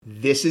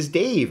This is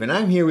Dave, and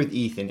I'm here with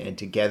Ethan, and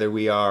together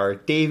we are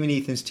Dave and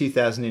Ethan's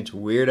 2000-inch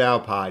Weird Al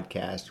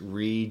podcast,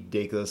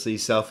 ridiculously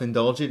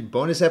self-indulgent,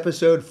 bonus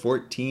episode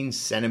 14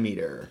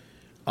 centimeter.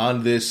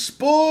 On this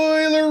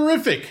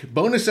spoilerific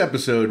bonus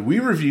episode, we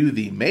review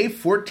the May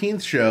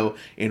 14th show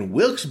in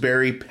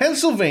Wilkes-Barre,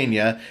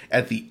 Pennsylvania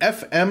at the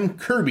F.M.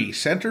 Kirby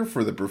Center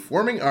for the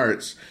Performing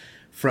Arts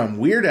from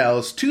Weird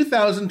Al's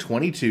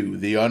 2022,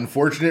 The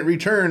Unfortunate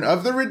Return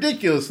of the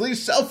Ridiculously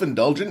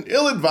Self-Indulgent,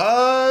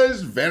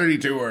 Ill-Advised Vanity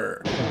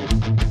Tour.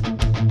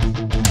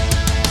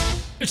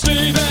 It's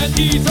Dave and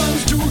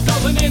Ethan's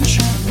 2000-inch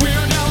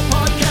Weird Al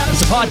podcast.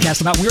 It's a podcast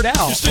about Weird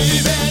Al. It's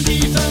Dave and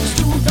Ethan's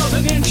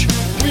 2000-inch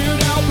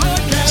Weird Al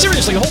podcast.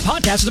 Seriously, the whole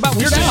podcast is about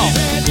Weird Al. Dave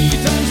and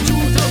Ethan's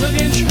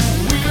 2000-inch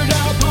Weird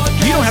Al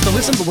podcast. You don't have to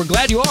listen, but we're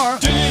glad you are.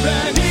 Dave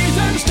and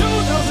Ethan's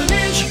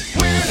 2000-inch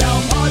Weird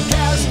Al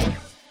podcast.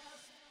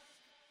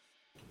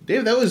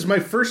 Dave, that was my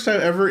first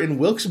time ever in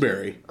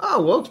Wilkes-Barre.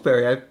 Oh,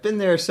 Wilkes-Barre. I've been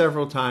there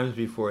several times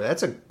before.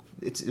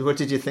 What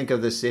did you think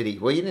of the city?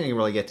 Well, you didn't even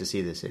really get to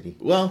see the city.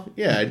 Well,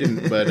 yeah, I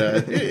didn't, but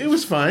it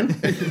was fine.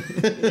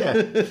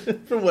 Yeah.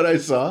 From what I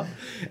saw.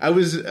 I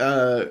was,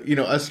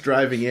 us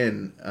driving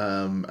in,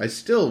 I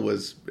still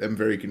am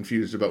very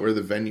confused about where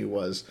the venue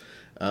was.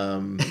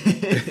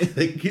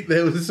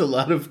 There was a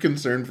lot of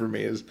concern for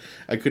me as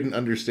I couldn't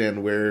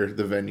understand where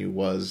the venue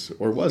was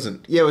or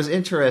wasn't. Yeah, it was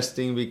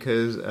interesting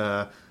because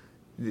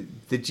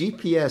the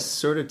GPS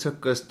sort of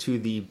took us to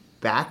the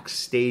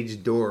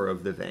backstage door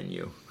of the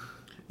venue.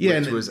 Yeah,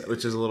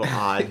 which is a little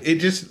odd. It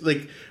just,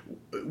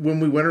 when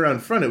we went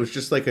around front, it was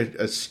just like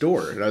a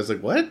store. And I was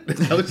like, what?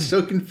 I was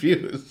so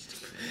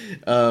confused.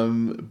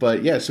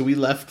 But yeah, so we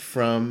left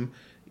from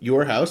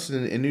your house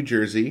in New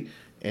Jersey,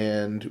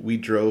 and we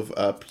drove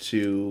up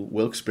to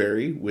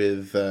Wilkes-Barre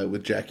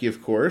with Jackie,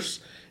 of course.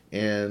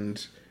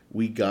 And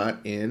we got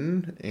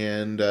in,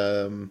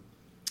 and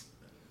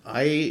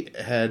I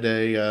had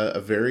a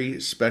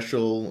very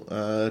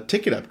special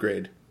ticket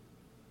upgrade.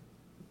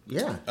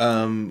 Yeah.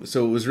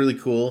 So it was really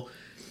cool.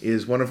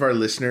 Is one of our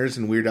listeners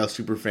and Weird Al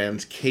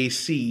superfans,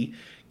 KC,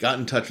 got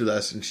in touch with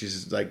us, and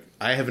she's like,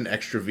 I have an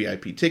extra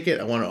VIP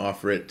ticket. I want to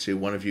offer it to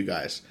one of you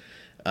guys.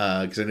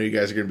 Because I know you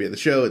guys are going to be at the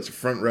show. It's a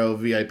front row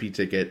VIP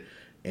ticket.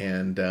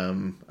 And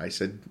I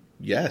said,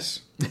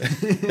 yes.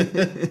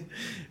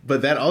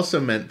 But that also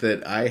meant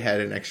that I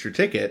had an extra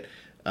ticket.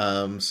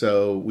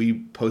 So we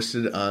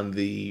posted on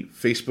the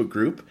Facebook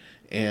group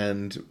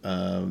and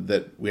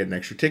that we had an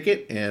extra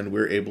ticket, and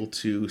we're able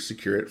to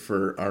secure it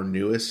for our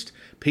newest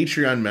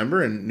Patreon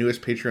member and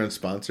newest Patreon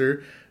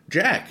sponsor,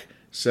 Jack.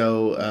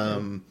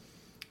 So,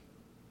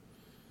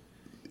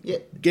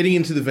 getting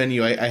into the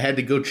venue, I had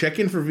to go check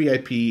in for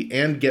VIP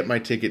and get my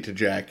ticket to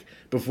Jack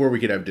before we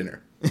could have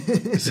dinner.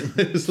 So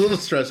it was a little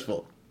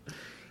stressful.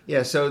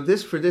 Yeah, so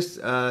this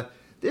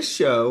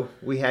show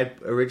we had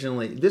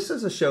originally. This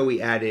is a show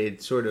we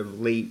added sort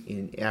of late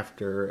in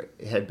after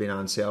it had been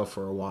on sale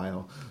for a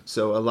while.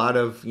 So a lot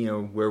of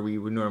where we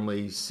would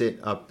normally sit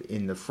up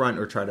in the front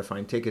or try to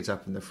find tickets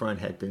up in the front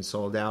had been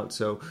sold out.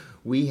 So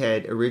we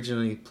had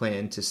originally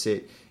planned to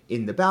sit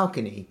in the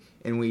balcony,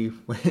 and we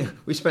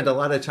spent a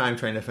lot of time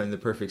trying to find the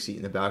perfect seat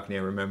in the balcony.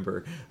 I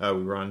remember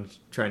we were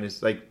trying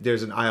to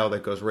there's an aisle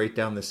that goes right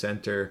down the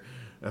center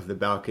of the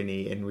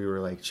balcony, and we were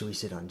like, should we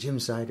sit on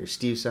Jim's side or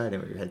Steve's side?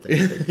 And we had three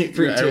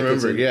tickets. I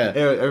remember,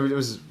 it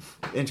was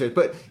interesting.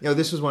 But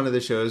this was one of the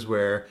shows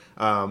where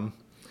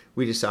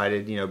we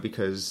decided,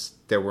 because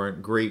there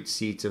weren't great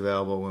seats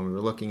available when we were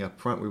looking up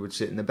front, we would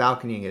sit in the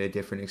balcony and get a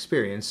different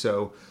experience.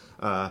 So,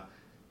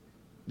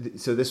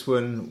 so this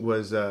one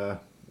was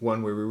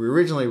one where we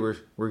originally were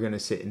going to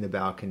sit in the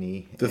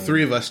balcony. The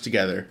three of us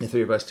together.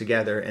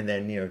 And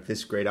then,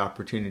 this great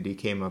opportunity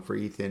came up for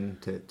Ethan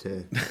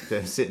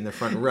to sit in the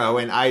front row,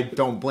 and I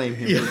don't blame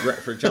him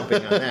for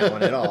jumping on that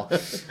one at all.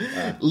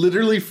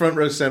 Literally front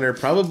row center,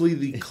 probably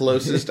the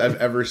closest I've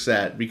ever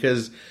sat,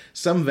 because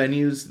some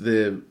venues,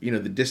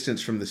 the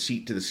distance from the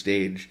seat to the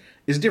stage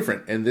is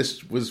different, and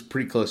this was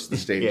pretty close to the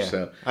stage. Yeah.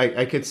 So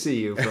I could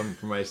see you from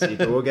my seat,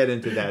 but we'll get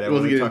into that. I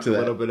want to talk a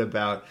little bit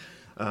about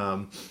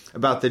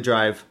the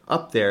drive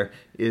up there.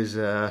 Is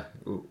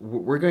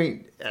we're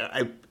going.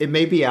 It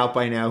may be out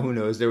by now. Who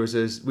knows?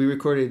 We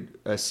recorded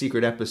a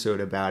secret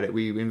episode about it.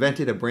 We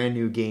invented a brand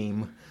new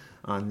game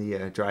on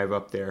the drive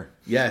up there.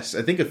 Yes,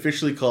 I think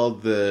officially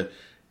called the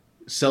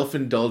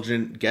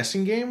Self-Indulgent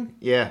Guessing Game.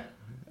 Yeah,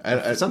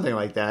 something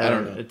like that. I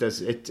don't know. It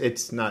does.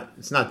 It's not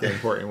that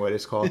important what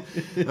it's called.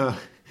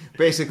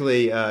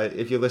 Basically,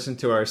 if you listen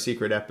to our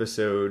secret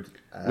episode,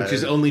 which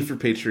is only for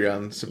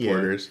Patreon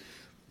supporters. Yeah,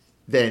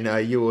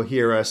 then you will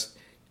hear us,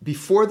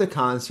 before the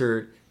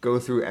concert, go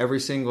through every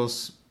single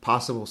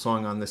possible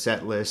song on the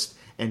set list,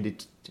 and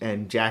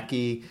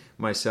Jackie,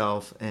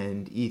 myself,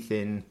 and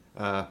Ethan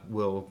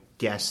will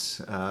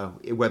guess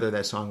whether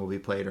that song will be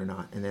played or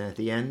not. And then at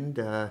the end,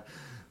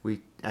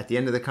 at the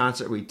end of the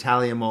concert, we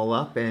tally them all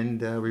up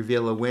and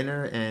reveal a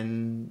winner,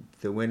 and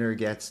the winner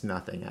gets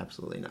nothing,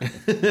 absolutely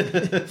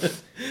nothing.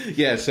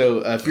 Yeah, so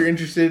if you're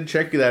interested,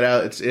 check that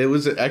out. It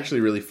was actually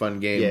a really fun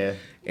game. Yeah.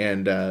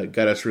 And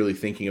got us really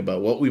thinking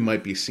about what we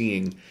might be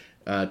seeing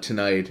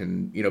tonight,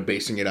 and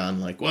basing it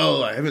on like,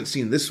 well, I haven't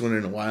seen this one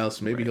in a while,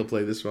 so maybe he'll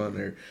play this one,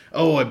 or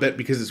I bet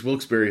because it's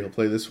Wilkes-Barre he'll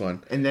play this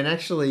one. And then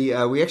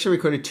we actually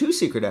recorded 2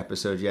 secret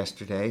episodes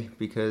yesterday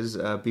because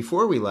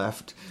before we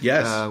left,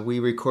 we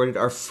recorded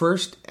our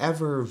first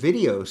ever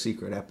video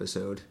secret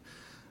episode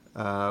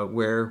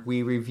where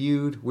we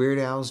reviewed Weird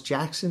Al's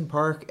Jackson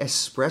Park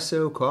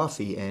Espresso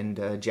Coffee,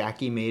 and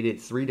Jackie made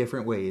it 3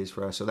 different ways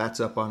for us, so that's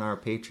up on our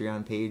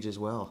Patreon page as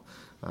well.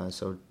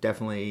 So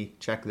definitely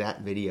check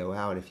that video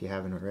out if you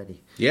haven't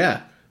already.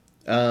 Yeah.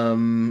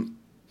 And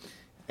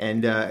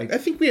I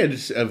think we had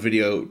a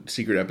video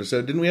secret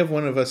episode. Didn't we have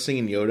one of us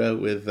singing Yoda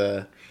with...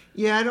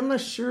 Yeah, and I'm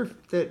not sure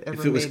if that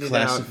ever made it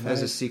out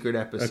as a secret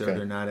episode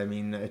or not. I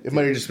mean... It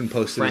might have just been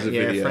posted as a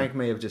video. Yeah, Frank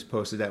may have just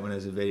posted that one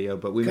as a video,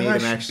 but we made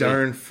him actually...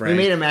 darn Frank.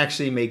 We made him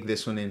actually make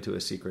this one into a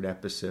secret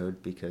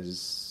episode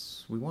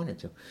because we wanted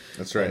to.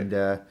 That's right.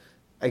 And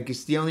I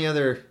guess the only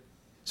other...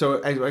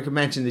 So I could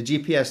mention the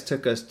GPS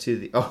took us to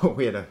the... Oh,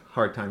 we had a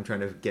hard time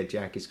trying to get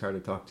Jackie's car to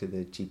talk to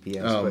the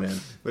GPS.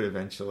 But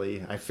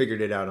eventually I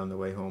figured it out on the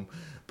way home.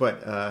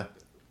 But...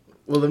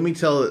 well, let me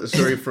tell a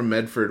story from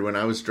Medford when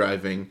I was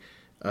driving.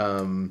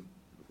 So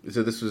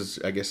this was,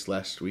 I guess,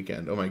 last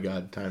weekend. Oh my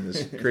God, time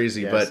is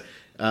crazy. Yes.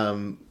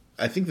 But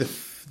I think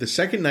the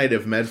second night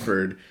of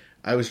Medford,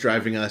 I was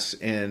driving us,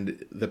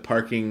 and the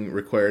parking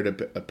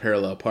required a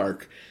parallel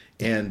park.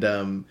 And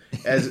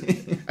as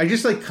I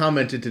just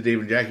commented to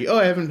Dave and Jackie,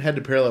 I haven't had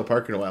to parallel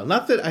park in a while.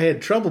 Not that I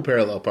had trouble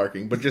parallel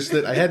parking, but just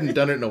that I hadn't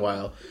done it in a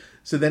while.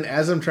 So then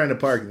as I'm trying to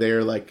park,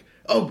 they're like,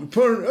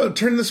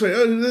 turn this way,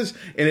 do this.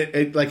 And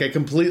it I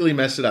completely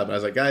messed it up. I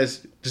was like,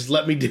 guys, just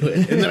let me do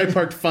it. And then I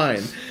parked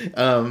fine.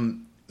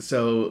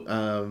 So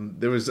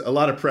there was a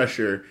lot of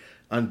pressure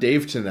on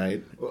Dave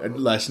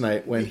last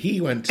night when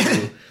he went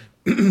to...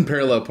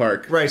 parallel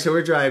park. Right, so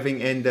we're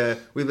driving, and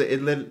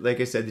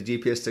like I said, the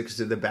GPS took us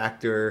to the back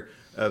door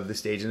of the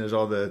stage, and there's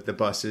all the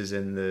buses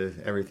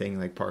and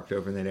everything parked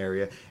over in that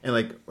area. And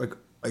like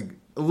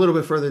a little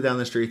bit further down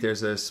the street,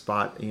 there's a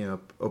spot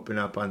open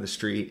up on the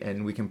street,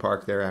 and we can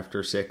park there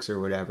after 6 or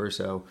whatever.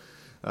 So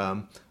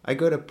I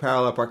go to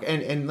parallel park,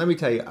 and let me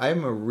tell you,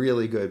 I'm a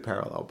really good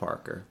parallel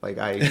parker. I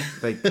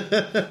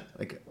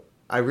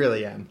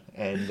really am,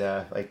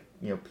 and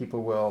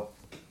people will.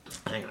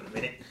 Hang on a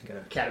minute. I got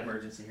a cat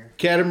emergency here.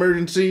 Cat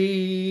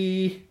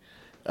emergency.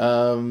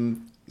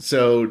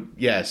 So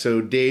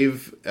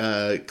Dave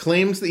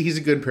claims that he's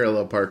a good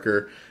parallel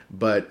parker,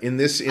 but in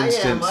this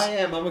instance, I'm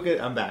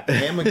back. I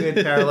am a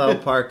good parallel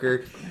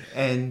parker,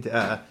 and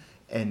I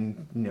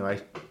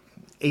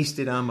aced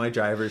it on my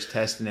driver's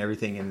test and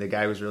everything, and the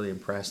guy was really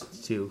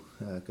impressed too,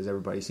 because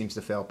everybody seems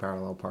to fail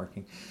parallel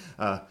parking.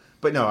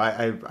 But no,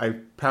 I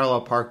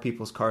parallel park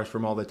people's cars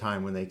from all the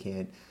time when they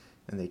can't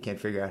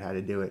figure out how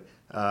to do it.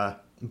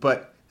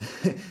 But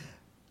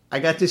I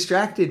got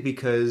distracted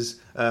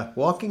because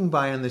walking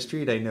by on the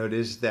street, I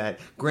noticed that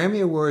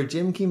Grammy Award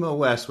Jim Kimo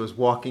West was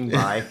walking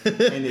by,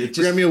 and it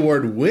just Grammy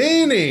Award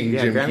winning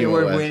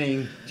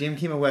Jim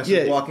Kimo West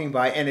was walking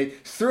by, and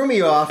it threw me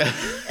off,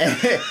 and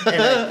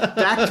I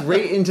backed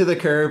right into the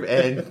curb,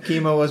 and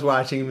Kimo was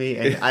watching me,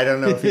 and I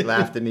don't know if he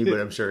laughed at me, but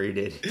I'm sure he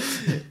did.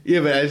 Yeah,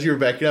 but as you were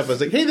backing up, I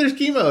was like, "Hey, there's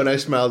Kimo," and I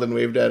smiled and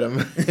waved at him,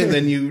 and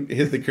then you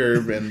hit the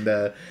curb, and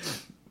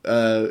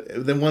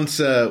then once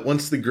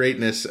the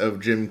greatness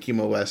of Jim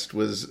Kimo West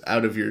was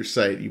out of your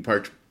sight, you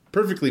parked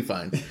perfectly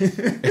fine.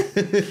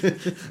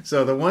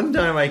 So the one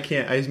time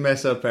I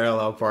mess up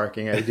parallel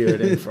parking, I do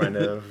it in front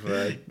of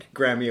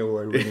Grammy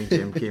Award winning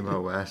Jim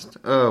Kimo West.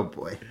 Oh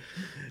boy.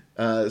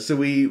 So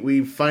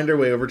we find our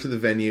way over to the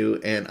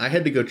venue, and I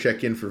had to go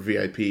check in for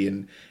VIP,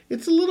 and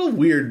it's a little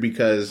weird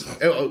because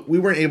we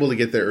weren't able to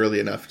get there early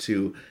enough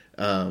to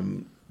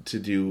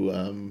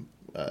do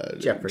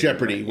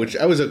Jeopardy, which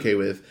I was okay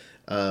with.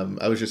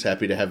 I was just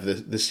happy to have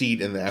the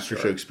seat and the after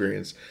show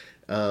experience.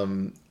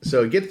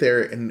 So I get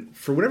there, and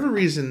for whatever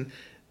reason,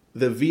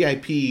 the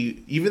VIP,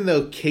 even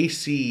though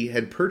KC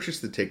had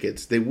purchased the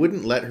tickets, they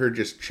wouldn't let her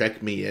just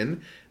check me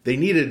in. They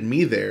needed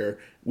me there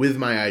with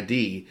my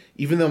ID,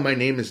 even though my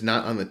name is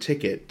not on the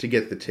ticket, to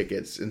get the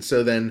tickets. And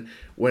so then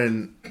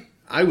when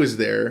I was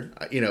there,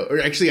 or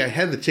actually I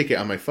had the ticket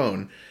on my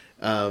phone,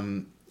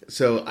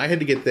 so I had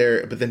to get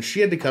there, but then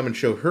she had to come and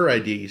show her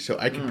ID so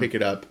I could pick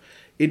it up.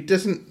 It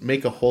doesn't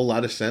make a whole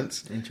lot of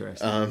sense.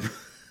 Interesting.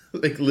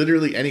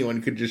 Literally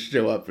anyone could just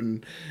show up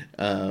and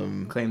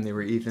claim they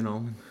were Ethan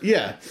Ullman.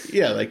 Yeah.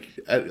 Like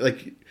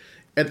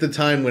at the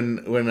time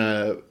when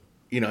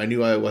I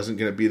knew I wasn't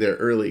going to be there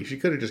early, she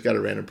could have just got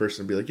a random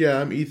person and be like, "Yeah,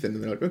 I'm Ethan,"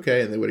 and they're like,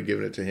 "Okay," and they would have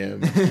given it to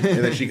him, and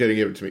then she could have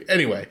given it to me.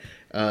 Anyway,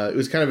 it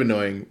was kind of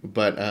annoying,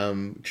 but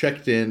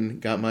checked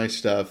in, got my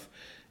stuff.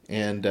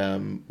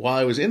 And while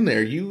I was in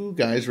there, you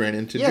guys ran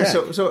into Jack.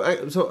 So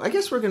I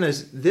guess we're gonna.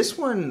 This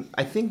one,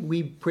 I think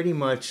we pretty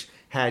much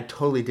had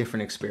totally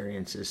different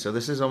experiences. So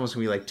this is almost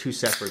gonna be like 2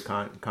 separate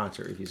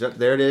concert reviews. Oh,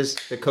 there it is,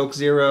 the Coke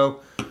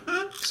Zero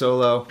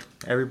solo.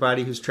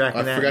 Everybody who's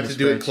tracking that. I forgot to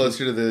do it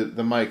closer to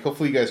the mic.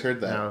 Hopefully you guys heard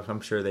that. No,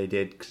 I'm sure they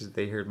did because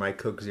they heard my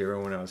Coke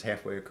Zero when I was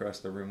halfway across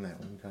the room that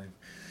one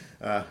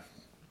time.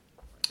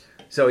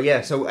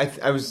 So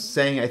I was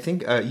saying, I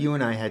think you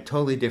and I had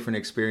totally different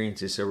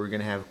experiences. So we're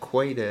going to have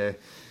quite a.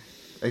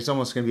 It's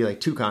almost going to be like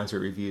 2 concert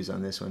reviews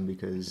on this one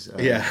because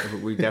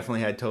we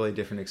definitely had totally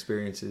different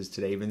experiences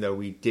today, even though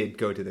we did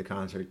go to the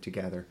concert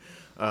together.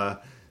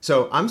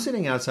 So I'm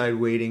sitting outside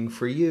waiting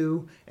for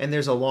you, and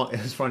there's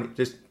it's funny,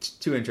 there's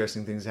 2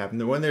 interesting things happen.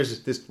 The one,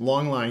 there's this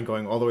long line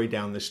going all the way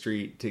down the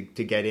street to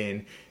get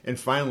in, and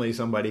finally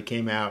somebody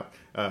came out,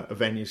 a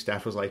venue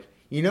staff was like,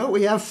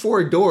 we have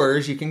 4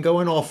 doors. You can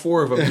go in all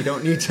 4 of them. You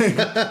don't need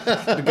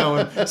to go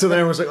in. So then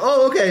I was like,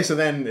 oh, okay. So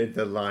then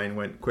the line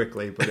went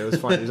quickly, but it was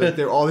funny. It was like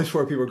all these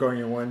 4 people going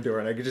in one door,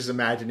 and I could just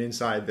imagine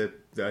inside the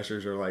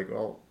ushers are like,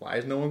 well, why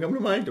is no one coming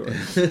to my door?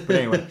 But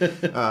anyway,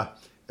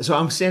 so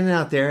I'm standing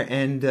out there,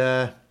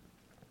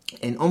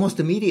 and almost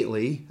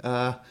immediately,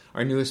 our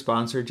newest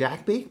sponsor,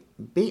 Jack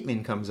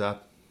Bateman, comes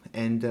up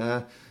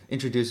and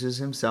introduces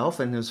himself,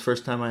 and it was the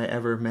first time I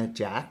ever met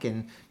Jack,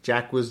 and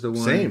Jack was the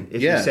one. Same,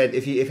 If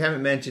you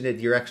haven't mentioned it,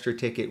 your extra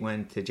ticket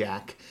went to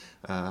Jack.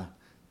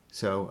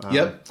 So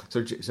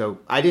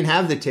I didn't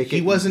have the ticket.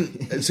 He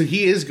wasn't. So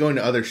he is going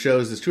to other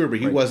shows this tour, but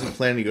he wasn't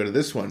planning to go to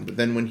this one. But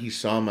then when he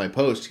saw my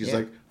post, he's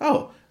like,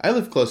 "Oh, I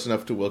live close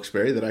enough to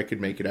Wilkes-Barre that I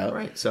could make it out."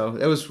 Right. So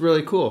that was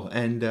really cool,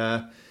 and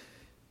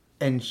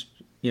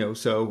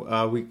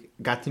we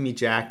got to meet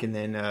Jack, and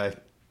then I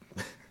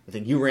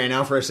think you ran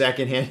out for a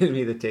second, handed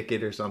me the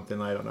ticket or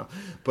something. I don't know,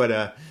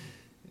 but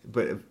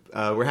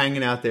we're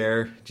hanging out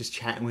there, just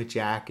chatting with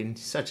Jack, and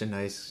he's such a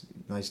nice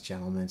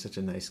gentleman, such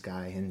a nice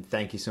guy. And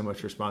thank you so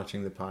much for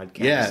sponsoring the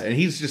podcast. Yeah, and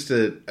he's just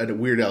a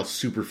Weird Al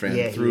super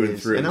fan through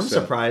and through. And I'm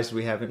surprised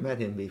we haven't met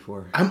him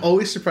before. I'm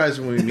always surprised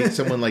when we meet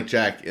someone like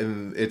Jack,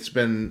 and it's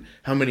been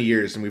how many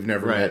years, and we've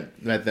never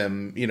met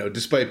them.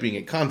 Despite being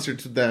at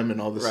concerts with them and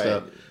all this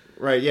stuff.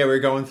 Right, yeah, we're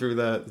going through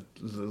the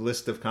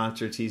list of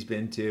concerts he's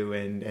been to,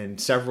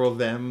 and several of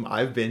them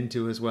I've been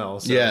to as well.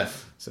 So,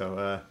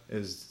 So it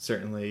was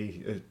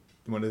certainly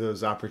one of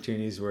those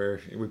opportunities where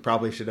we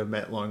probably should have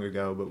met long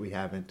ago, but we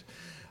haven't.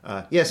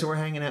 So we're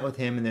hanging out with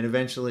him, and then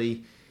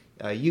eventually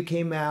you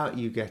came out,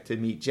 you got to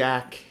meet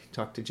Jack,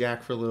 talk to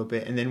Jack for a little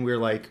bit, and then we're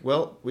like,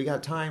 well, we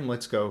got time,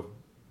 let's go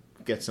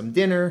get some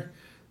dinner.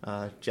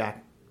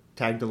 Jack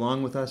tagged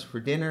along with us for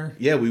dinner.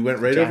 Yeah, we went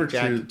right over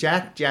to...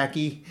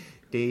 Jackie...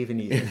 Dave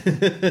and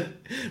Ethan.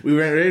 We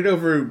went right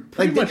over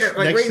pretty much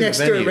right next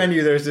to the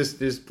venue. There's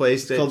this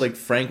place it's called like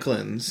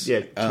Franklin's.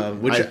 Yeah,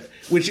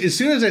 which as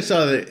soon as I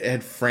saw that it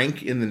had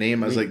Frank in the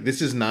name, I was like,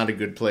 this is not a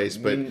good place.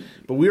 But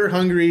we were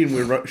hungry and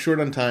we were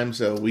short on time,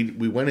 so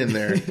we went in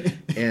there.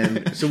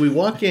 And so we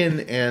walk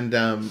in, and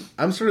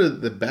I'm sort of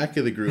the back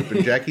of the group,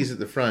 and Jackie's at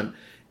the front.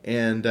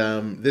 And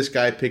this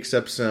guy picks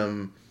up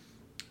some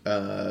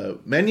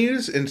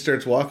menus and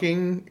starts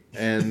walking.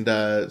 And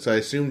so I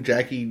assume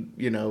Jackie,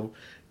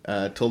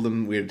 told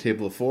them we had a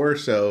table of 4,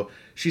 so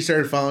she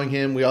started following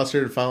him. We all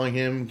started following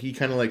him. He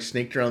kind of like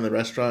snaked around the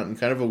restaurant in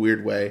kind of a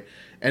weird way.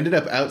 Ended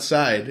up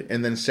outside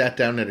and then sat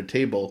down at a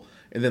table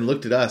and then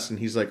looked at us, and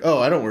he's like, "Oh,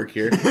 I don't work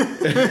here."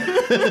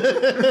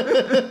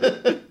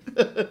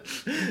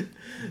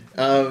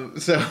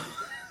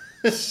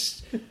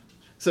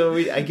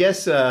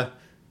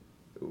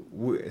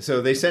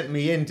 So they sent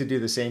me in to do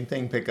the same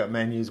thing, pick up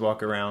menus,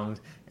 walk around,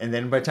 and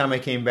then by the time I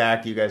came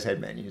back, you guys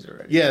had menus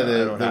already. Yeah,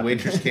 so the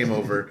waitress came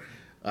over.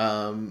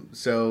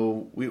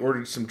 So we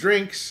ordered some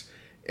drinks,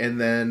 and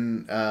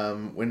then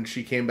when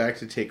she came back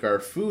to take our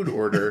food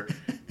order,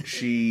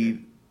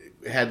 she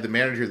had the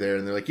manager there,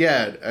 and they're like,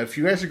 "Yeah, if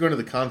you guys are going to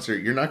the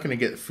concert, you're not going to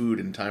get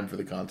food in time for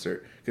the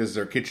concert because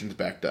our kitchen's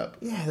backed up."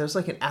 Yeah, there's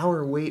like an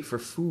hour wait for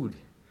food.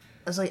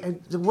 I was like,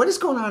 what is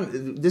going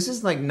on? This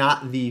is like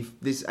not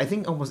this. I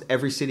think almost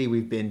every city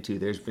we've been to,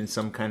 there's been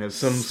some kind of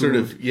sort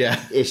of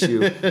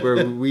issue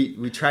where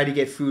we try to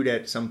get food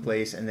at some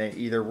place, and they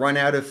either run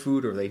out of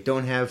food, or they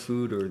don't have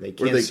food, or they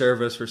can't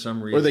serve us for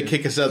some reason, or they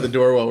kick us out the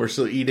door while we're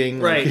still eating.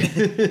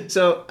 Right.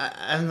 So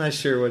I'm not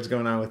sure what's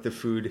going on with the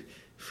food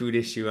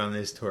issue on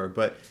this tour,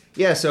 but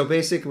yeah. So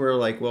basically, we're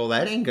like, well,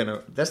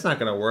 that's not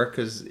gonna work,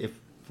 because if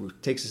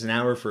it takes us an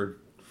hour for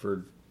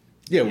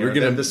we're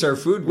going to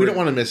serve food. We don't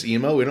want to miss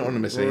emo. We don't want to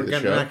miss any of the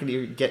show. We're not going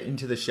to get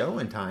into the show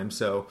in time.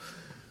 So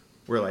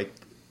we're like,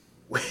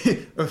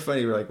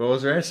 funny. We're like, well,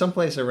 is there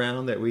someplace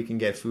around that we can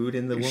get food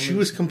in the woman? She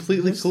was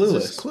completely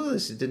clueless.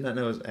 Clueless. Did not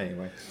know.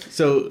 Anyway.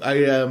 So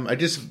I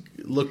just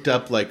looked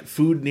up like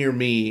food near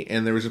me,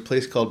 and there was a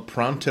place called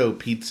Pronto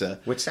Pizza,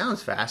 which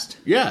sounds fast.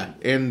 Yeah,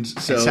 and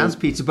so it sounds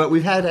pizza, but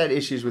we've had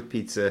issues with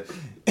pizza.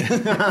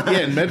 Yeah,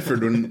 in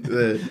Medford, when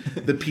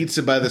the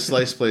pizza by the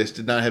slice place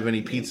did not have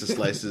any pizza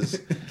slices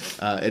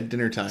at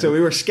dinner time. So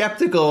we were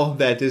skeptical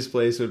that this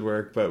place would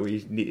work, but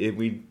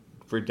we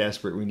were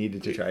desperate. We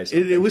needed to try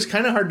something. It was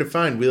kind of hard to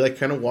find. We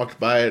kind of walked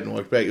by it and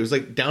walked back. It was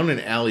like down an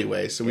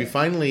alleyway. So we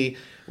finally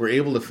were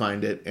able to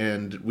find it,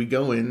 and we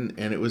go in,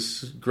 and it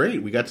was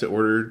great. We got to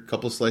order a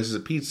couple slices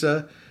of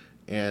pizza,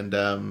 and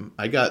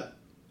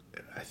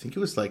I think it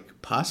was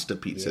like pasta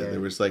pizza. Yeah. There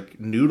was like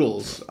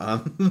noodles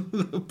on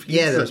the pizza.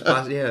 Yeah, there was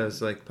pasta. Yeah, it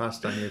was like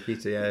pasta on your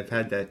pizza. Yeah, I've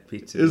had that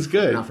pizza. It was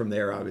good. Not from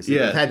there, obviously.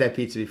 Yeah. I've had that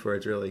pizza before.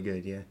 It's really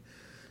good. Yeah.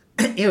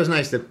 it was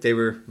nice that they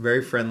were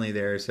very friendly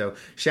there. So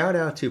shout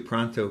out to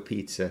Pronto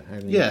Pizza. I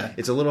mean, Yeah.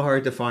 it's a little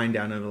hard to find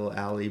down a little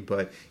alley,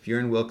 but if you're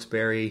in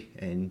Wilkes-Barre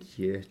and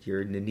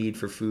you're in the need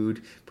for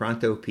food,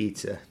 Pronto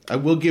Pizza. I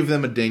will give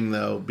them a ding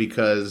though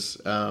because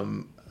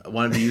I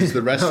wanted to use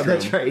the restroom. Oh,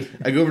 that's right.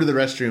 I go over to the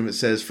restroom. It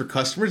says for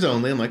customers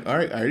only. I'm like, all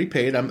right, I already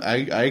paid.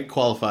 I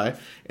qualify.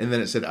 And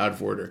then it said out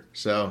of order.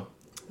 So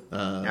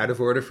Out of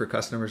order for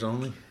customers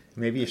only.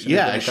 Maybe you should.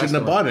 I shouldn't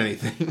have bought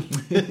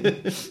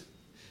anything.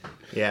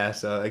 Yeah.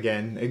 So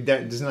again,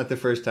 this is not the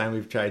first time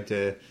we've tried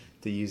to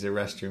use a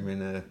restroom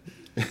in a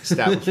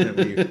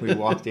establishment we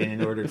walked in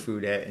and ordered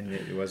food at, and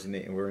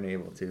we weren't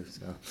able to.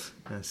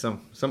 So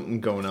something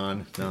going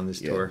on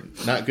this tour.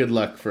 Not good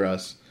luck for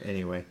us.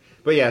 Anyway,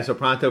 but yeah, so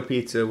Pronto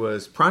Pizza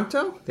was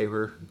pronto. They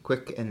were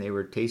quick and they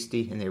were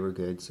tasty and they were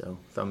good. So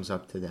thumbs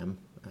up to them.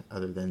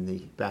 Other than the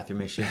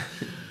bathroom issue.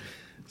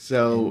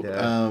 So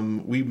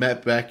And, we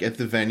met back at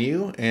the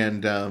venue,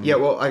 and Yeah,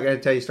 well, I gotta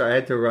tell you a story. I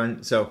had to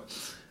run. So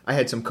I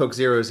had some Coke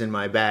Zeros in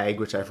my bag,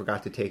 which I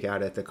forgot to take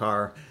out at the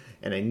car,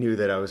 and I knew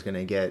that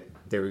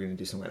they were gonna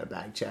do some kind of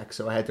bag check.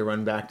 So I had to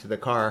run back to the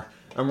car.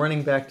 I'm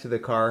running back to the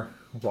car,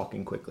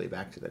 walking quickly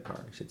back to the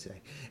car, I should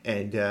say,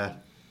 and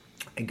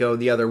I go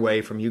the other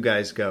way from you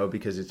guys go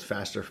because it's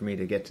faster for me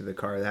to get to the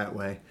car that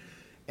way.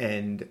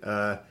 And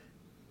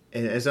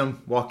as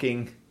I'm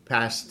walking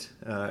past,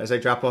 as I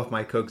drop off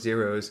my Coke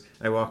Zeros,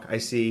 I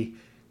see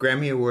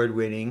Grammy Award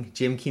winning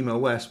Jim Kimo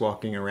West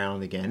walking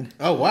around again.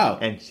 oh wow,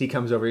 And he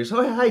comes over, he goes,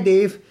 "Oh, hi,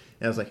 Dave."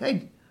 And I was like,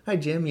 hi,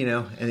 Jim,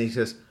 and he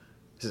says,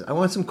 "I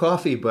want some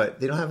coffee, but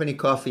they don't have any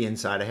coffee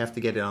inside. I have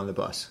to get it on the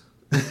bus."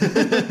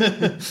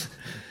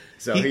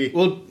 So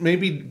well,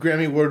 maybe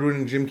Grammy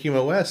Award-winning Jim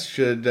Kimo West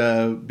should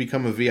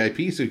become a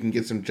VIP so he can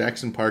get some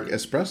Jackson Park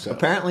espresso.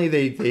 apparently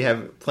they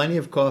have plenty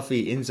of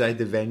coffee inside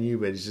the venue,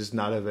 but it's just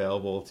not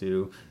available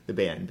to the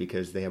band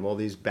because they have all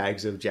these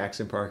bags of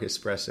Jackson Park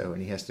espresso,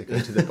 and he has to go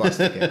to the bus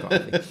to get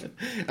coffee.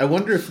 I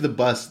wonder if the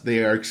bus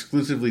they are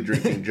exclusively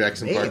drinking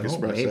Jackson Park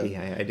espresso. Maybe.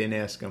 I didn't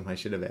ask him. I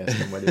should have asked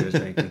him what he was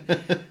drinking.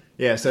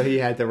 Yeah, so he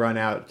had to run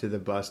out to the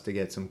bus to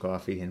get some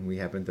coffee, and I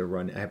happened to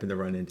run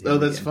into him. Oh,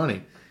 that's again.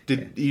 funny.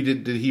 Did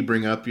he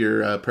bring up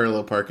your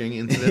parallel parking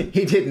incident?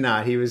 He did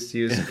not. He was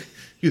He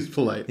was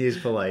polite. He was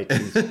polite.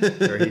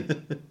 Or he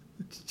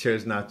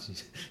chose not to.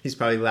 He's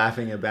probably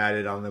laughing about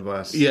it on the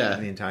bus. Yeah.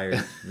 The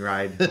entire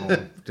ride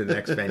home to the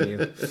next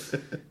venue.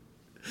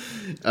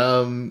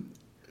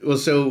 Well,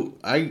 so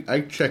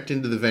I checked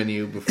into the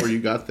venue before you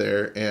got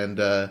there and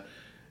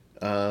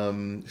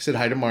said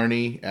hi to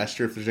Marnie, asked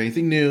her if there's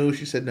anything new.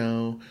 She said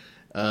no.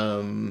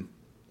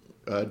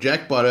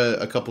 Jack bought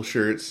a couple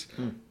shirts,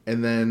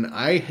 and then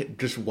I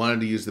just wanted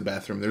to use the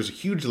bathroom. There's a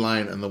huge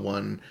line on the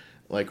one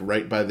like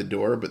right by the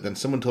door, but then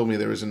someone told me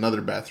there was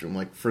another bathroom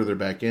like further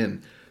back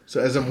in. So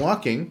as I'm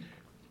walking,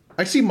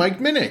 I see Mike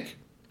Minnick.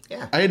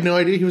 Yeah. I had no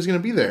idea he was going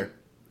to be there.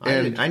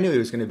 And I knew he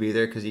was going to be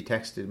there because he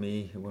texted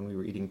me when we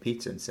were eating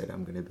pizza and said,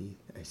 "I'm going to be."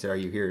 I said, "Are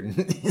you here?"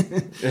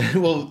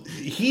 well,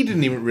 he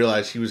didn't even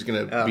realize he was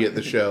going to be at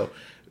the show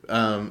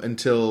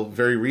until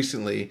very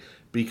recently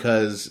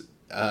because,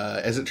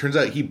 as it turns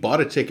out, he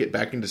bought a ticket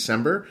back in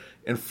December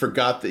and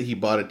forgot that he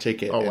bought a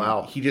ticket. Oh, And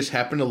wow. he just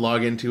happened to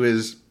log into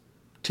his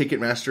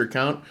Ticketmaster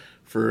account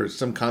for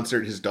some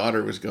concert his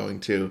daughter was going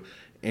to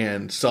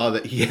and saw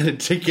that he had a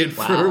ticket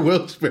for Wow.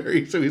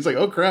 Wilkes-Barre. So he's like,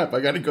 oh, crap, I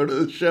got to go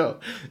to the show.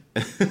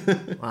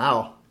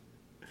 Wow.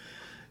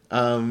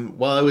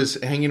 While I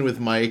was hanging with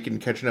Mike and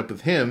catching up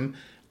with him,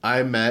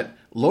 I met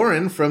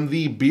Lauren from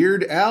the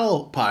Beard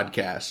Al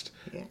podcast.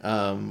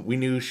 Yeah. We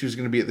knew she was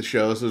going to be at the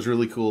show, so it was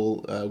really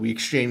cool. We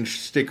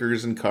exchanged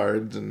stickers and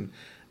cards, and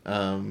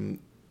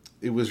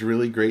it was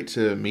really great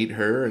to meet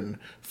her and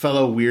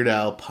fellow Weird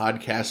Al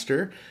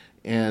podcaster.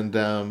 And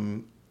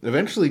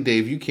eventually,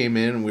 Dave, you came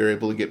in, and we were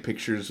able to get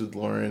pictures with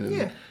Lauren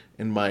and,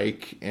 and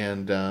Mike.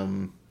 And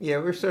Yeah,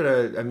 we're sort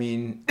of,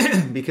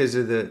 because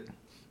of the,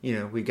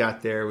 we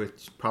got there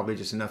with probably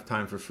just enough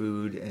time for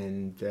food,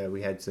 and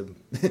we had some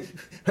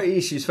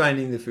issues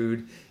finding the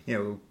food.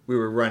 We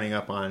were running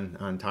up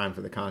on time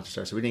for the concert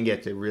start, so we didn't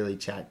get to really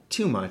chat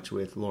too much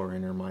with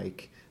Lauren or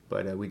Mike,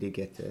 but we did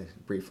get to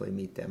briefly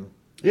meet them.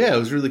 yeah, it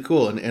was really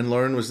cool. And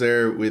Lauren was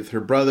there with her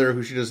brother,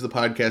 who she does the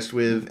podcast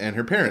with, and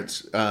her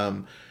parents.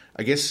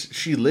 I guess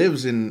she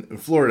lives in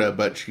Florida,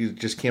 but she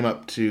just came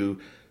up to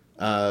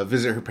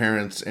visit her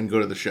parents and go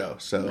to the show.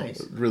 So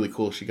Nice. really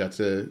cool she got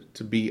to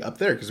be up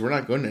there because we're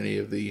not going to any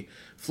of the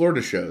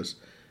Florida shows.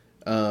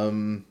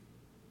 Trying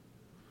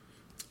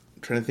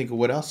to think of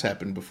what else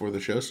happened before the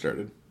show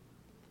started.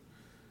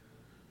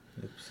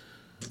 Oops.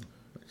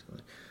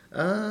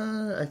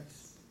 I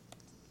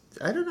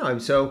don't know.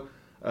 So,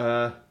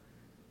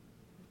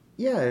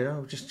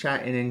 just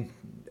chatting and.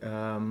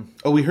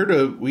 We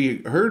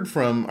heard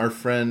from our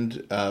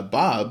friend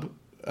Bob.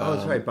 Oh,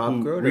 that's right, Bob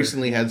who Groder.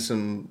 recently had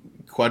some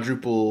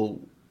quadruple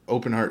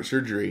open heart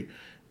surgery,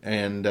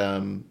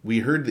 and we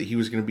heard that he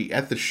was going to be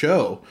at the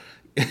show,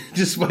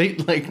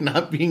 despite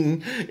not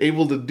being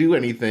able to do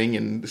anything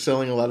and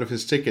selling a lot of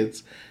his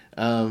tickets.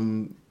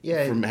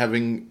 From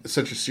having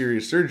such a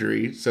serious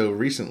surgery so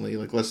recently,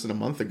 like less than a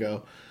month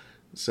ago.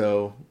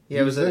 So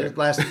Yeah, it was a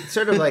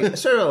sort of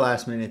a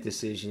last minute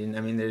decision.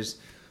 I mean, there's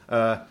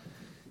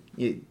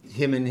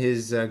him and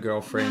his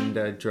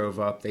girlfriend drove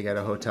up. They got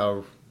a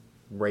hotel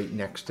right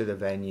next to the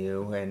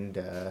venue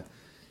and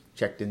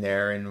checked in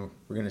there, and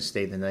we're going to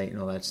stay the night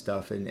and all that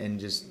stuff, and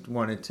just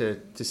wanted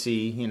to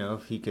see,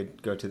 if he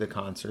could go to the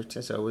concert.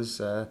 So it was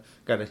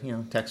got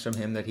a text from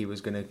him that he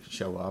was going to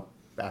show up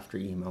after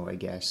emo, I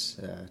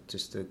guess,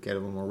 just to get a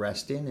little more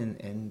rest in,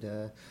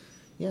 and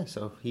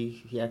so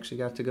he actually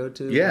got to go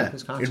to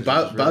his concert. And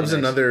Bob's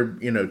another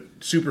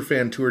super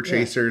fan tour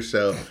chaser,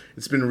 so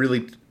it's been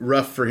really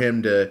rough for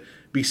him to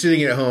be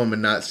sitting at home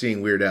and not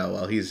seeing Weird Al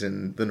while he's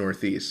in the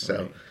Northeast.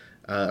 So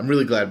I'm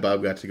really glad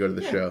Bob got to go to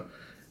the show.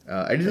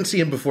 I didn't see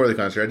him before the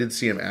concert. I did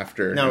see him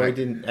after. No, I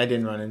didn't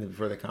run into him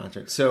before the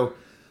concert. So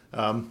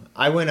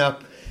I went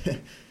up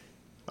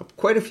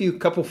quite a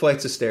couple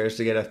flights of stairs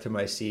to get up to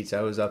my seats.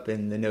 I was up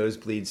in the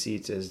nosebleed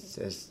seats,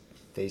 as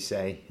they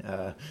say,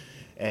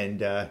 and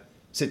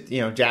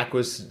Jack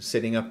was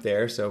sitting up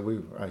there,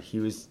 so he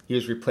was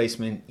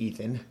replacement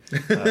Ethan.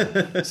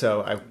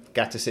 So I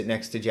got to sit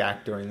next to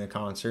Jack during the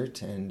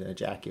concert, and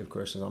Jackie, of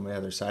course, was on my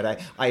other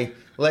side. I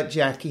let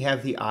Jackie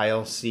have the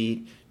aisle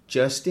seat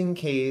just in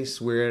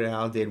case Weird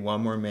Al did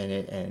one more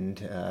minute,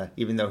 and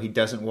even though he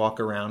doesn't walk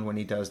around when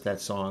he does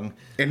that song,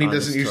 and he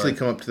doesn't usually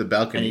come up to the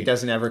balcony, and he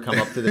doesn't ever come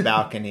up to the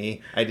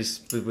balcony, I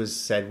just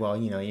said, well,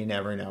 you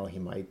never know, he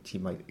might do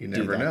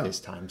that this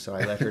time. So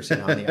I let her sit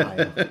on the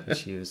aisle, and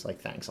she was like,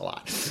 thanks a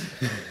lot.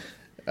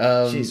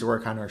 She needs to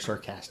work on her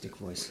sarcastic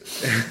voice.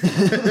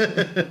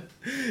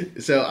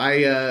 So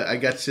I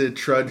got to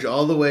trudge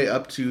all the way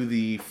up to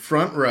the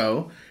front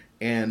row.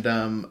 And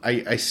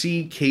I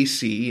see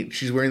KC.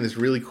 She's wearing this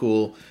really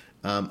cool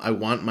I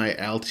Want My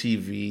Al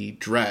TV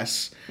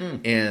dress.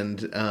 And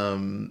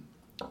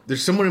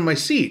there's someone in my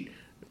seat.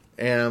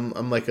 And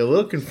I'm like a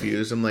little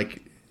confused. I'm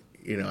like,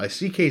 I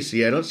see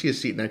KC. I don't see a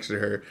seat next to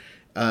her.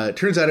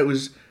 Turns out it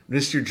was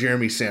Mr.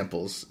 Jeremy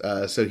Samples.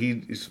 So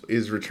he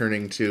is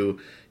returning to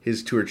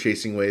his tour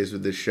chasing ways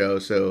with this show.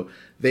 So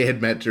they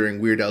had met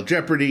during Weird Al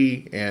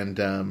Jeopardy,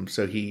 and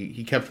so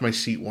he kept my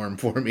seat warm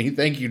for me.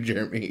 Thank you,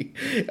 Jeremy.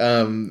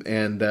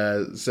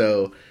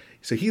 So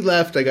he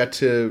left. I got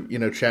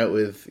to chat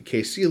with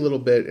KC a little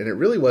bit, and it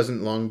really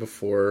wasn't long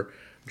before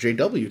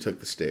JW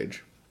took the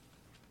stage.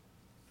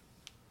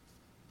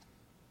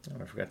 Oh,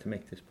 I forgot to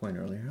make this point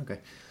earlier. Okay.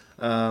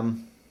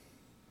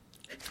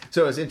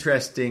 So it was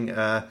interesting.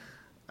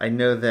 I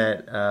know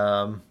that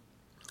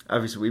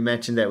obviously we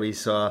mentioned that we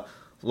saw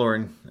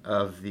Lauren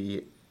of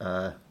the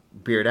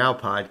Weird Al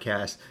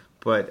podcast,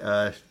 but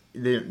I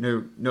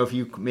don't know if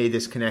you made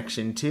this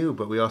connection too,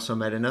 but we also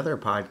met another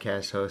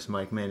podcast host,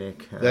 Mike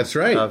Minnick. That's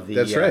right. Of the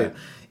That's right.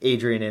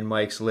 Adrian and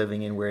Mike's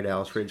Living in Weird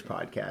Al's Fridge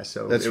podcast.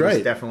 So That's it right.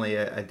 was definitely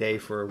a day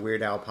for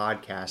Weird Al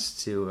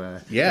podcasts to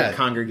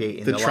congregate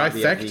in the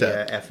lobby of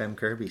trifecta. the FM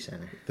Kirby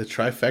Center. The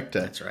trifecta.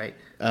 That's right.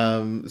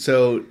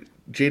 So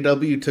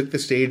JW took the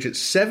stage at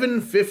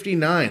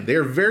 7:59. They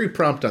are very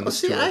prompt on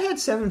this tour. I had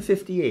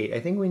 7:58. I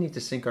think we need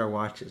to sync our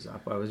watches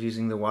up. I was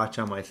using the watch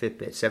on my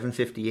Fitbit.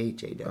 7:58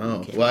 JW.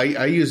 Oh, well,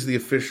 I use the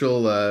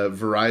official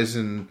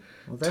Verizon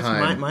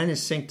time. Mine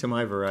is synced to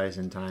my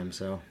Verizon time,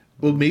 so.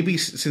 Well, maybe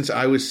since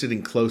I was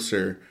sitting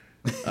closer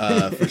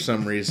for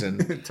some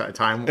reason.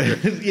 Time?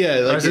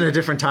 Yeah. I was in a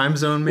different time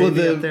zone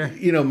maybe up there?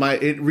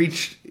 It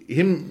reached,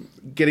 him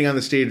getting on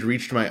the stage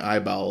reached my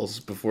eyeballs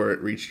before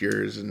it reached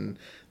yours, and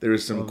there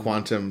was some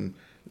quantum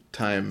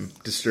time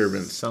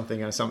disturbance.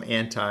 Something, some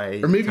anti...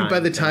 Or maybe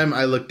by the time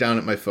I looked down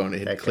at my phone,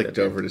 it had clicked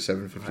over to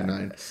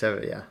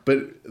 7:59. Yeah.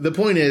 But the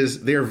point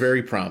is, they're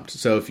very prompt.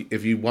 So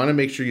if you want to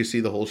make sure you see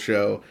the whole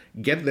show,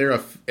 get there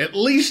at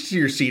least to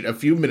your seat a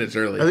few minutes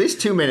early. At least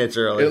 2 minutes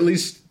early. At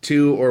least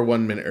 2 or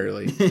 1 minute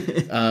early.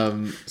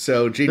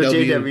 So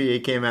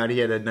JW came out. He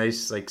had a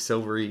nice,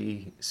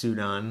 silvery suit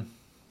on.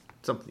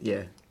 Something,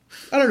 yeah.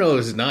 I don't know. It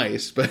was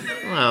nice, but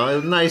well, it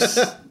was nice.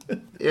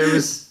 It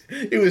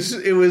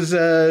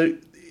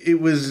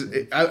was.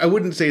 I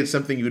wouldn't say it's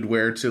something you would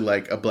wear to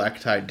a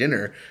black tie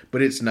dinner,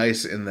 but it's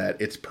nice in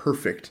that it's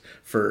perfect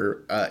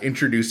for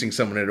introducing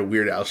someone at a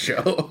Weird Al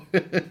show.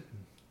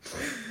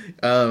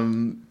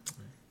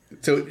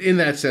 So in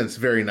that sense,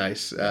 very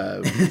nice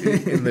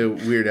in the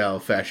Weird Al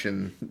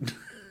fashion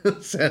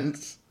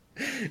sense.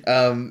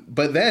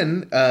 But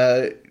then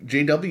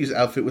JW's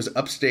outfit was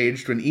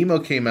upstaged when emo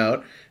came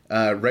out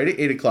right at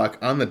 8:00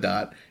 on the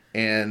dot,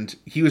 and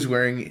he was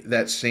wearing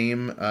that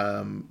same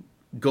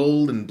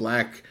gold and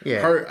black.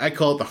 Yeah. I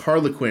call it the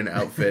Harlequin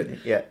outfit.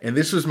 Yeah. And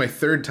this was my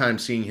third time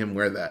seeing him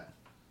wear that.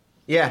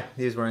 Yeah,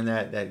 he was wearing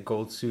that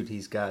gold suit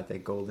he's got,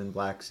 that gold and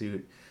black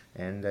suit,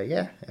 and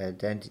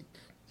and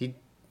he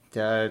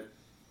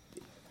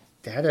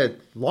had a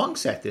long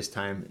set this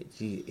time.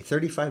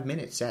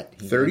 35-minute set.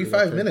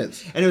 35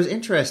 minutes. And it was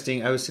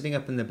interesting. I was sitting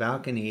up in the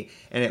balcony,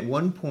 and at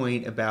one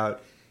point,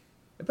 about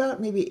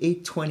maybe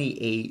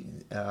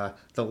 8:28,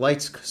 the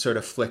lights sort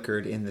of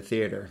flickered in the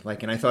theater.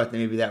 And I thought that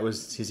maybe that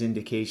was his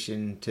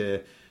indication to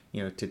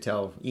to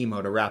tell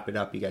Emo to wrap it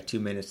up. You got 2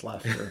 minutes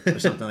left or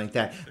something like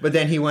that. But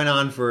then he went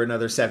on for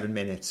another 7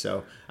 minutes.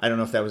 So I don't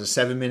know if that was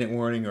a 7-minute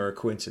warning or a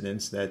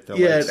coincidence that the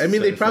lights I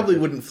mean, they probably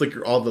flickered. wouldn't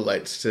flicker all the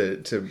lights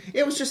to.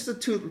 It was just the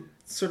two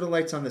sort of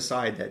lights on the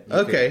side that.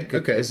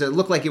 Okay. So it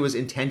looked like it was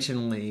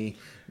intentionally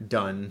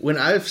done. When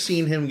I've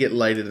seen him get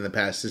lighted in the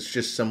past, it's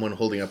just someone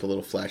holding up a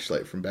little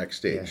flashlight from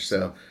backstage.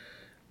 Yeah,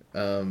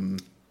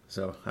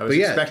 So I was But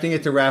yeah. expecting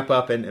it to wrap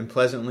up and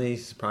pleasantly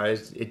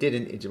surprised. It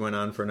didn't. It went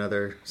on for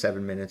another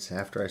 7 minutes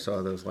after I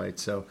saw those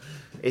lights. So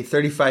a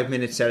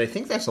 35-minute set. I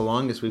think that's the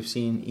longest we've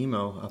seen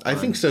Emo up I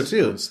think so,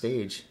 too. on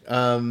stage.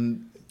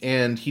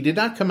 And he did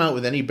not come out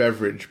with any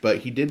beverage, but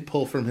he did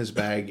pull from his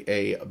bag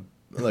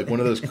one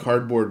of those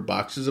cardboard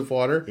boxes of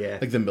water, Yeah.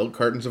 like the milk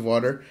cartons of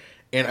water.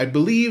 And I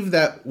believe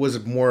that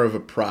was more of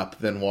a prop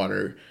than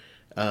water.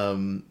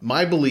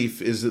 My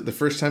belief is that the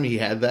first time he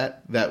had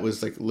that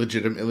was like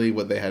legitimately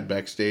what they had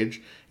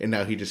backstage, and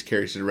now he just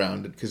carries it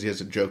around because he has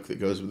a joke that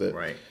goes with it.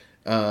 Right.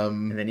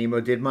 And then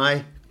Emo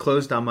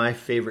closed on my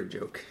favorite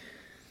joke,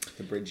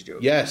 the bridge joke.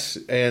 Yes,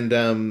 and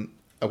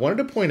I wanted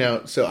to point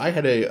out. So I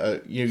had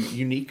a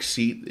unique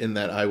seat in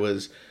that I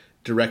was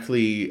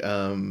directly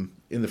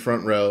in the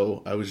front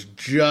row. I was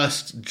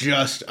just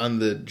on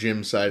the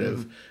Jim side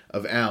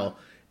of Al.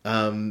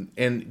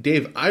 And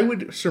Dave, I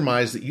would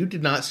surmise that you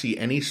did not see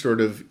any sort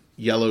of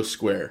yellow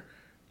square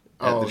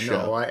at the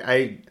show. No,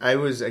 I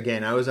was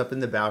up in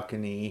the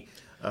balcony,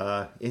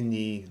 in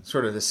the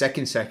sort of the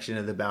second section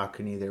of the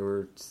balcony. There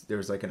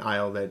was like an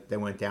aisle that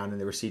went down, and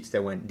there were seats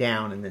that went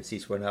down, and then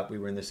seats went up. We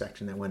were in the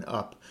section that went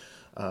up.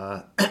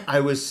 I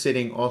was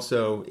sitting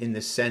also in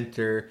the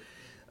center,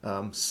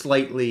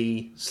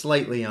 slightly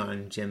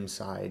on Jim's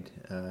side,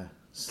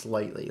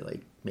 slightly,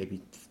 like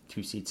maybe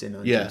 2 seats in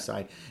on Jim's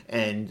side,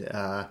 and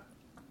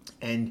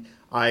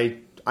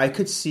I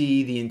could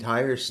see the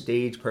entire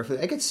stage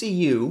perfectly. I could see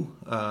you.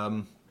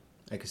 I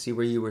could see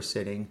where you were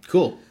sitting.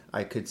 Cool.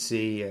 I could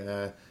see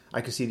the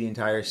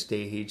entire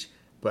stage,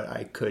 but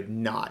I could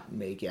not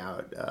make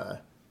out.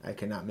 I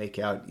could not make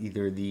out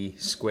either the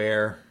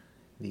square,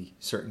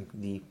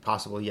 the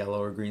possible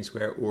yellow or green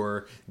square,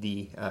 or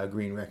the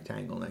green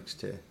rectangle next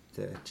to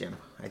Jim.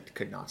 I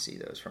could not see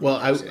those from. Well,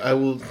 where was I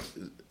will.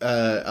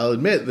 I'll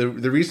admit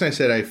the reason I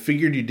said I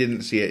figured you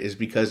didn't see it is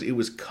because it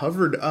was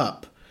covered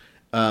up.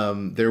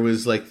 There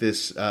was like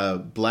this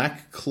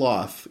black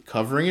cloth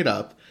covering it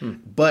up,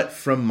 but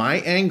from my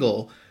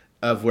angle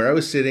of where I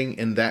was sitting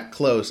and that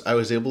close, I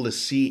was able to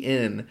see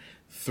in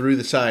through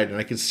the side, and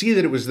I could see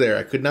that it was there.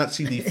 I could not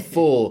see the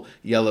full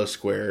yellow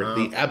square,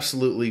 the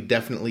absolutely,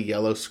 definitely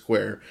yellow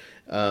square.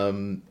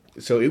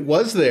 So it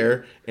was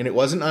there, and it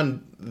wasn't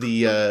on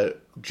the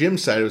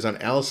Jim's side. It was on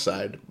Al's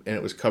side, and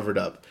it was covered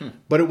up.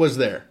 But it was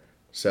there.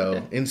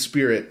 So in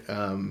spirit,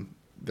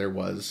 there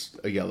was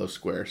a yellow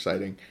square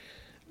sighting.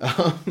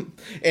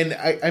 And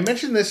I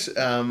mentioned this,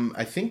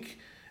 I think,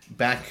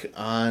 back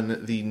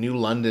on the New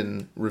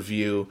London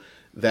review,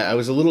 that I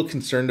was a little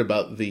concerned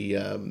about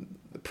the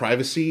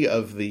privacy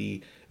of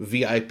the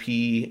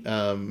VIP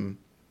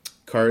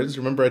cards.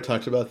 Remember I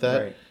talked about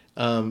that?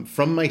 Right.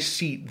 From my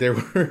seat, there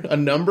were a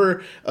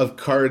number of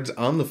cards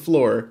on the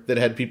floor that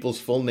had people's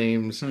full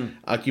names,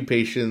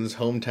 occupations,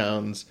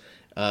 hometowns,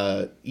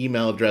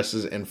 email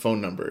addresses, and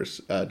phone numbers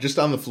just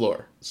on the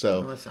floor.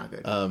 So that's not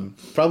good.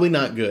 Probably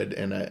not good,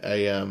 and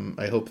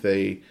I hope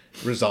they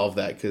resolve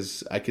that,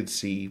 because I could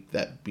see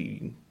that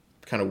being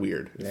kind of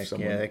weird. If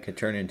someone... Yeah, that could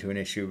turn into an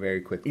issue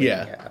very quickly.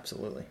 Yeah.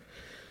 Absolutely.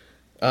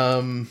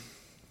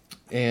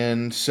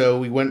 And so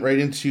we went right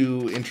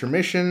into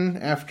intermission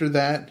after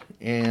that,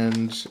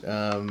 and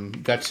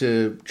got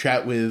to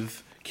chat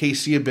with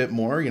Casey a bit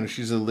more.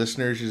 She's a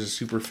listener. She's a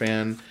super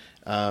fan.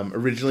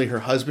 Originally, her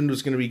husband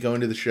was going to be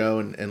going to the show,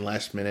 and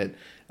last minute,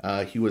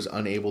 he was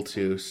unable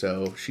to.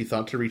 So she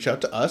thought to reach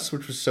out to us,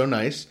 which was so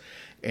nice.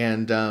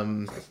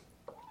 And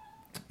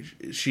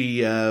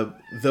she,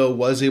 though,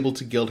 was able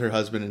to guilt her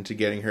husband into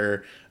getting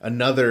her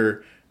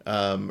another,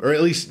 or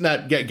at least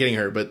not getting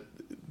her, but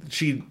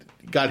she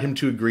got him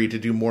to agree to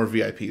do more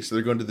VIP. So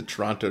they're going to the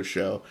Toronto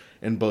show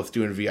and both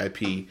doing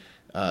VIP,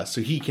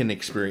 so he can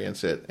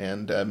experience it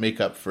and make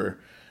up for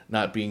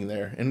not being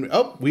there. And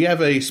we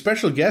have a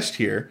special guest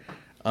here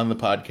on the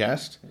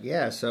podcast.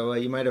 Yeah, so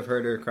you might have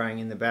heard her crying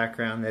in the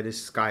background. That is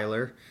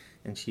Skylar,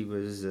 and she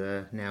was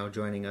now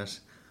joining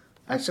us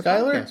at the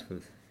Skylar. podcast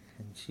booth.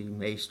 And she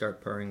may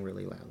start purring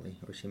really loudly,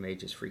 or she may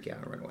just freak out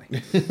and run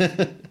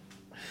away.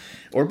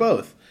 Or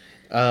both.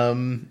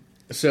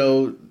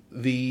 So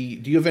do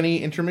you have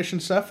any intermission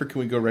stuff, or can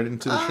we go right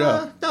into the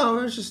show? No,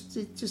 I was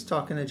just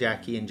talking to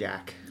Jackie and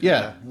Jack.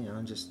 Yeah.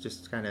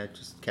 Just kind of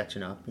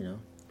catching up,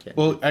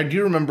 Well, I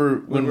do remember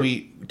when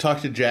we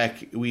talked to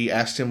Jack, we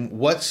asked him,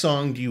 what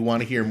song do you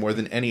want to hear more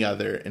than any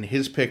other? And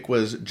his pick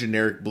was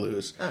Generic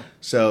Blues.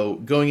 So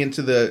going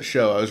into the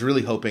show, I was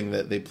really hoping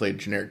that they played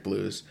Generic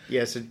Blues.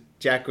 Yeah, so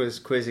Jack was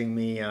quizzing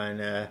me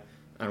on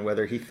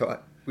whether he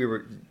thought we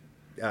were...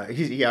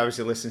 he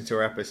obviously listens to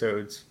our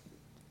episodes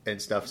and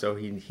stuff, so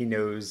he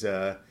knows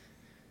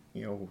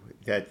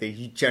that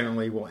they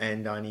generally will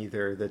end on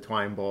either the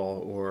Twine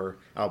Ball or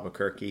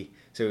Albuquerque.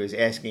 So he was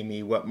asking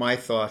me what my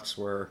thoughts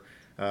were,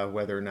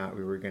 whether or not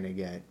we were going to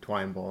get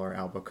Twine Ball or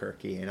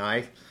Albuquerque. And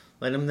I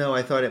let him know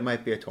I thought it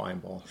might be a Twine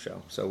Ball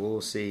show. So we'll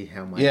see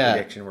how my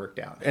prediction worked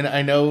out. And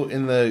I know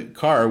in the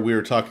car we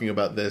were talking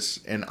about this,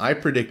 and I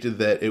predicted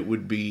that it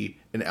would be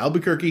an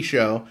Albuquerque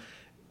show,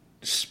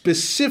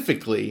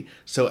 specifically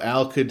so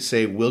Al could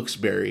say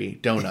Wilkes-Barre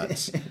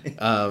Donuts.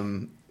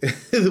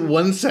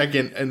 1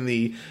 second in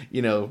the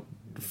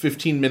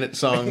 15-minute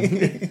song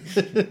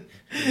with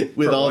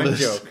For all one this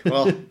joke.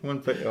 Well,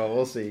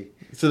 we'll see.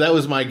 So that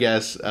was my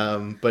guess.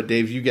 But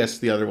Dave, you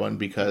guessed the other one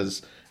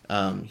because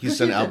he's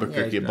done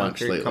Albuquerque a bunch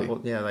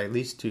lately. Like at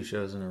least 2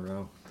 shows in a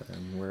row that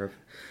I'm aware of.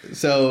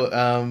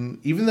 So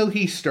even though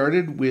he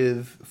started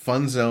with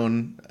Fun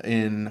Zone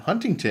in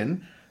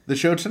Huntington, the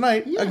show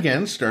tonight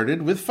again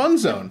started with Fun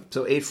Zone.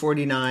 So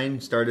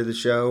 8:49 started the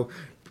show.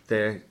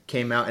 They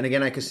came out, and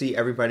again, I could see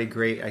everybody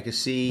great. I could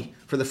see,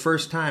 for the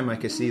first time,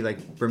 like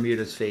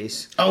Bermuda's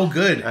face. Oh,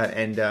 good.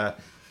 And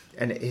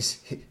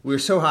we were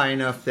so high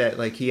enough that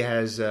like he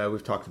has,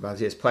 we've talked about,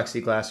 he has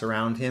plexiglass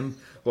around him.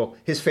 Well,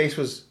 his face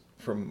was,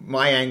 from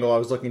my angle, I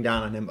was looking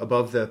down on him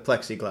above the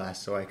plexiglass,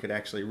 so I could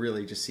actually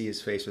really just see his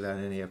face without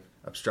any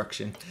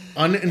obstruction.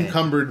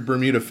 Unencumbered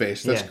Bermuda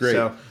face. That's great.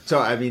 So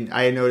I mean,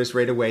 I noticed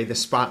right away the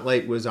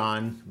spotlight was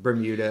on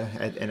Bermuda,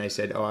 and I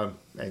said,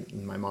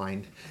 in my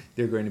mind,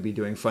 they're going to be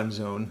doing Fun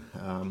Zone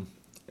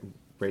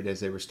right as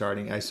they were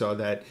starting. I saw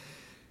that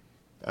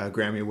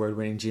Grammy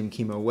Award-winning Jim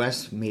Kimo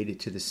West made it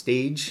to the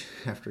stage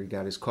after he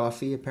got his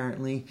coffee,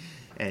 apparently,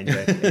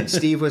 and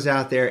Steve was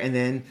out there, and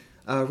then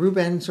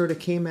Ruben sort of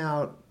came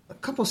out a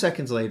couple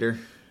seconds later.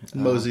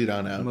 Moseyed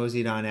on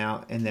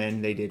out, and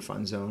then they did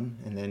Fun Zone,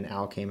 and then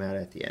Al came out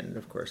at the end,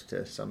 of course,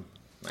 to some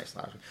nice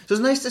lounge. So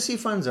it's nice to see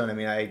Fun Zone. I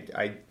mean,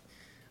 I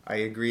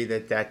agree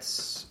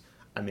that's.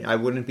 I mean, I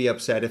wouldn't be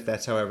upset if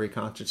that's how every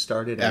concert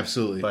started.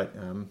 Absolutely, but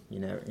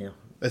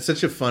it's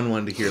such a fun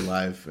one to hear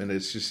live, and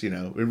it's just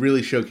it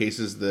really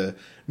showcases the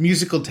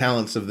musical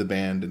talents of the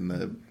band,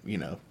 and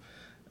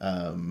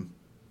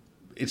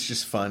it's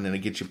just fun, and it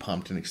gets you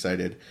pumped and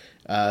excited.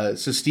 So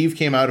Steve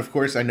came out, of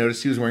course. I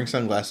noticed he was wearing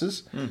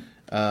sunglasses.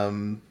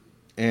 And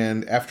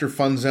after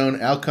Fun Zone,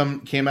 Al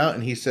came out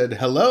and he said,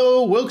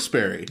 "Hello,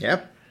 Wilkes-Barre."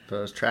 Yep. So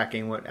I was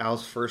tracking what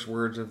Al's first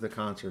words of the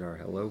concert are.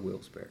 "Hello,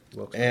 Wilkes-Barre."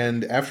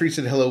 And after he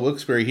said, "Hello,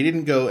 Wilkes-Barre," he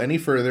didn't go any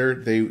further.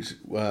 They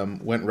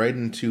went right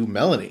into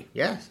Melanie.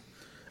 Yes.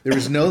 There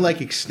was no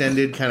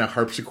extended kind of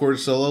harpsichord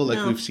solo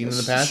like we've seen in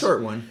the past. A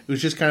short one. It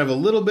was just kind of a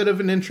little bit of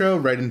an intro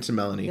right into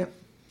Melanie. Yep.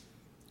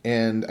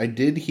 And I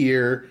did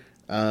hear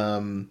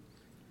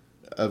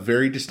a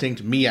very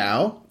distinct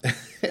meow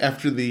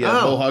after the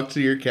Mohawk to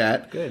your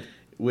cat. Good.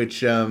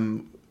 Which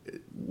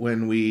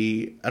when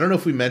I don't know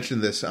if we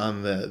mentioned this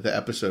on the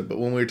episode, but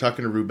when we were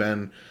talking to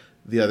Ruben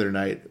the other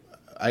night,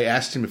 I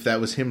asked him if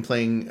that was him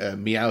playing a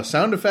meow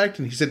sound effect,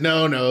 and he said,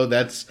 no,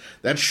 that's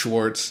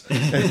Schwartz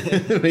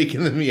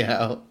making the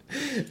meow.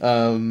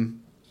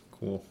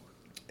 Cool.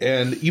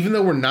 And even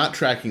though we're not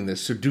tracking this,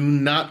 so do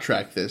not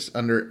track this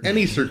under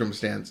any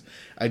circumstance,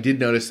 I did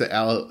notice that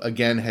Al,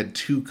 again, had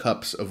 2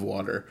 cups of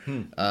water.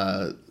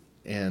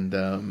 And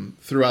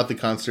throughout the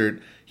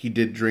concert, he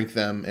did drink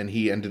them, and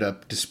he ended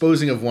up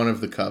disposing of one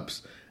of the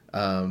cups.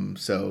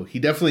 So he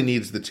definitely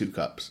needs the 2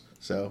 cups.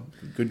 So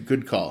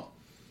good call.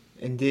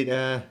 And did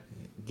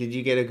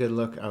you get a good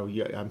look? Oh,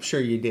 I'm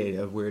sure you did,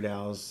 of Weird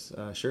Al's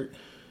shirt.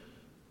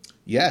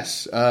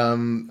 Yes.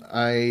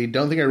 I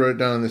don't think I wrote it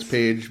down on this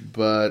page,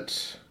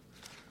 but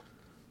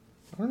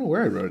I don't know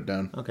where I wrote it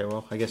down. Okay,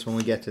 well, I guess when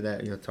we get to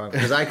that, you'll talk,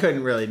 because I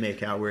couldn't really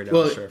make out Weird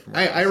Al's shirt. From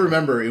I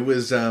remember it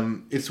was.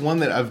 It's one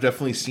that I've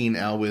definitely seen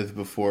Al with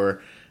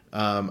before.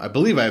 I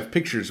believe I have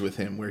pictures with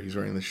him where he's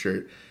wearing the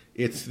shirt.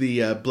 It's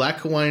the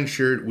black Hawaiian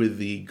shirt with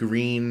the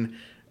green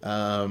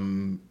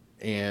and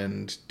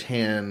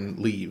tan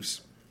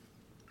leaves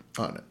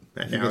on it.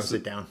 That narrows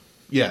it down.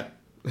 Yeah.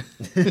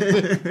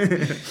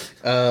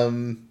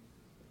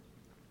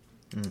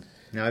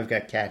 Now I've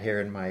got cat hair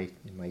in my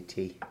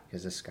tea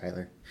because of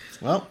Skylar.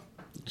 Well,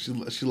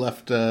 she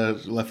left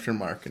her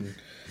mark and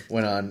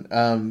went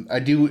on. I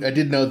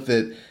did note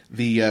that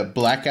the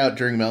blackout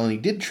during Melanie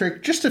did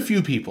trick just a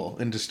few people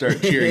into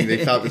start cheering.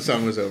 They thought the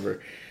song was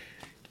over.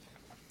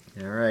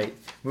 All right.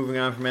 Moving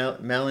on from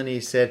Melanie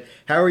said,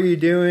 "How are you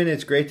doing?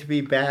 It's great to be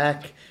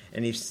back."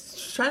 And he's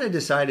trying to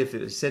decide if he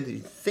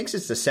thinks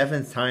it's the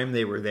 7th time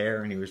they were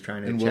there, and he was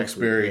trying to check.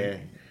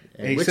 Wilkes-Barre.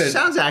 Which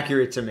sounds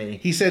accurate to me.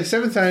 He said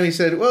 7th time. He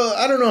said, "Well,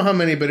 I don't know how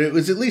many, but it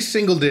was at least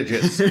single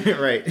digits."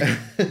 Right.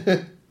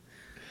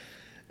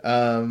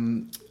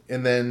 And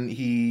then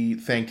he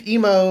thanked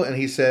Emo, and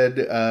he said,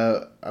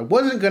 "I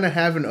wasn't going to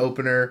have an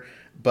opener,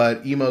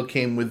 but Emo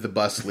came with the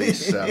bus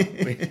lease." So.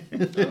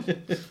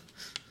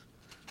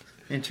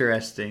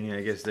 Interesting.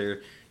 I guess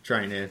they're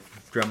trying to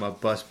drum up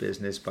bus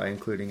business by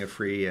including a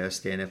free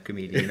stand-up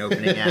comedian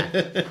opening act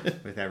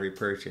with every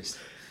purchase.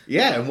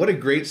 Yeah, and what a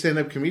great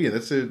stand-up comedian.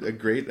 That's a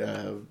great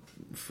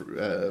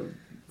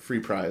free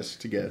prize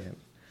to get.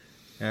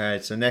 All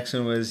right, so next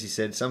one was, he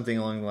said something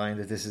along the line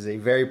that this is a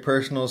very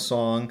personal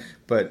song,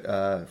 but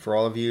for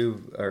all of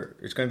you,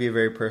 it's going to be a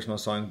very personal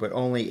song, but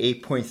only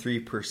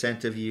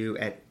 8.3% of you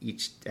at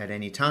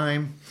any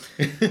time.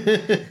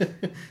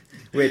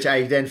 Which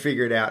I then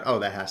figured out,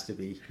 that has to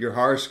be your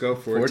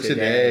horoscope for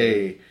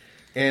today.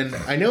 And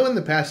I know in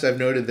the past I've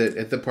noted that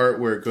at the part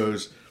where it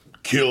goes,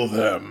 kill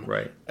them.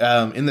 Right.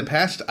 In the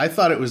past, I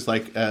thought it was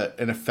like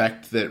an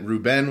effect that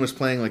Ruben was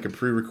playing, like a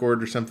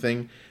pre-record or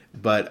something.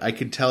 But I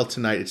could tell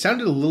tonight, it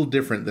sounded a little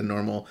different than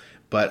normal,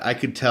 but I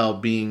could tell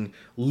being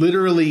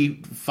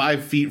literally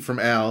 5 feet from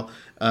Al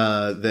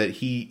that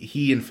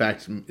he in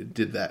fact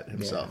did that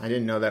himself. Yeah, I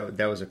didn't know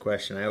that was a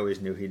question. I always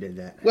knew he did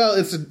that.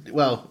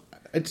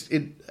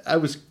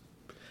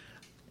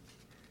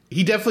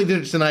 He definitely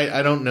did it tonight.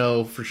 I don't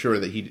know for sure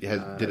that he did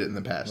it in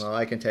the past. Well,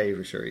 I can tell you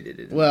for sure he did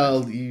it.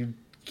 You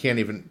can't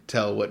even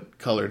tell what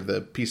color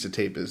the piece of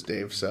tape is,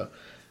 Dave, so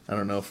I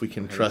don't know if we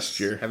can trust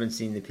your... Haven't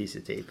seen the piece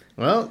of tape.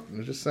 Well,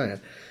 I'm just saying.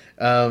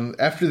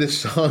 After this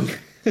song...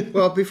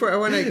 Well, before I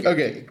want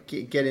to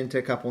get into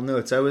a couple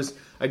notes, we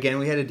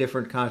had a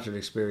different concert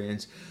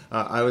experience.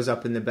 I was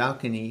up in the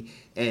balcony,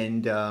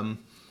 and,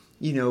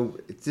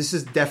 this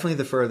is definitely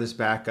the furthest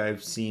back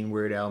I've seen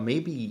Weird Al,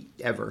 maybe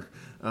ever.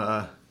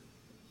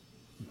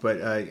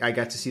 But I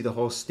got to see the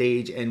whole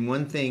stage, and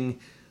one thing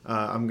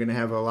I'm going to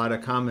have a lot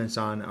of comments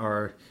on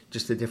are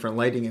just the different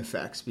lighting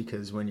effects,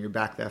 because when you're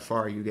back that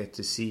far, you get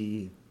to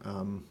see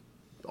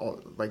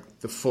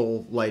the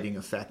full lighting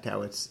effect,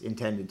 how it's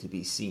intended to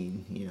be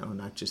seen,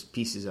 not just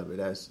pieces of it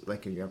as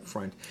like you're up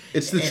front.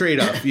 It's the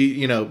trade-off.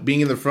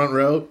 Being in the front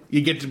row, you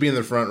get to be in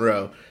the front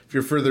row. If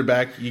you're further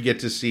back, you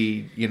get to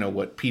see,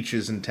 what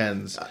peaches and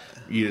tens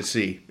you to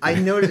see.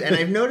 I've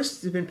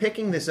noticed, I've been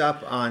picking this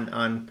up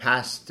on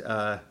past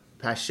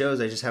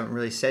shows. I just haven't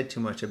really said too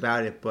much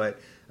about it, but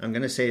I'm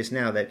going to say this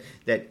now, that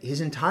his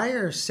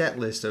entire set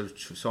list of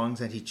songs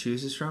that he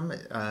chooses from,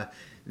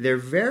 they're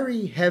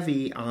very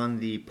heavy on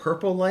the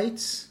purple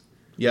lights,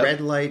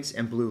 red lights,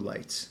 and blue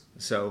lights.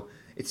 So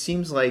it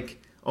seems like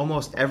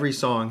almost every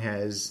song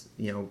has,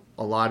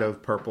 a lot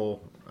of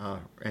purple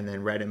and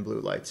then red and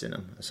blue lights in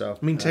them. So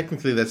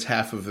technically that's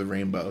half of the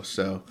rainbow.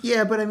 So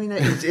yeah, but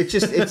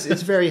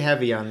it's very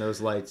heavy on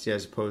those lights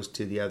as opposed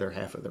to the other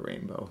half of the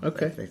rainbow.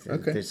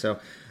 Okay.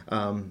 So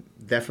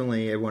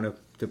definitely I want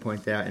to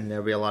point that, and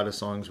there'll be a lot of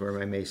songs where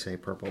I may say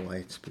purple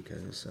lights,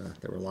 because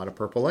there were a lot of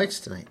purple lights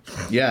tonight.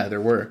 Yeah, there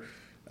were.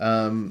 So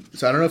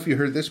I don't know if you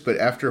heard this, but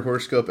after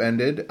Horoscope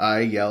ended,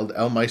 I yelled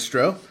El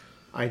Maestro.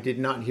 I did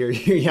not hear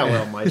you yell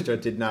El Maestro.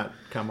 It did not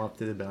come up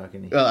to the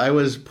balcony. Well, I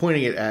was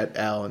pointing it at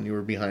Al, and you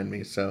were behind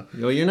me, so...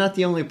 Well, you're not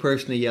the only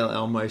person to yell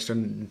El Maestro.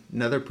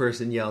 Another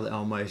person yelled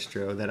El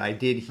Maestro that I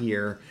did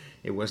hear.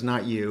 It was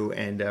not you,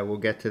 and we'll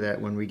get to that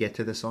when we get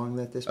to the song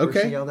that this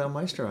person yelled El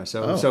Maestro.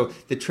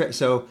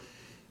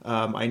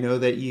 I know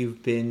that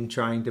you've been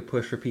trying to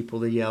push for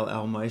people to yell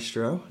El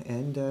Maestro,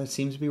 and it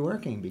seems to be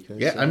working.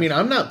 Because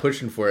I'm not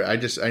pushing for it.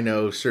 I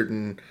know a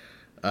certain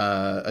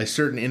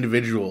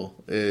individual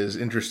is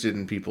interested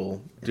in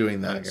people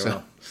doing that.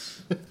 So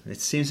it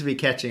seems to be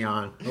catching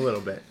on a little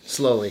bit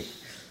slowly.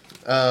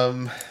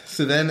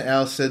 So then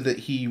Al said that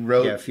he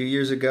wrote... Yeah, a few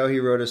years ago he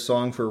wrote a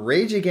song for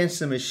Rage Against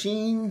the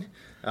Machine.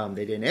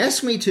 They didn't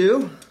ask me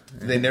to.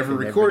 They never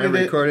recorded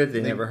it.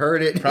 They never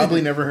heard it.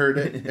 Probably never heard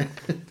it.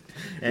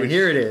 And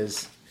here it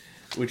is.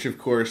 Which, of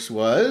course,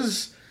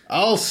 was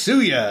I'll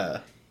Sue Ya.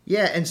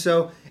 Yeah, and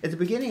so at the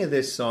beginning of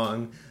this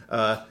song,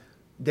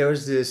 there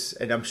was this,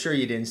 and I'm sure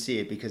you didn't see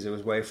it because it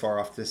was way far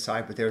off to the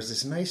side, but there was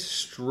this nice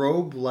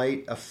strobe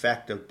light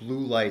effect of blue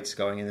lights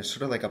going, and there's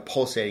sort of like a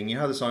pulsating. You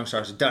know how the song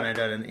starts,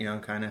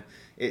 dun-dun-dun, kind of.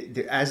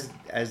 As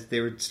they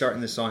were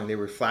starting the song, they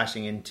were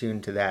flashing in tune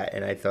to that,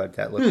 and I thought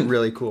that looked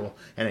really cool.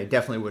 And I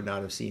definitely would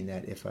not have seen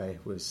that if I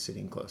was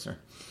sitting closer.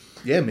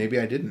 Yeah, maybe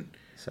I didn't.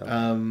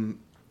 So,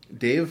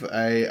 Dave,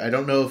 I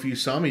don't know if you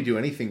saw me do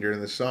anything during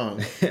the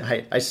song.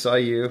 I saw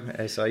you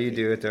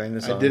do it during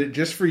the song. I did it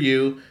just for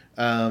you.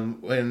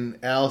 When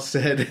Al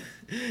said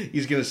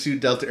he's going to sue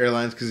Delta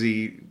Airlines because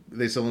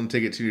they sold him a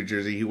ticket to New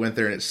Jersey, he went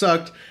there and it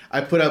sucked. I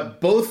put up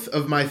both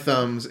of my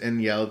thumbs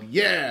and yelled,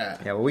 yeah!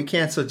 Yeah, well, we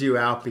canceled you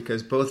out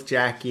because both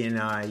Jackie and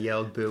I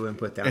yelled boo and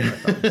put down our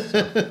thumbs.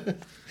 So.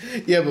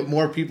 Yeah, but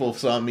more people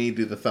saw me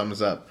do the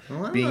thumbs up,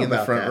 being in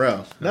the front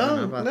row.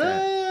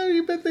 No,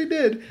 you bet they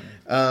did.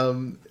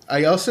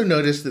 I also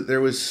noticed that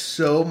there was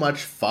so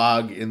much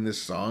fog in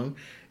this song,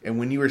 and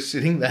when you were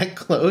sitting that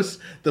close,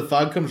 the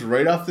fog comes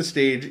right off the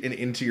stage and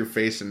into your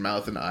face and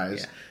mouth and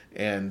eyes,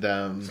 and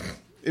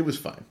it was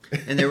fine.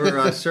 And there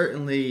were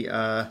certainly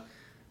a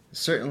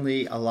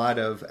lot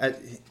of... I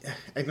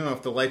don't know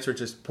if the lights were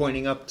just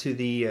pointing up to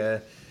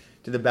the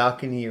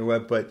balcony or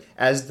what, but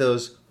as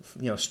those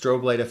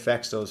strobe light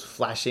effects, those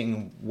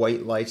flashing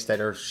white lights that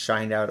are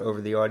shined out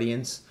over the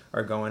audience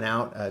are going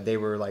out, they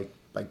were like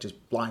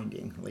just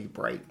blindingly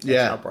bright.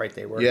 That's how bright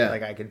they were. Yeah.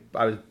 Like I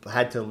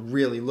had to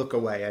really look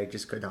away. I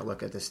just could not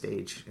look at the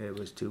stage. It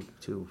was too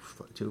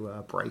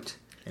bright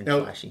and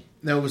flashy.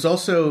 Now it was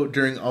also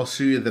during I'll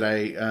Sue Ya that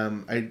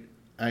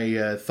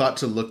I thought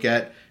to look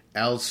at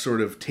Al's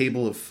sort of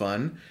table of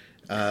fun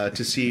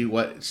to see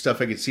what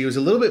stuff I could see. It was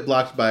a little bit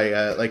blocked by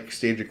like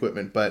stage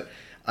equipment, but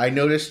I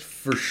noticed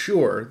for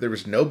sure there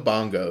was no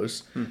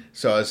bongos.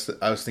 So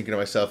I was thinking to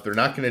myself, they're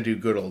not going to do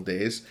Good Old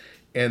Days,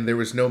 and there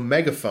was no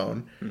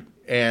megaphone.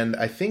 And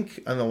I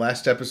think on the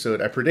last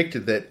episode, I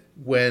predicted that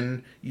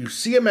when you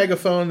see a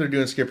megaphone, they're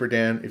doing Skipper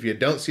Dan. If you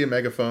don't see a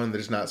megaphone,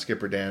 there's not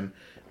Skipper Dan.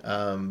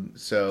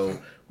 So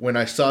when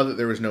I saw that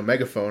there was no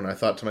megaphone, I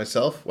thought to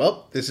myself,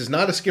 well, this is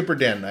not a Skipper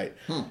Dan night.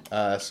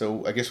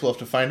 So I guess we'll have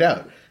to find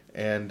out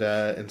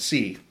and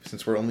see,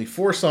 since we're only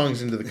 4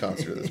 songs into the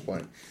concert at this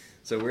point.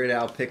 So Weird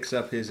Al picks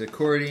up his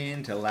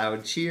accordion to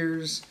loud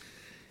cheers,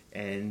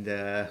 and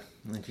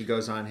he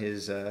goes on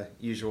his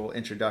usual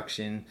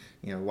introduction,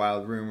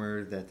 wild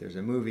rumor that there's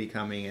a movie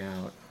coming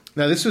out.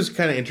 Now, this was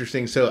kind of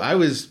interesting. So I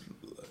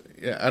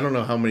don't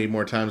know how many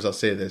more times I'll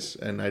say this,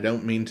 and I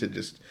don't mean to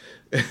just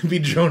be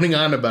droning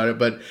on about it,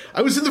 but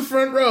I was in the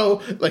front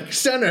row, like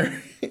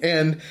center,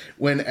 and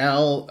when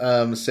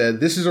Al said,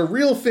 "This is a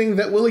real thing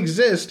that will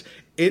exist,"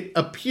 it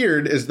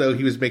appeared as though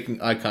he was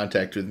making eye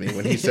contact with me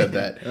when he said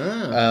that.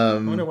 I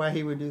wonder why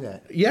he would do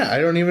that. Yeah, I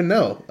don't even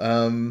know.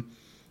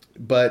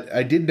 But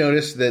I did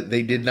notice that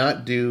they did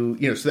not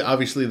do, so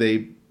obviously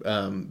they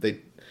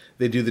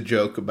do the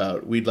joke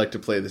about, we'd like to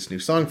play this new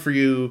song for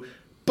you,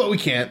 but we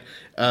can't.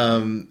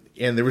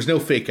 And there was no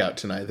fake out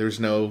tonight. There was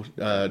no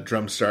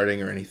drum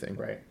starting or anything.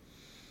 Right.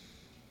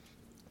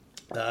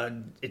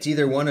 It's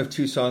either one of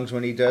 2 songs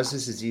when he does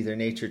this. It's either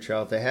Nature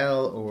Trail to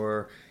Hell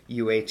or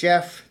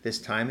UHF.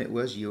 This time it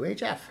was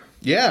UHF.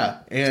 Yeah.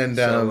 And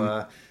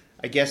so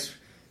I guess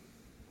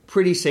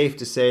pretty safe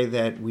to say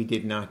that we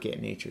did not get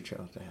Nature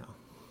Trail to Hell.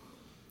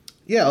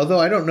 Yeah, although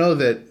I don't know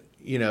that,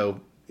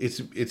 it's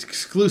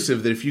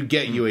exclusive that if you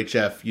get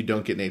UHF, you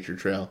don't get Nature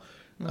Trail.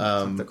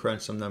 I'll have to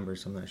crunch some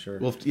numbers. I'm not sure.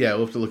 We'll have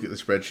to look at the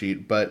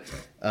spreadsheet. But,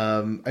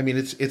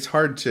 it's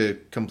hard to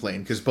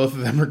complain because both of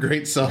them are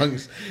great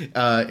songs.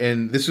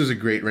 And this was a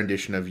great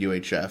rendition of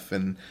UHF.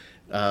 And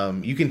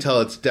you can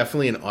tell it's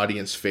definitely an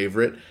audience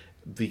favorite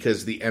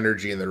because the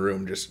energy in the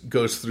room just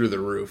goes through the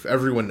roof.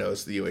 Everyone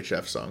knows the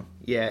UHF song.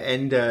 Yeah,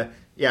 and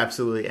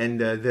absolutely. And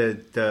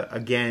the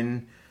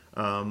again,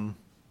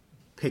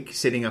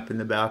 sitting up in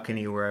the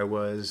balcony where I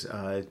was,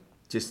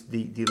 just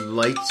the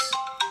lights.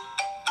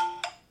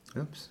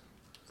 Oops,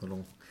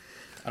 little.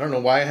 I don't know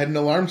why I had an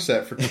alarm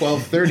set for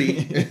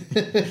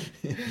 12:30,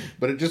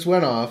 but it just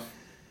went off.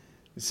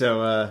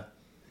 So,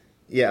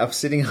 I'm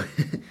sitting up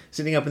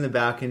in the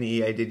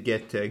balcony. I did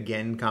get to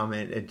again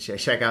comment and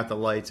check out the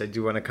lights. I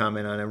do want to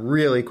comment on a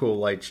really cool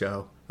light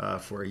show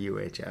for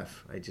UHF.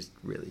 I just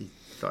really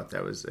thought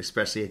that was,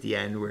 especially at the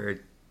end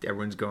where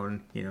everyone's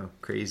going,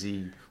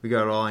 crazy. We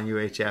got it all on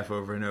UHF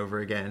over and over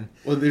again.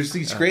 Well, there's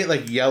these great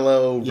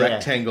yellow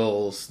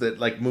rectangles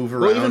that move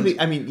around.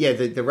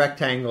 The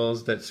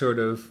rectangles that sort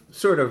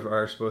of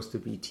are supposed to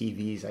be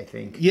TVs, I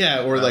think.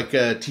 Yeah, or a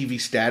TV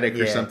static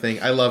or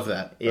something. I love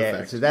that. Yeah,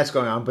 effect. so that's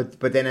going on.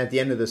 But then at the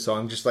end of the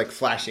song, just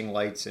flashing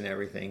lights and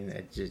everything.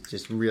 That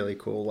just really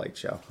cool light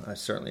show.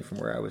 Certainly from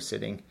where I was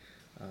sitting.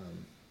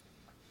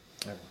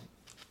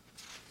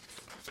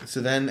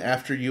 So then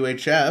after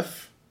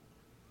UHF.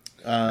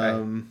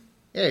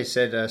 He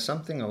said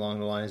something along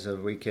the lines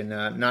of, we can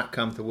not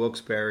come to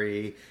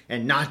Wilkes-Barre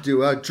and not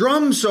do a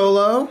drum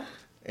solo.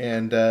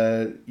 And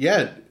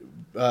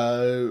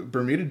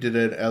Bermuda did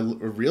a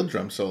real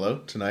drum solo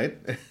tonight.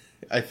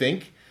 I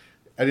think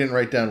I didn't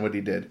write down what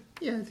he did.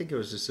 Yeah, I think it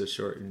was just a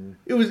short and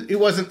it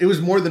was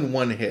more than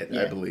one hit,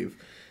 I believe.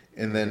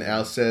 And then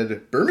Al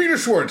said, "Bermuda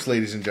Schwartz,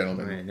 ladies and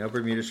gentlemen." Right, no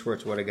Bermuda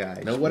Schwartz, what a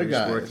guy. No, what a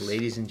guy. Schwartz,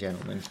 ladies and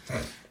gentlemen.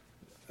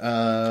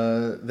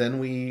 Then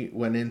we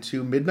went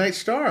into Midnight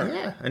Star.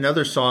 Yeah,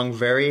 another song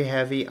very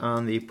heavy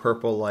on the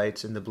purple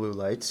lights and the blue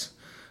lights.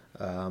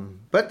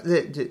 But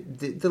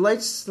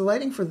the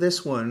lighting for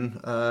this one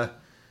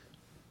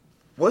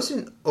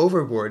wasn't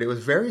overboard. It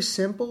was very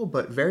simple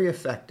but very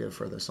effective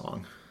for the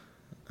song.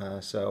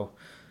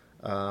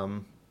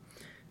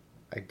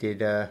 I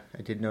did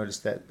notice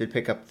that. Did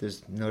pick up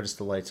notice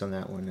the lights on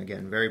that one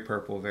again. Very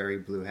purple, very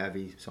blue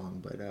heavy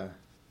song, but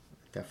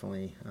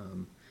definitely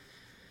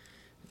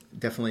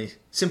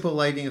simple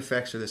lighting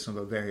effects for this one,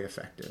 but very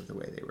effective the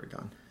way they were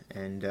done.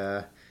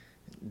 And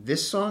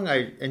this song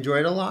I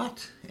enjoyed a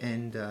lot,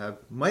 and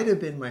might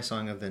have been my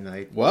song of the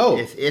night. Whoa!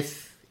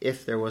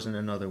 If there wasn't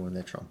another one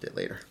that trumped it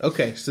later.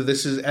 Okay, so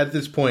this is at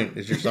this point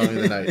is your song of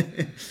the night.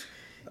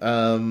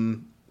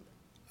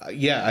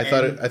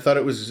 I thought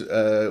it was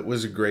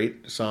a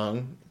great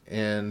song,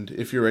 and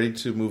if you're ready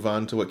to move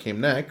on to what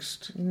came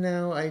next,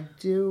 no, I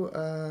do.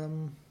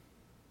 I'm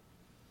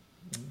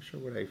not sure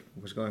what I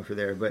was going for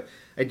there, but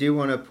I do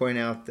want to point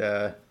out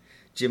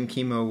Jim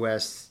Kimo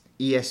West's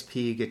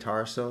ESP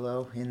guitar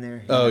solo in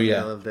there. Oh, yeah.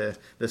 Middle of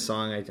the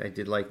song. I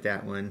did like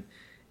that one.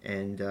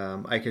 And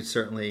I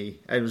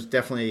was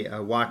definitely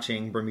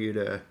watching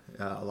Bermuda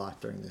a lot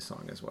during this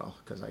song as well,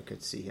 because I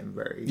could see him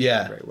very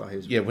well.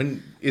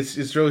 When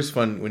it's always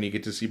fun when you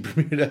get to see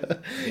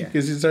Bermuda,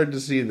 because it's hard to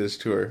see this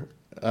tour.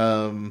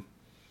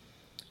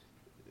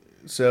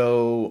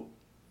 So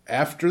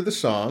after the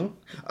song.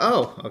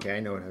 Oh, okay. I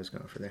know what I was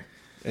going for there.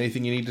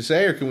 Anything you need to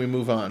say, or can we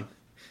move on?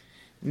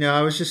 No,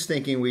 I was just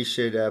thinking we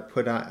should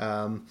put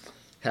on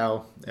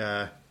how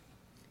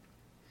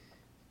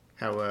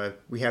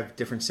we have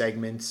different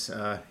segments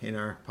in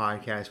our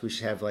podcast. We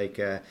should have like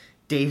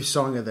Dave's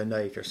Song of the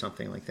Night or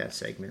something like that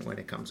segment when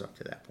it comes up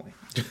to that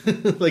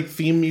point. Like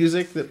theme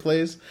music that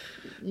plays.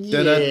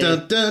 Yeah.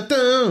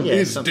 Da-da-da-da-da. Yeah,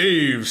 It's something-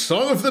 Dave's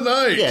Song of the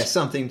Night. Yeah,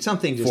 something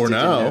just For to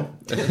now.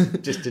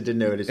 denote, just to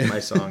denote it's my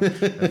song of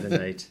the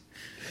night.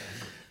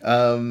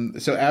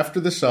 So after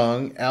the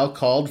song, Al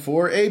called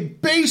for a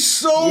bass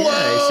solo. Yeah,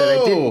 I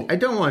said I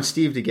don't want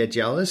Steve to get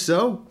jealous,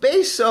 so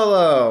bass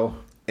solo.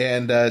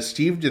 And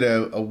Steve did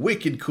a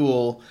wicked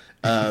cool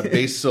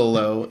bass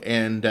solo,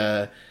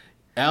 and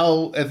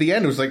Al at the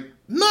end was like,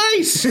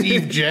 "Nice,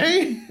 Steve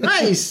J."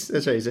 Nice.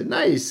 That's right. He said,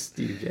 "Nice,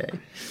 Steve J."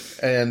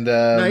 And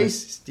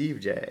Nice, Steve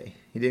J.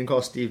 He didn't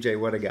call Steve J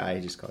what a guy.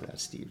 He just called out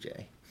Steve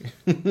J.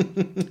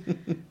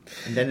 And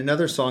then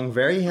another song,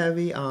 very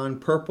heavy on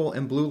Purple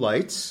and Blue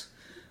Lights,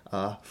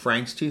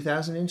 Frank's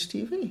 2000-inch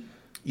TV.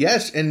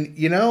 Yes, and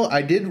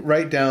I did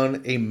write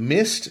down a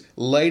missed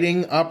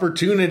lighting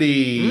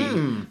opportunity.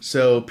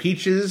 So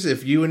Peaches,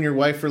 if you and your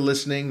wife are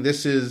listening,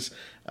 this is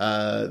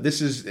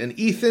an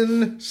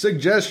Ethan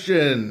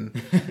suggestion.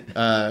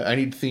 I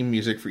need theme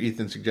music for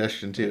Ethan's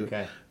suggestion too.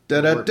 Okay. Da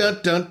da da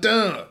da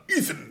da.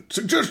 Ethan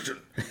suggestion.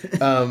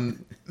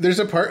 There's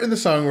a part in the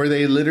song where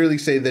they literally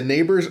say the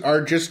neighbors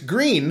are just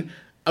green.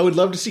 I would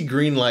love to see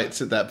green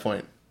lights at that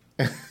point.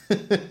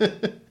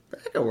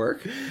 That could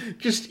work.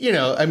 Just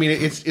I mean,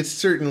 it's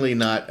certainly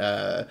not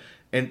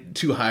and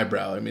too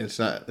highbrow. I mean, it's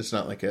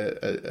not like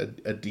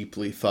a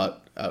deeply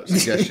thought out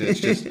suggestion. It's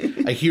just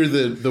I hear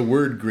the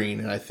word green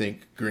and I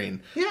think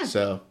green. Yeah.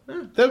 So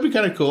that would be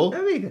kind of cool.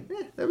 That'd be good.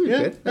 Yeah, that'd be Yeah,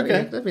 good.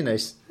 okay. That'd be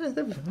nice. Yeah,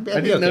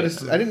 I didn't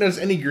notice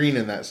any green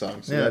in that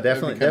song. So No, that'd be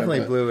definitely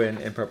kind of blue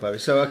and purple.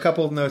 So a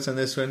couple of notes on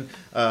this one.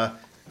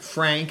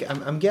 Frank,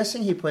 I'm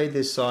guessing he played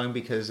this song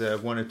because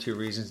of one of two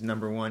reasons.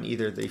 Number one,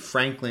 either the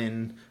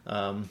Franklin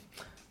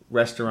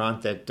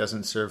restaurant that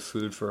doesn't serve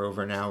food for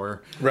over an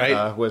hour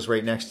Right. was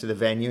right next to the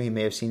venue. He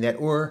may have seen that.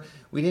 Or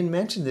we didn't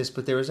mention this,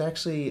 but there was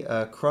actually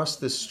across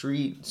the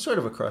street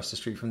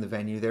from the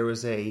venue, there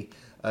was a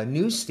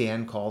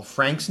newsstand called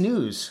Frank's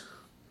News.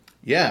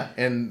 Yeah,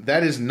 and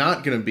that is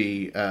not going to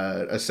be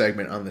a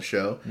segment on the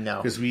show. No.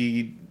 Because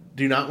we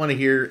do not want to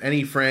hear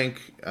any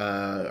Frank.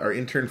 Our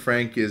intern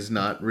Frank is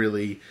not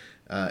really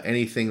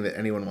anything that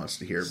anyone wants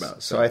to hear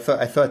about. So I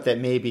thought that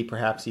maybe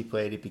perhaps he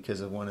played it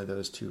because of one of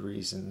those two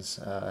reasons.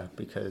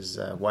 Because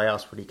why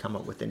else would he come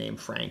up with the name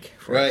Frank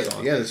for a Right,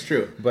 song? yeah, that's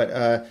true.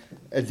 But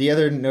the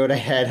other note I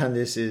had on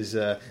this is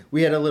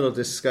we had a little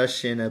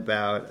discussion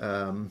about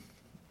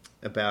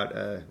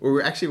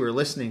we were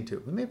listening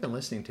to. We may have been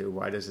listening to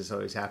Why Does This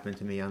Always Happen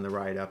to Me on the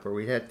ride up, or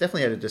we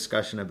definitely had a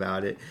discussion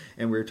about it,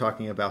 and we were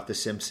talking about The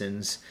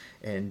Simpsons.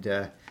 And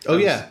I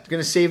was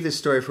going to save this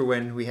story for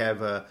when we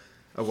have a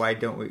Why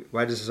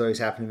Does This Always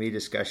Happen to Me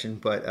discussion,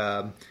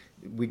 but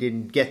we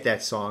didn't get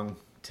that song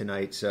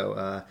tonight,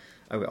 so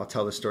I'll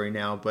tell the story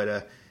now.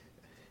 But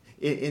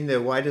in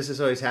the Why Does This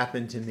Always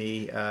Happen to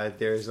Me,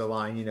 there's a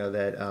line,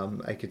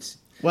 that I could.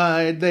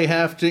 Why'd they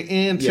have to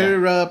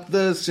interrupt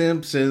the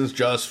Simpsons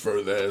just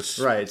for this?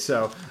 Right.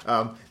 So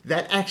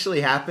that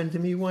actually happened to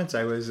me once.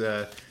 I was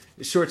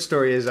short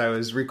story is I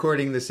was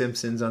recording The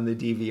Simpsons on the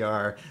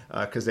DVR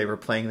because they were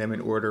playing them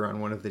in order on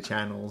one of the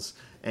channels,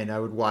 and I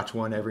would watch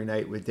one every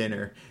night with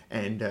dinner.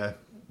 And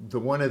the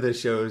one of the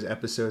show's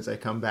episodes, I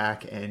come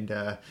back and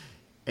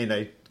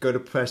I go to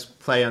press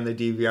play on the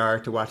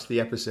DVR to watch the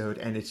episode,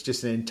 and it's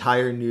just an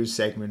entire news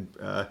segment,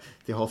 the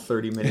whole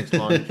 30 minutes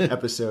long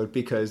episode,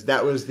 because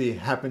that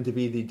happened to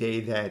be the day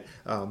that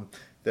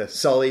the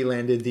Sully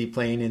landed the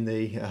plane in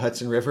the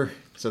Hudson River.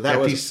 So that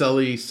Happy was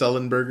Sully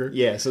Sullenberger.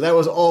 yeah. So that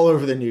was all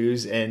over the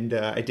news, and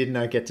I did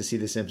not get to see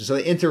The Simpsons. So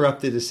they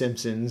interrupted The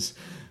Simpsons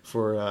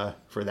for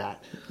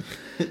that.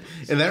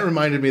 And that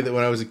reminded me that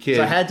when I was a kid,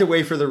 So I had to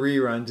wait for the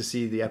rerun to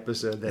see the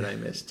episode that I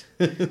missed.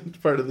 it's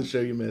part of the show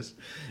you missed.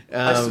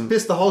 I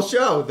missed the whole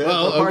show. The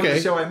part of okay.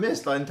 the show I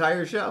missed, the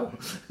entire show.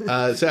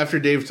 So after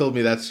Dave told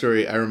me that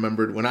story, I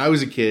remembered when I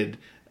was a kid,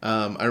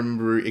 I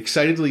remember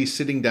excitedly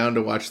sitting down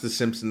to watch The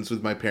Simpsons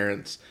with my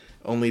parents,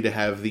 only to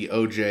have the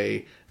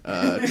OJ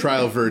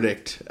trial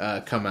verdict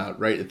come out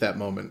right at that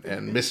moment,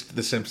 and missed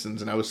The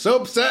Simpsons. And I was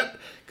so upset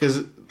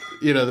because,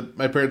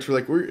 my parents were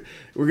like, we're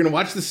going to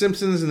watch The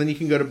Simpsons and then you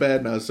can go to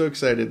bed. And I was so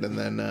excited. And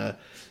then, I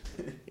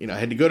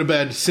had to go to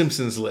bed,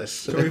 Simpsons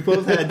list. So we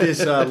both had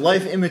this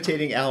life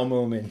imitating Al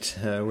moment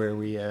where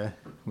we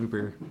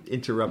were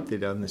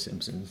interrupted on The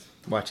Simpsons,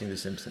 watching The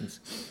Simpsons.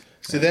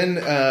 So then,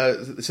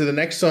 so the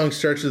next song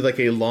starts with like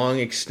a long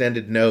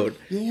extended note.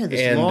 Yeah,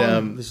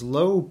 this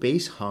low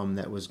bass hum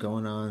that was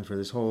going on for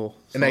this whole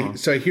song.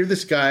 And I hear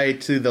this guy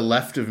to the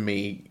left of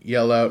me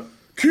yell out,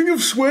 "King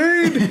of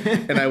Suede!"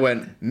 And I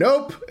went,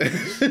 "Nope,"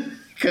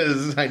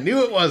 because I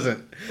knew it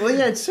wasn't. Well,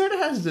 yeah, it sort of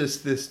has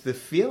the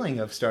feeling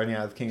of starting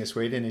out with King of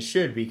Suede, and it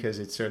should, because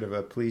it's sort of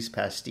a police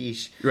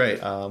pastiche, Right.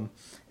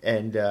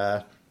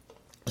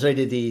 So I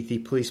did the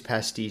Police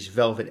Pastiche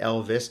Velvet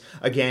Elvis.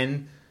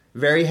 Again,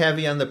 very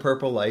heavy on the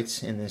purple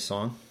lights in this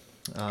song.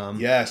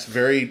 Yes, the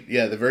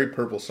very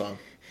purple song.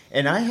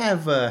 And I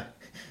have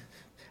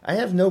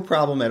no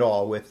problem at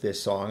all with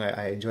this song.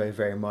 I enjoy it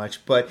very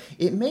much, but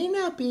it may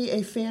not be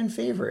a fan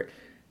favorite.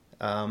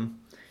 And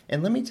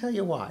let me tell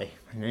you why.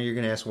 I know you're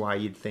going to ask why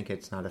you'd think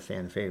it's not a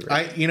fan favorite.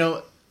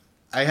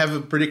 I have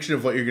a prediction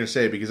of what you're going to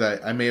say because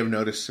I may have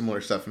noticed similar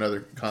stuff in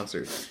other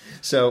concerts.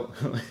 So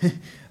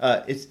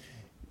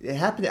it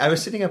happened. I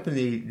was sitting up in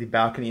the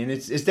balcony, and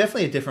it's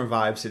definitely a different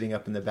vibe sitting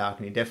up in the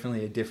balcony.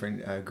 Definitely a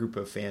different group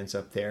of fans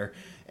up there.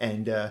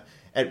 And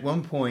at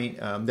one point,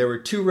 there were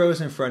 2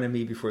 rows in front of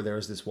me before there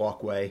was this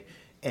walkway.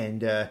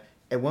 And at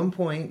one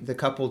point, the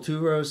couple 2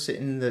 rows sit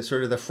in the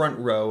sort of the front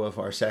row of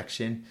our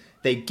section.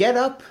 They get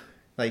up,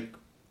 like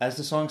as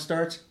the song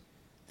starts,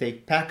 they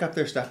pack up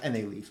their stuff and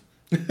they leave.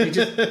 They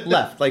just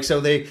left.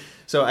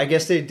 So I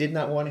guess they did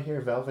not want to hear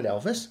Velvet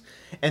Elvis.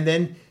 And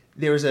then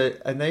there was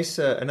a nice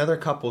another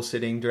couple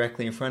sitting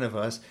directly in front of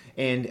us,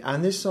 and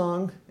on this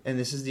song, and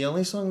this is the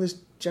only song this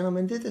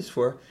gentleman did this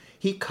for,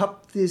 he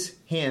cupped his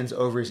hands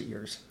over his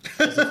ears.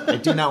 I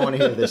do not want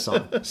to hear this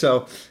song.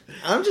 So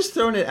I'm just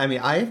throwing it. I mean,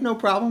 I have no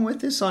problem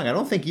with this song. I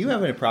don't think you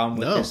have any problem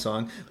with this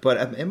song,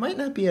 but it might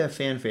not be a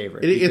fan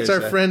favorite. It's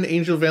our friend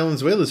Angel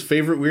Valenzuela's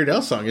favorite Weird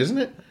Al song, isn't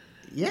it?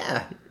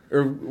 Yeah.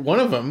 Or one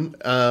of them,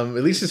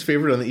 at least his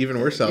favorite on the Even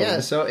Worse album.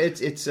 Yeah, so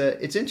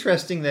it's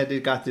interesting that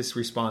it got this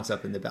response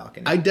up in the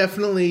balcony. I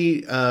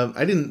definitely,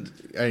 I didn't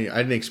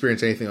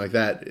experience anything like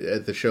that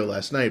at the show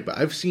last night, but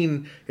I've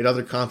seen at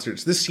other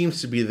concerts. This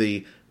seems to be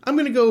the I'm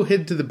going to go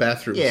head to the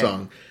bathroom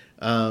song,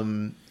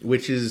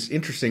 which is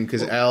interesting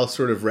because Al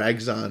sort of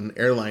rags on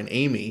Airline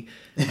Amy,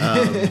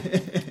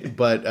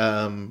 but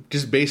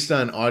just based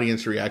on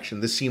audience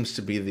reaction, this seems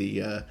to be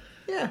the.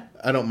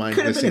 I don't mind.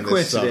 Could have been a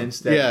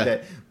coincidence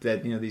that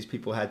these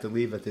people had to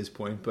leave at this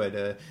point, but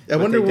I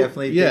wonder.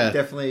 They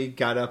definitely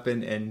got up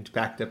and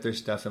packed up their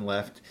stuff and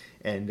left,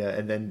 and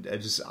then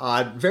just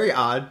very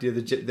odd.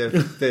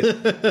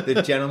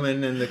 The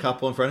gentleman and the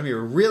couple in front of me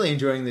were really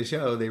enjoying the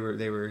show. They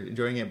were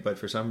enjoying it, but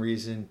for some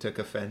reason took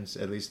offense.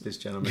 At least this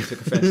gentleman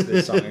took offense to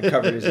this song and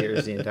covered his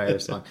ears the entire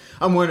song.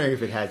 I'm wondering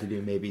if it had to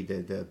do maybe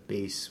the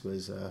bass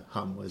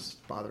hum was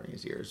bothering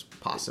his ears,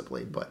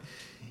 possibly, but.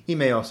 He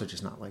may also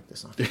just not like the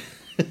song.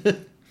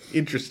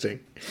 Interesting.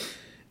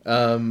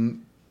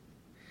 And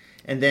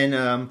then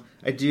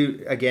I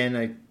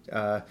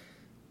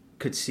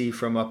could see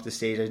from up the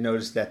stage, I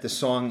noticed that the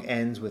song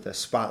ends with a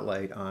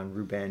spotlight on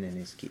Ruben and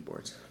his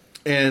keyboards.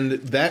 And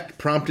that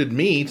prompted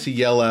me to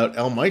yell out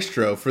El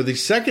Maestro for the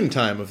second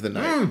time of the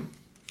night.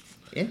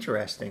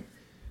 Interesting.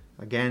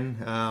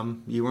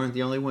 Again, you weren't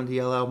the only one to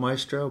yell out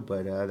Maestro,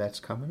 but that's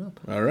coming up.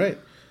 All right.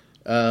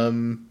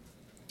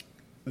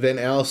 Then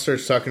Al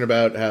starts talking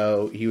about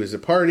how he was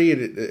at a party at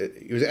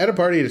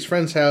his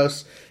friend's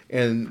house,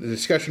 and the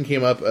discussion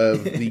came up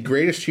of the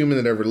greatest human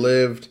that ever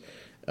lived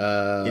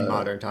in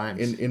modern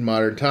times. In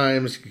modern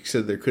times, he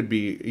said there could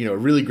be a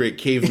really great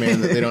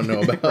caveman that they don't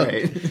know about.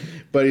 Right.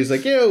 But he's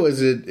like,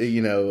 was it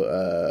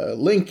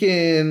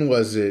Lincoln?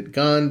 Was it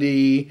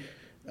Gandhi?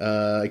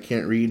 I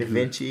can't read. Da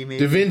Vinci,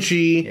 maybe. Da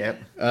Vinci. Yep.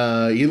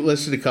 He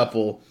listed a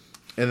couple.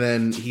 And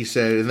then he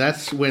said, and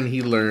that's when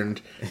he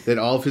learned that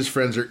all of his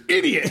friends are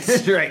idiots.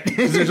 That's right.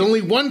 There's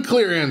only one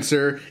clear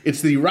answer.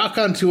 It's the Rock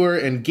on Tour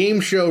and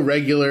game show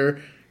regular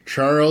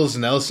Charles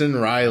Nelson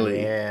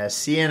Riley. Yeah,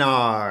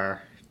 CNR.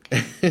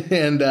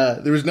 And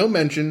there was no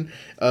mention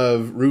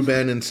of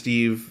Ruben and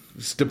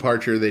Steve's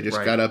departure. They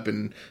just got up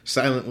and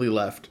silently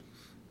left.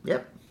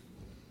 Yep.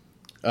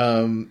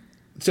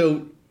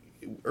 So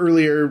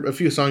earlier, a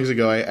few songs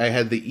ago, I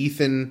had the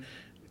Ethan,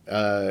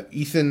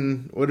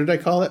 what did I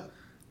call it?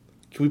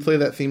 Can we play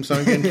that theme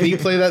song again? Can you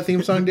play that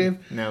theme song, Dave?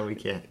 No, we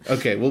can't.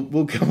 Okay,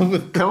 we'll come up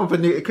with a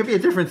new. It could be a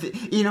different.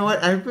 You know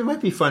what? It might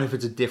be fun if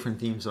it's a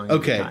different theme song.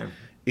 Okay, every time.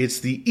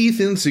 It's the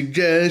Ethan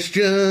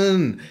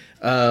suggestion.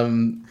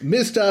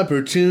 Missed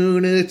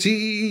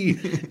opportunity.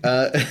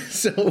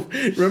 So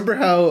remember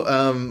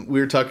how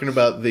we were talking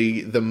about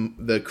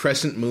the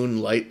crescent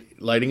moon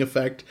lighting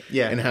effect?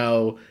 Yeah, and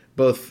how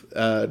both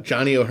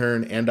Johnny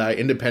O'Hearn and I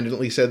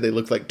independently said they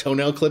looked like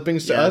toenail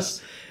clippings to us.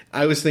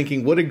 I was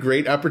thinking, what a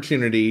great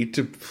opportunity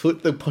to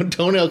put the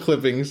toenail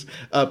clippings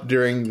up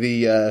during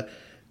the,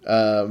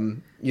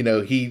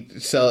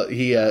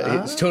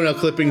 his toenail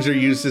clippings are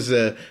used as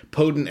a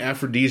potent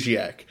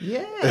aphrodisiac.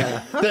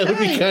 Yeah. That would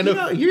be kind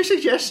of... your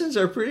suggestions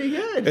are pretty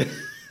good.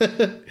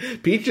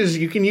 Peaches,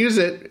 you can use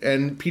it,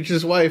 and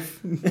Peaches'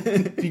 wife,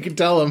 you can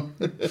tell him.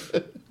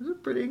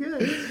 Pretty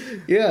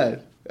good. Yeah.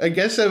 I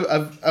guess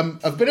I've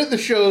been at the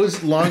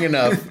shows long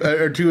enough,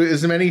 or to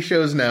as many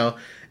shows now,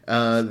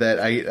 that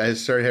I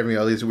started having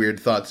all these weird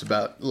thoughts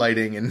about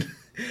lighting. And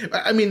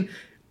I mean,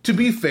 to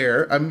be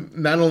fair, I'm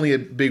not only a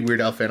big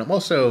Weird Al fan, I'm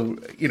also,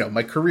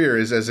 my career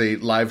is as a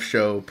live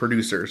show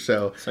producer.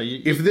 So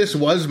if this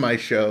was my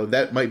show,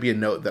 that might be a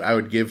note that I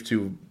would give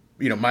to,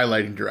 my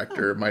lighting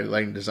director, my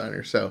lighting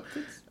designer. So,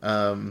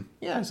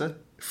 so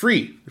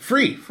Free.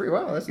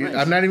 Wow, that's nice.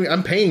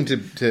 I'm paying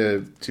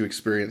to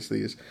experience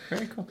these.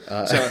 Very cool. So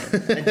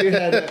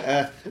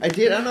I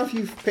don't know if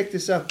you've picked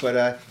this up,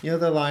 but you know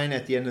the line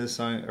at the end of the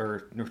song,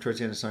 or towards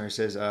the end of the song, it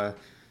says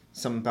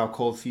something about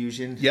Cold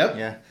Fusion. Yep.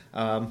 Yeah.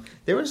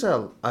 There was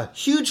a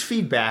huge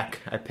feedback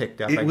I picked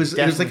up. It was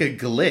like a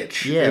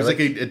glitch. Yeah, it was like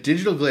a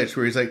digital glitch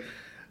where he's like,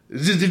 and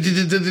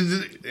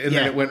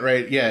then it went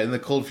right. Yeah, in the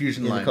Cold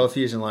Fusion line. The Cold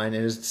Fusion line.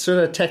 It was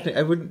sort of technical.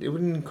 I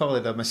wouldn't call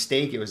it a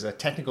mistake. It was a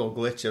technical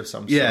glitch of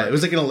some sort. Yeah, it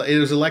was like it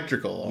was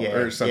electrical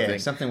or something. Yeah,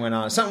 something went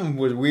on. Something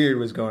weird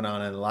was going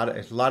on, and a lot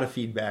of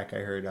feedback I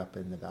heard up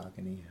in the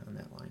balcony on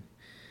that line.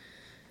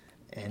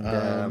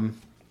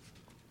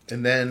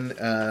 And then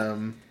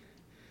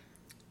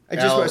I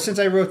just since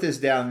I wrote this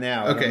down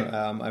now, okay.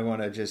 I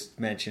want to just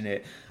mention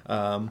it.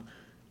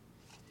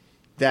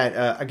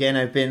 That again,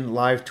 I've been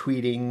live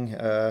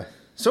tweeting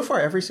so far.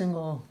 Every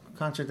single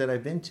concert that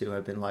I've been to,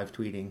 I've been live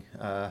tweeting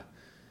at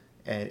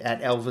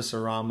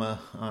Elvisarama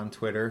on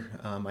Twitter.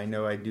 I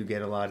know I do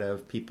get a lot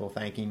of people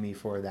thanking me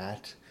for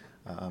that.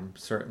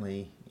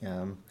 Certainly.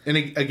 And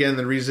again,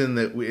 the reason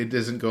that it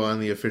doesn't go on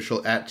the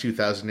official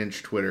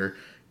 @2000inch Twitter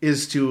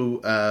is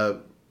to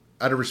out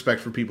of respect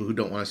for people who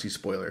don't want to see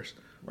spoilers.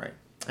 Right.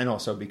 And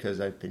also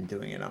because I've been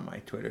doing it on my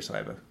Twitter, so I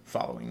have a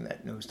following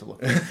that knows to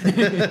look.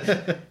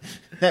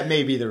 That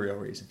may be the real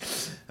reason.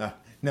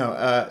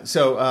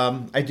 So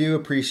I do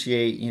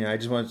appreciate, I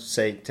just want to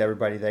say to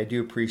everybody that I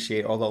do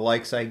appreciate all the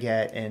likes I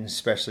get, and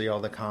especially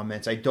all the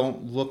comments. I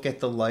don't look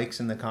at the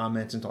likes and the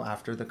comments until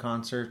after the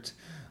concert,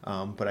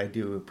 but I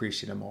do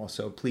appreciate them all.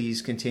 So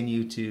please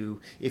continue to,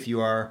 if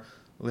you are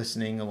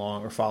listening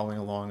along or following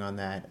along on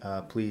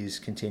that, please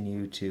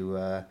continue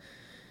to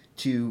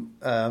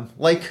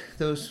like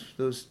those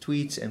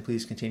tweets, and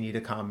please continue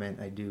to comment.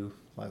 I do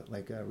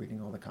like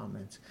reading all the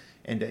comments.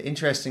 And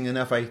interesting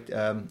enough, I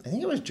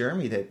think it was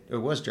Jeremy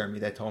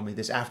that told me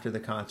this after the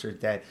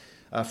concert, that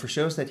for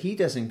shows that he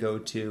doesn't go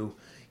to,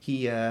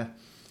 he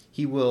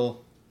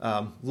will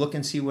look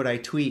and see what I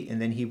tweet,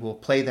 and then he will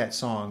play that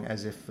song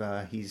as if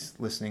he's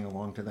listening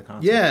along to the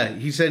concert. Yeah,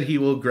 he said he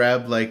will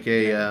grab like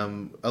a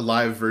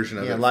live version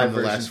of it from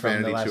the Last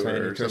Vanity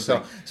Tour or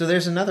something. So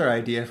there's another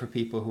idea for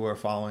people who are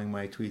following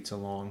my tweets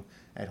along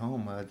at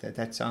home.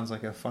 That sounds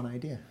like a fun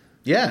idea.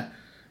 Yeah.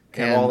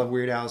 Have all the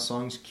Weird Al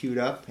songs queued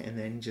up, and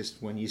then just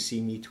when you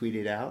see me tweet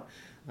it out,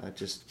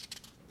 just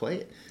play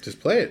it. Just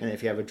play it. And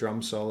if you have a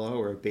drum solo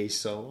or a bass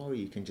solo,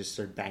 you can just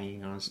start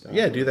banging on stuff.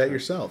 Yeah, do that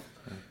yourself.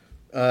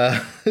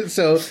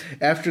 So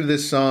after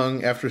this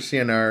song, after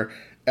CNR,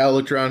 Al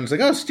looked around and was like,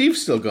 "Oh, Steve's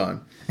still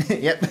gone."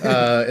 Yep.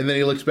 And then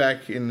he looks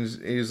back and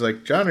he's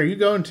like, "John, are you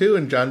going too?"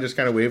 And John just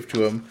kind of waved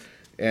to him.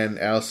 And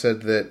Al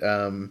said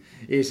that...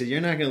 he said,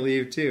 "You're not going to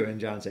leave too?" And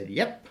John said,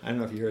 "Yep." I don't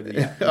know if you heard the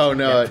yep. Oh,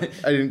 no, Yep.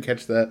 I didn't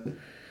catch that.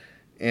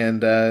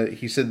 And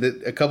he said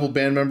that a couple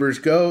band members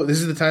go...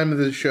 This is the time of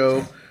the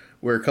show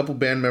where a couple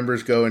band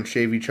members go and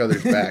shave each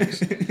other's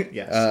backs.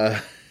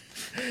 Yes.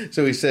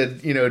 So he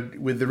said,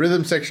 with the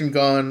rhythm section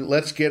gone,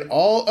 let's get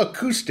all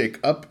acoustic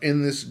up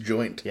in this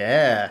joint.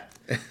 Yeah.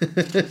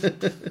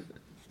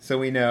 So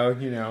we know,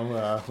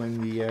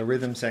 when the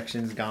rhythm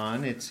section's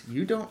gone, it's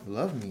 "You Don't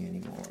Love Me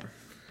Anymore."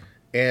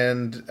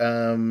 And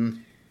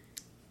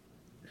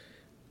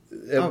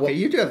okay,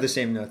 you do have the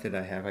same note that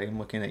I have. I am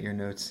looking at your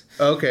notes.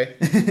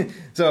 Okay.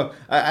 So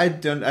I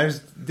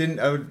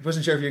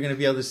wasn't sure if you're going to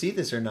be able to see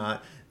this or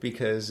not,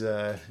 because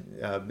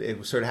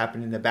it sort of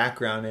happened in the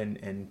background,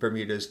 and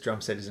Bermuda's drum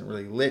set isn't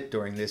really lit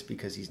during this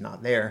because he's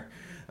not there.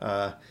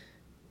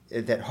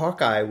 That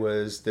Hawkeye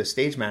the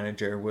stage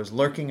manager, was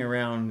lurking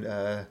around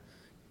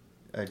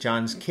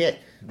John's kit,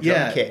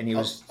 and he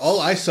was... All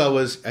I saw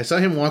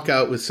him walk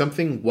out with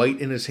something white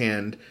in his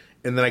hand,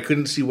 and then I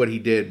couldn't see what he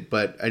did,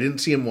 but I didn't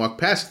see him walk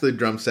past the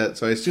drum set,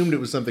 so I assumed it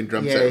was something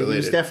drum set related.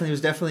 He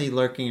was definitely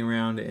lurking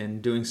around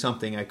and doing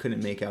something. I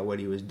couldn't make out what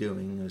he was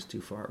doing. It was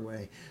too far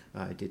away.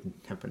 I didn't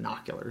have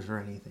binoculars or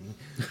anything.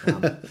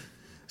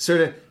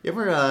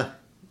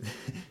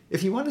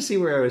 If you want to see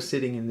where I was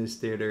sitting in this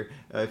theater,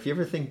 if you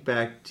ever think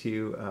back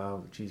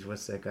to,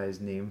 what's that guy's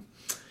name?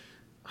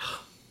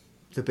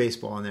 The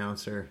baseball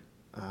announcer.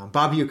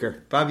 Bob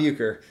Uecker. Bob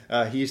Uecker.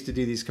 He used to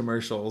do these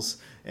commercials,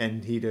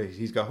 and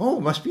he'd go,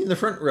 "Oh, must be in the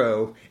front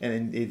row,"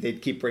 and then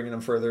they'd keep bringing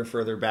him further and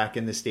further back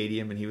in the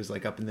stadium, and he was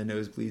like up in the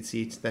nosebleed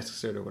seats. That's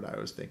sort of what I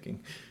was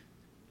thinking.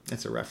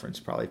 That's a reference,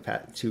 probably,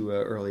 Pat, too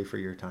early for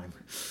your time.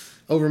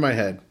 Over my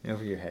head.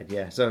 Over your head,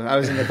 yeah. So I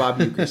was in the Bob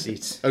Uecker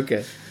seats.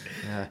 Okay.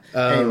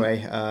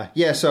 Anyway,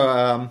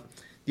 so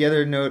the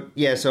other note,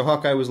 so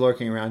Hawkeye was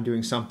lurking around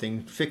doing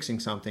something, fixing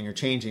something or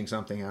changing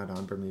something out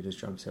on Bermuda's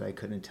drum set. I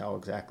couldn't tell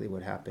exactly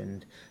what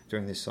happened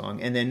during this song.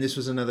 And then this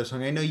was another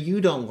song. I know you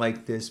don't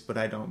like this, but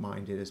I don't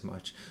mind it as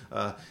much.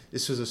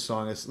 This was a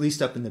song, at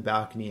least up in the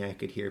balcony, I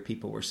could hear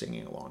people were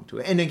singing along to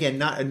it. And again,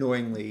 not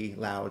annoyingly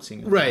loud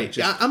singing along. Right.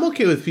 I'm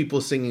okay with people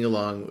singing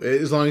along,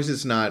 as long as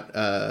it's not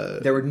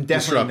they were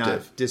definitely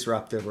not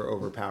disruptive or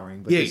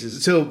overpowering. But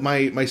so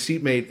my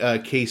seatmate,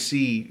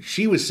 KC,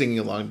 she was singing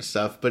along to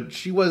stuff, but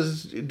she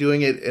was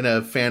doing it in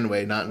a fan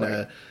way, not in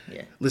a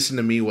Yeah. listen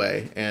to me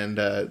way, and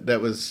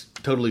that was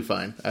totally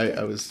fine.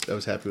 I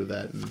was happy with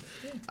that. And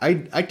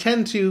I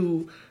tend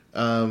to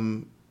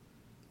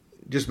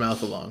just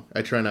mouth along.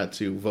 I try not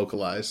to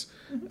vocalize.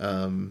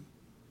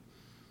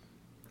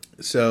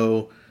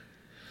 So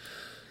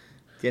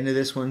At the end of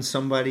this one,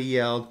 somebody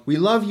yelled, "We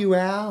love you,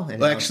 Al!"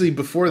 And well, actually,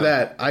 before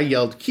that, I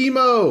yelled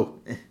 "Chemo."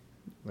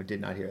 I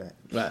did not hear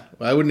that.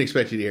 Well, I wouldn't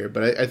expect you to hear it,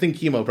 but I think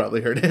Chemo probably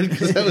heard it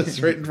because that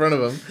was right in front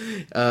of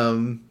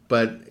him.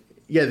 But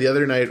yeah, the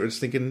other night I was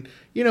thinking,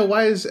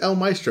 why is El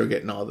Maestro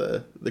getting all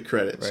the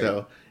credit? Right.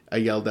 So I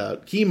yelled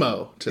out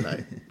 "Chemo"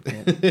 tonight.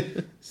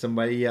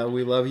 Somebody yelled,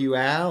 "We love you,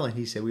 Al!" And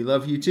he said, "We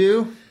love you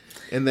too."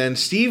 And then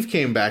Steve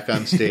came back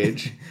on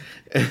stage.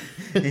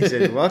 He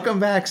said, "Welcome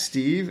back,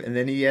 Steve." And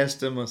then he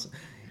asked him,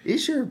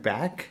 "Is your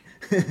back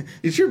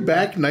Is your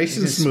back nice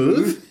and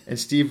smooth? And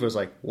Steve was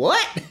like, "What?"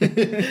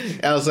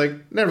 I was like,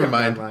 never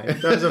mind.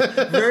 That was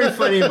a very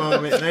funny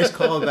moment. Nice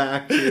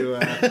callback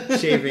to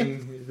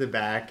shaving the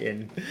back.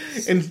 And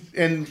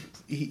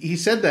he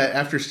said that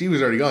after Steve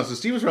was already gone. So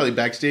Steve was probably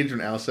backstage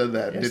when Al said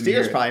that. yeah, Didn't Steve hear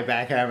was it. probably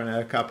back having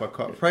a cup of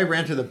coffee. Probably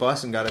ran to the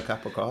bus and got a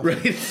cup of coffee.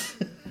 Right.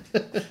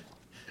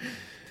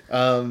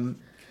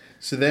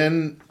 So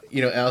then,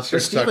 Al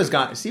starts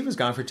talking. Steve was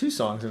gone for 2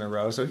 songs in a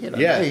row, so he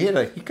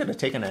could have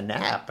taken a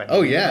nap.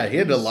 Oh yeah, he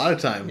had a lot of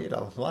time. He had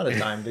a lot of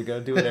time to go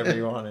do whatever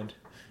he wanted.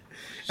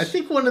 I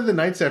think one of the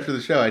nights after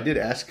the show, I did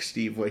ask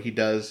Steve what he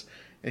does,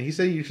 and he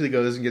said he usually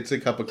goes and gets a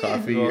cup of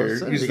coffee Well, or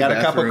so uses if he got the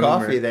a cup of bathroom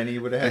coffee, or- then he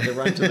would have had to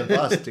run to the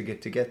bus to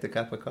get the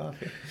cup of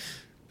coffee.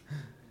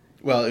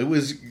 Well, it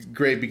was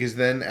great because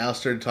then Al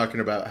started talking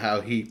about how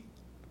he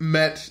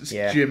met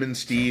Yeah. Jim and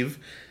Steve.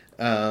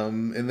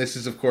 And this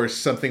is, of course,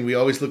 something we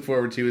always look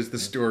forward to is the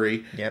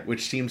story, Yep.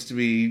 which seems to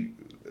be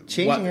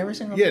Changing every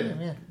single time,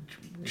 yeah.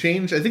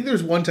 Changed. I think there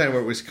was one time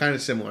where it was kind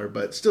of similar,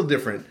 but still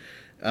different.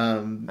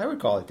 I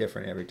would call it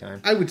different every time.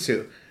 I would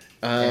too.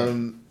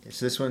 So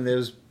this one,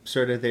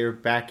 they were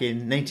back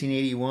in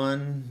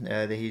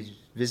 1981. He's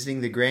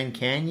visiting the Grand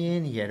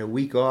Canyon. He had a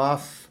week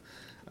off.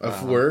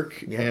 Of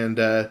work, yeah.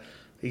 and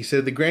he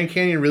said the Grand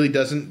Canyon really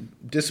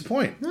doesn't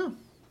disappoint. No,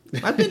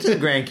 I've been to the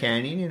Grand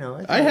Canyon.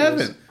 I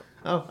haven't.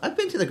 I've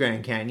been to the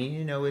Grand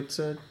Canyon. It's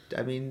it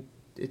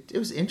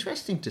was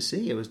interesting to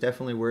see. It was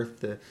definitely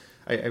worth the.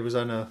 I was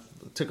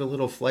took a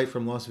little flight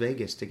from Las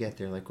Vegas to get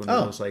there, like one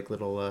of those like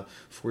little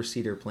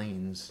 4-seater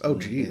planes. Oh,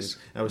 geez.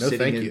 I was No,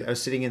 sitting. thank you. I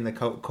was sitting in the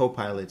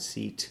co-pilot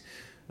seat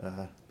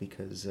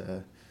because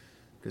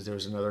there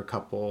was another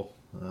couple,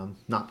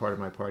 not part of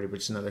my party, but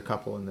just another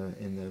couple in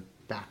the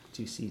back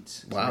 2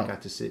 seats. So Wow. I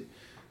got to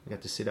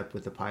sit up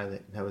with the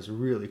pilot. That was a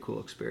really cool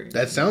experience.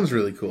 That sounds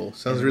really cool.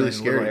 Sounds And really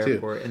then little scary too.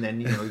 airport, and then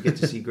you get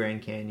to see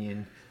Grand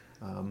Canyon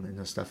and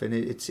the stuff, and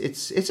it's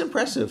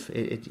impressive.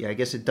 I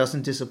guess it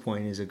doesn't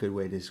disappoint is a good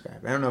way to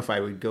describe it. I don't know if I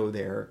would go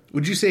there.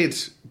 Would you say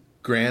it's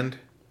grand?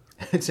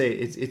 I'd say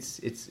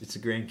it's a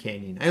Grand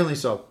Canyon. I only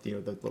saw the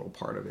little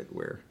part of it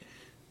where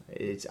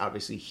it's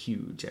obviously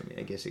huge. I mean,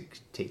 I guess it could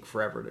take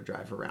forever to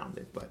drive around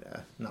it,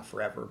 but not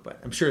forever.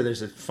 But I'm sure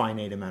there's a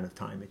finite amount of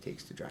time it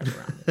takes to drive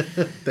around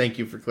it. Thank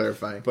you for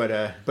clarifying.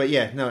 But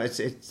yeah, no, it's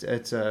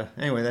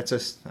anyway.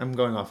 I'm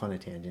going off on a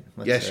tangent.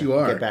 Let's, Yes, you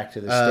are. Get back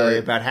to the story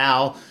about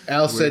how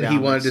Al said he Weird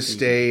Al wanted to and Steve.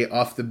 stay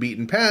off the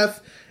beaten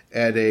path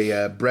at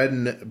a bread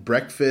and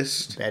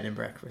breakfast. Bed and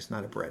breakfast,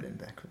 not a bread and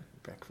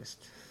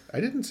breakfast. I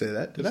didn't say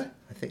that, did I?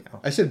 I think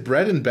I said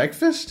bread and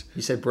breakfast?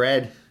 you said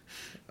bread.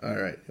 All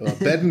right. Well,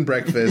 bed and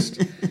breakfast.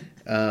 He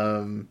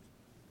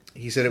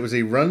said it was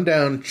a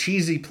rundown,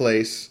 cheesy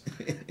place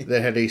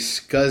that had a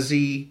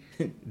scuzzy,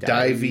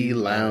 divey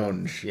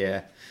lounge.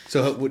 Yeah.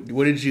 So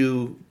what did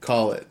you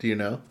call it? Do you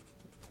know?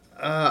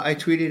 I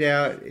tweeted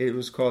out it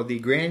was called the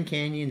Grand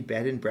Canyon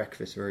Bed and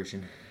Breakfast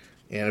version.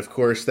 And of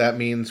course, that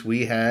means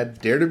we had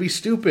Dare to Be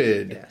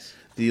Stupid. Yes.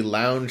 The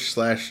lounge /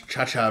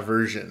 cha-cha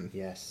version.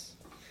 Yes.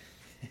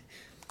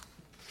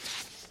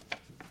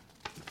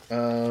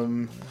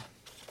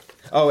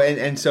 Oh,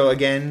 and so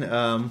again,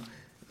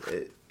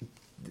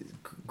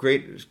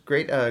 great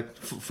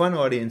fun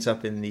audience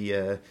up in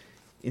the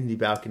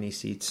balcony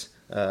seats.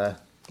 The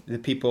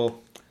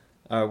people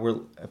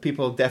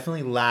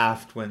definitely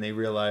laughed when they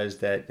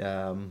realized that.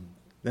 Then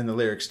the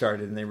lyrics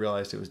started, and they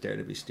realized it was "Dare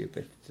to Be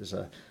Stupid."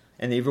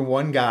 And even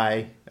one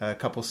guy, a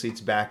couple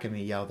seats back, and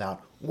he yelled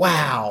out,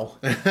 "Wow!"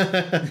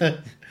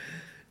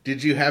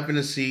 Did you happen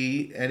to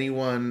see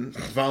anyone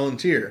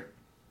volunteer?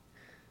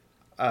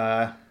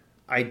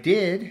 I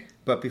did,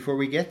 but before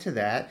we get to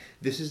that,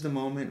 this is the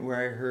moment where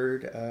I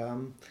heard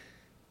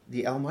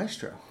the El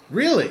Maestro.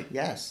 Really?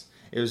 Yes.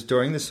 It was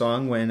during the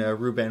song when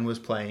Ruben was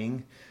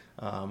playing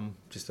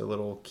just a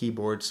little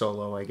keyboard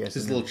solo, I guess.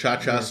 His little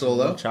cha-cha solo?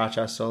 Little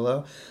cha-cha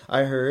solo.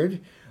 I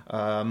heard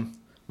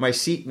my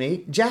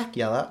seatmate, Jack,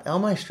 yell out, El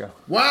Maestro.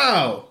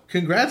 Wow!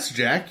 Congrats,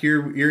 Jack.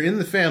 You're in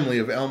the family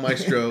of El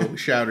Maestro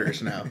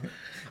shouters now.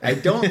 I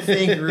don't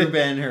think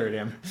Ruben heard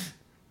him.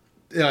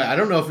 I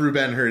don't know if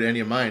Ruben heard any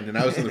of mine, and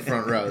I was in the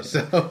front row.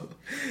 So,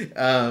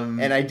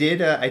 And I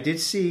did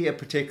see a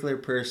particular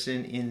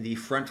person in the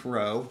front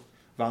row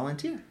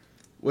volunteer.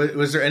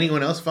 Was there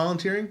anyone else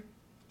volunteering?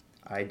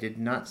 I did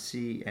not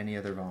see any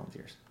other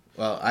volunteers.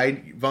 Well,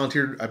 I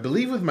volunteered, I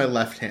believe, with my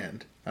left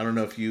hand. I don't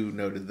know if you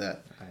noted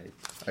that.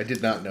 I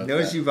did not know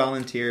Noticed that. you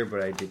volunteer,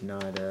 but I did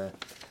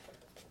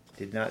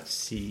not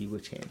see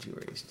which hands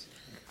you raised.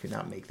 Could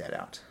not make that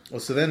out. Well,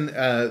 so then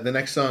the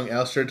next song,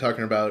 Al started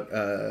talking about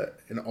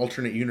an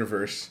alternate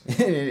universe.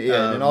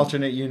 An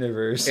alternate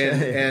universe.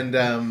 And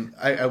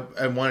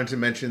I wanted to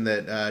mention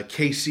that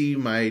Casey,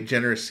 my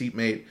generous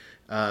seatmate,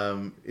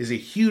 is a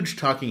huge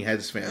Talking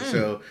Heads fan.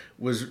 So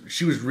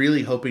she was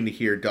really hoping to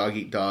hear Dog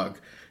Eat Dog.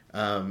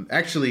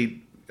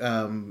 Actually,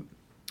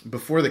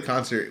 before the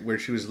concert, where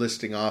she was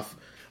listing off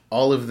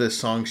all of the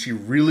songs she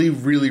really,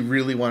 really,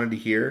 really wanted to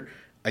hear,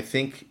 I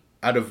think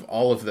out of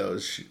all of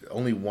those,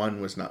 only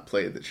one was not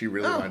played that she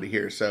really wanted to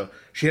hear. So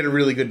she had a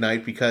really good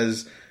night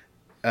because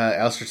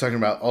Alistair's talking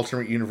about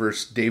alternate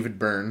universe David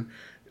Byrne.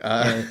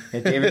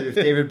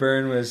 David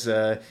Byrne was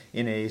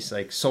in a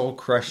soul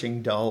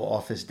crushing, dull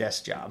office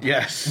desk job.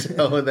 Yes.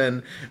 So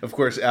then, of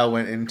course, Al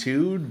went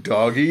into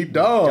Dog Eat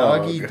Dog.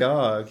 Dog Eat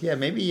Dog. Yeah,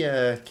 maybe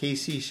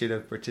Casey should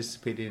have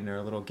participated in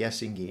our little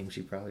guessing game.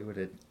 She probably would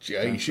have.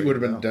 Yeah, she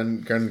would have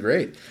done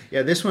great.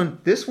 Yeah, this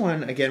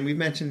one again. We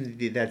mentioned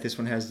that this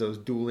one has those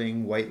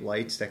dueling white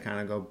lights that kind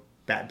of go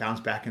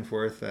bounce back and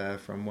forth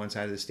from one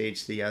side of the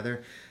stage to the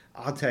other.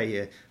 I'll tell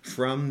you,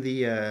 from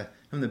the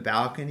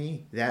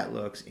balcony, that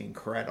looks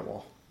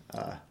incredible.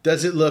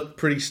 Does it look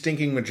pretty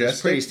stinking majestic?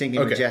 It's pretty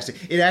stinking majestic.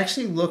 It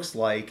actually looks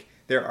like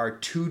there are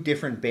two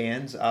different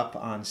bands up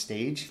on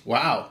stage.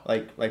 Wow!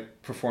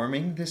 Like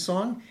performing this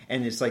song,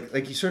 and it's like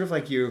you sort of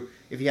if you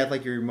had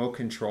like your remote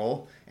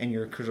control and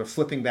you're sort of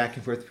flipping back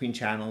and forth between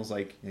channels,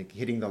 like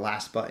hitting the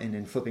last button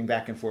and flipping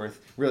back and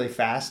forth really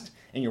fast,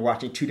 and you're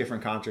watching two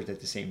different concerts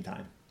at the same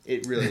time.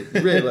 It really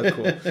looked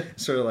cool.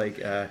 Sort of like.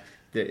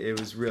 It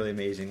was really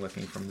amazing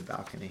looking from the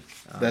balcony.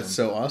 That's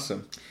so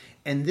awesome.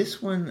 And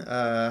this one,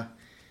 one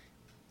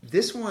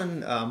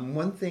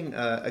thing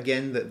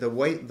again, the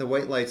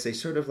white lights, they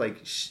sort of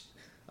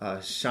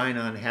shine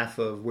on half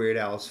of Weird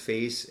Al's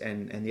face,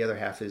 and the other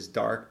half is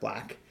dark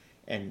black.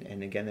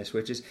 And again, the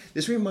switches.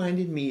 This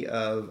reminded me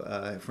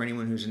of for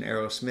anyone who's an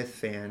Aerosmith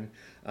fan,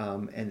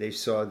 and they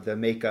saw the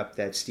makeup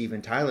that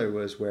Steven Tyler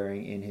was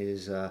wearing in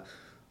his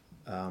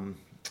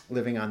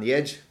 "Living on the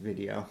Edge"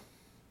 video.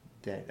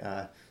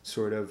 That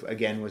sort of,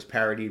 again, was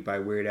parodied by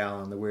Weird Al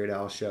on the Weird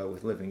Al show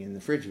with Living in the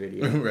Fridge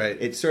video. Right.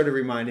 It sort of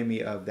reminded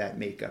me of that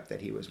makeup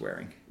that he was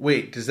wearing.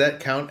 Wait, does that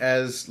count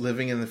as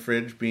Living in the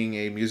Fridge being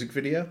a music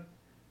video?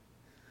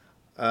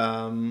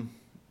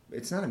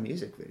 It's not a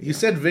music video. You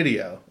said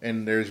video,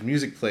 and there's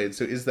music played,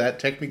 so is that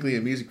technically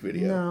a music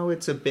video? No,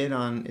 it's a bit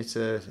on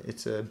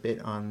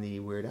the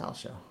Weird Al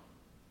show.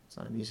 It's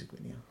not a music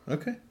video.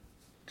 Okay.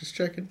 Just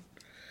checking.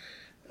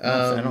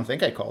 I don't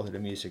think I called it a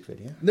music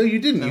video. No, you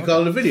didn't. You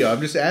called it a video.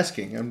 I'm just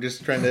asking. I'm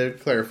just trying to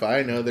clarify.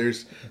 I know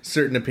there's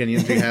certain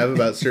opinions we have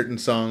about certain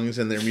songs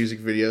and their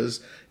music videos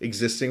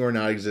existing or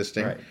not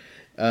existing. Right.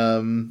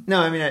 No,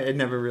 I mean, I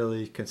never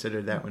really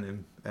considered that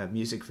one a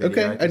music video.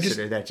 Okay, I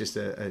considered that just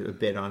a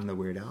bit on the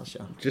Weird Al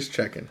show. Just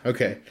checking.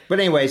 Okay. But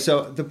anyway,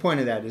 so the point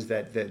of that is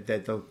that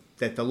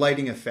the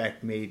lighting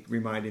effect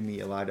reminded me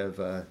a lot of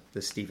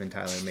the Steven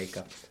Tyler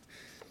makeup,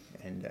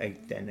 and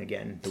then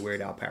again the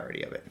Weird Al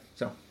parody of it.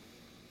 So.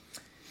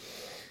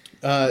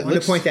 I wanted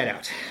to point that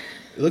out.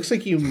 It looks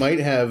like you might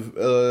have,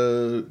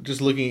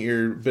 just looking at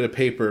your bit of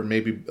paper,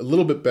 maybe a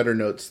little bit better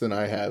notes than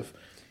I have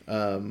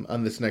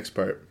on this next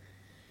part.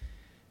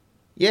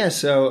 Yeah,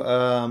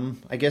 so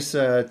I guess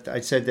I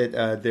said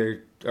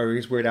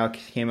that Weird Al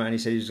came out and he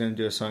said he was going to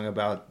do a song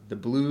about the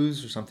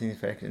blues or something to the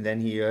effect, and then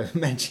he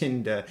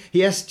mentioned,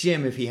 he asked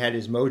Jim if he had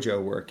his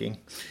mojo working.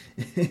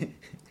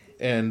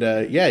 And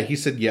he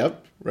said,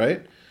 yep,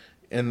 right?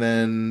 And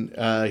then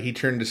he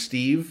turned to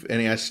Steve,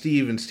 and he asked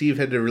Steve, and Steve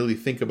had to really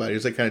think about it. He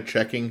was kind of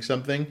checking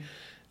something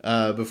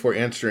before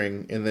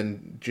answering. And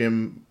then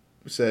Jim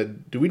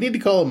said, do we need to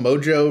call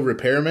Mojo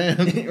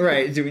Repairman?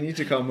 Right, do we need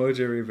to call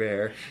Mojo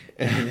Repair?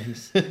 And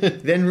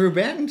then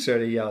Ruben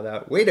sort of yelled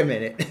out, wait a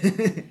minute.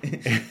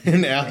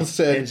 And Al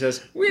said, and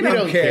just, we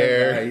don't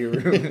care. We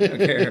don't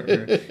care.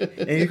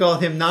 And he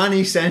called him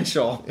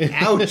non-essential.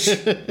 Ouch.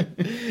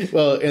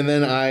 Well, and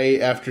then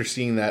after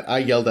seeing that, I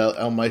yelled out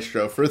El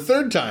Maestro for a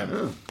third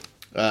time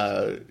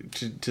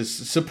to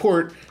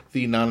support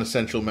the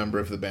non-essential member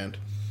of the band.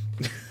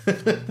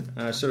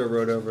 I sort of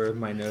wrote over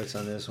my notes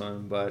on this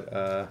one,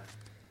 but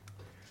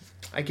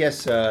I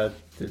guess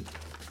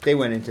they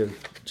went into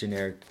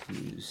generic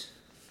blues.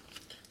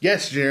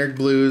 Yes, generic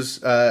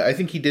blues. I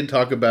think he did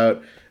talk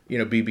about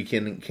B.B.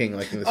 King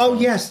liking this song.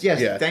 Yes.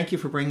 Yeah. Thank you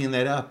for bringing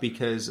that up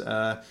because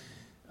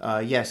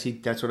yes,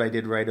 that's what I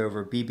did write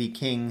over. B.B.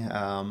 King.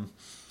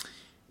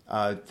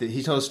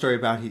 He told a story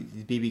about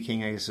B.B.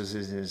 King. I guess was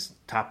his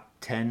top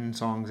 10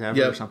 songs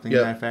ever or something to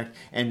that effect.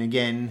 And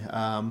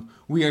again,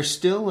 we are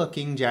still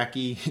looking.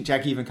 Jackie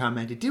even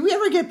commented, did we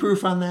ever get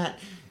proof on that?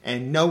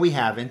 And no, we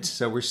haven't.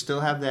 So we still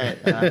have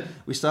that.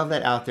 We still have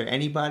that out there.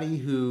 Anybody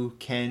who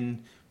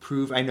can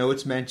prove, I know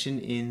it's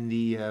mentioned in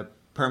the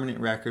permanent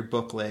record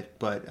booklet,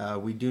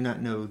 but we do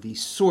not know the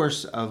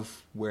source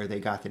of where they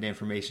got that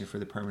information for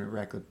the permanent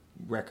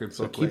record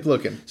So booklet. keep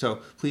looking.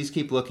 So please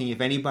keep looking. If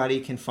anybody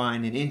can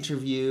find an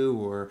interview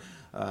or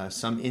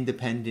some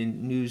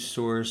independent news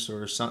source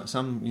or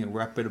some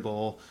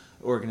reputable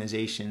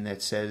organization that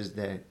says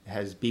that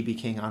has B.B.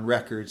 King on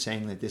record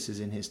saying that this is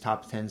in his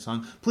top 10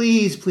 song,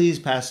 please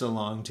pass it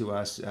along to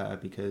us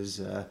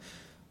because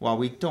while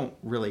we don't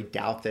really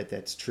doubt that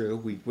that's true,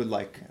 we would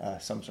like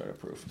some sort of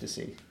proof to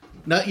see.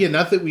 Not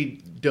that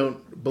we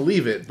don't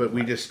believe it, but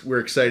we're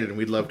excited and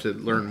we'd love to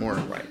learn more.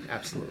 Right,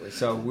 absolutely.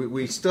 So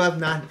we still have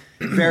not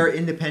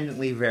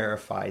independently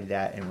verified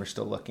that, and we're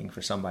still looking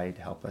for somebody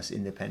to help us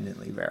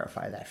independently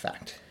verify that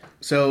fact.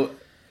 So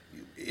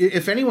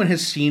if anyone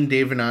has seen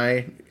Dave and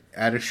I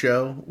at a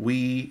show,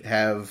 we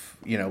have,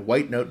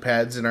 white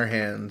notepads in our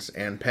hands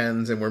and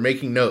pens, and we're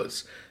making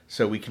notes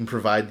so we can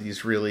provide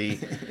these really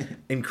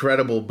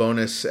incredible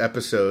bonus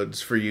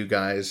episodes for you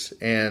guys.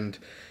 And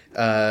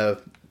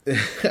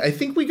I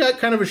think we got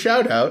kind of a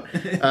shout out,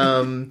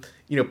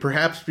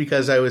 perhaps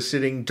because I was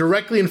sitting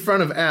directly in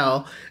front of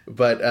Al,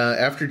 but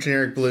after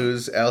Generic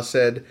Blues, Al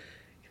said,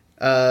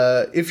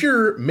 if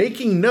you're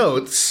making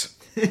notes,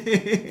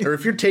 or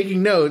if you're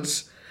taking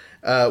notes,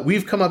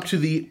 we've come up to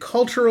the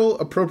cultural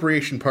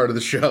appropriation part of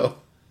the show.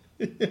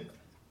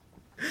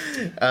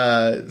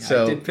 I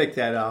did pick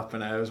that up,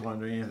 and I was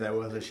wondering if that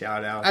was a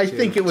shout out. I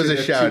think it was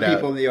a shout out. Two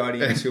people in the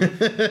audience who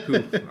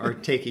are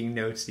taking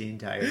notes the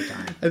entire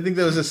time. I think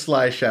that was a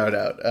sly shout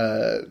out,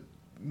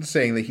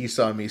 saying that he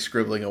saw me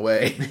scribbling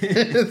away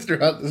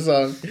throughout the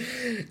song.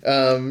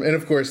 And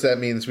of course, that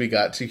means we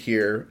got to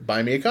hear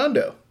 "Buy Me a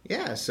Condo."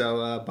 Yeah,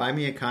 so "Buy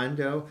Me a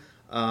Condo."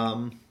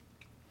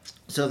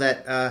 So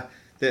that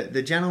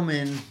the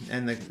gentleman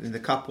and the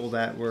couple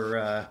that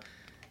were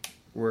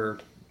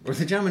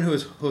the gentleman who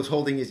was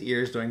holding his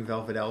ears during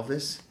Velvet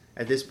Elvis.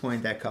 At this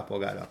point, that couple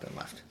got up and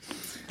left.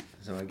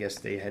 So I guess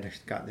they had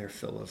got their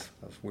fill of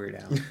Weird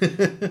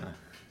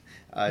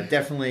Al.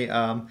 Definitely,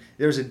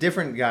 there was a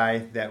different guy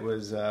that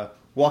was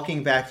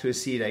walking back to his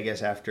seat, I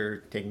guess, after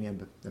taking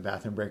a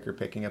bathroom break or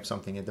picking up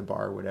something at the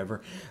bar or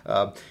whatever.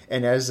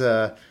 And as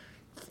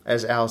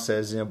Al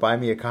says, "Buy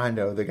me a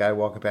condo," the guy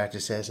walking back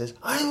just says,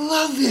 "I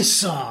love this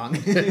song,"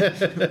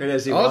 right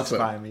as he walks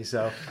by me.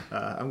 So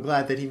I'm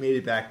glad that he made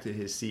it back to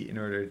his seat in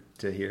order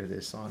to hear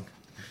this song.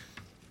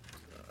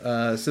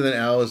 So then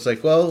Al was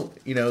like, "Well,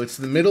 it's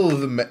the middle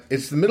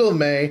of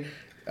May,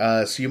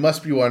 so you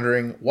must be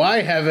wondering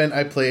why haven't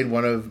I played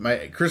one of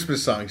my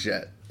Christmas songs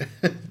yet?"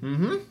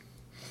 Mm-hmm.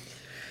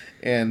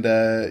 And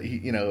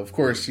of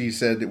course, he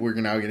said that we're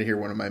now going to hear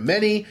one of my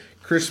many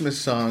Christmas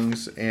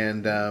songs,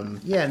 and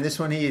and this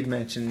one he had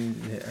mentioned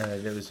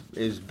it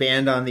was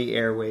banned on the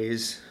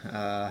airways,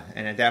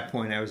 and at that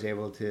point I was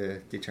able to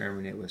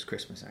determine it was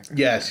Christmas Acronym.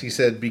 Yes, he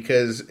said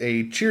because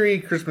a cheery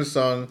Christmas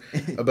song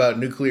about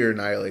nuclear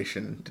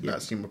annihilation did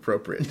not seem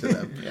appropriate to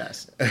them.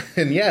 Yes,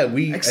 and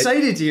we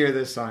excited to hear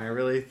this song. I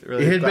really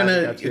it had been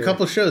a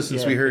couple shows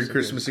since we heard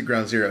Christmas at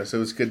Ground Zero, so it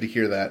was good to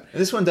hear that.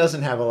 This one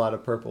doesn't have a lot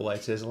of purple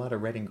lights; there's a lot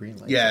of red and green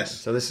lights. Yes,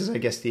 so this is, I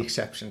guess, the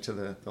exception to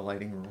the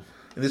lighting rule.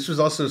 And this was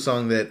also a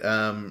song that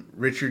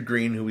Richard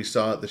Green, who we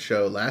saw at the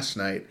show last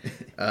night,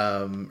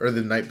 or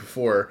the night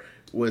before,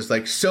 was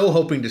like so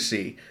hoping to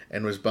see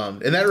and was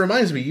bummed. And that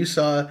reminds me, you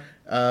saw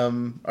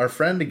our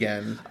friend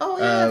again. Oh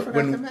yeah, I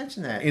forgot to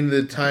mention that. In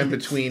the time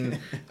between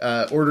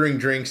ordering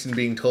drinks and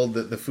being told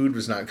that the food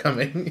was not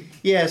coming.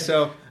 Yeah,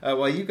 so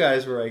while you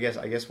guys were, I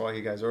guess while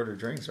you guys ordered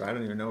drinks, or I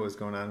don't even know what was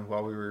going on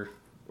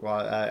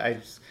while I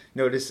just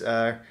noticed.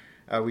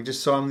 We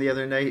just saw him the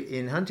other night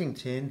in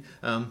Huntington.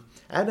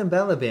 Adam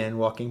Balaban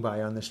walking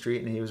by on the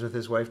street, and he was with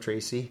his wife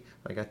Tracy.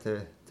 I got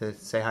to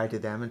say hi to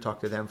them and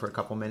talk to them for a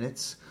couple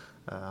minutes.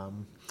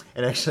 And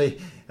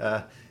actually,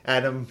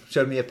 Adam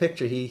showed me a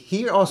picture.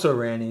 He also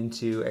ran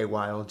into a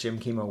wild Jim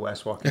Kimo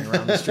West walking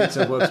around the streets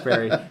of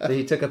Wilkes-Barre. So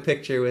he took a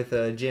picture with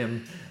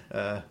Jim.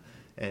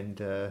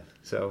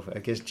 So I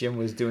guess Jim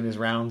was doing his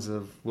rounds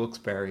of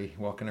Wilkes-Barre,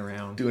 walking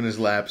around. Doing his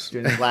laps,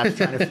 trying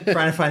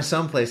to find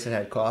some place that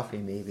had coffee,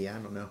 maybe. I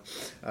don't know.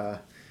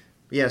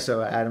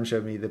 So Adam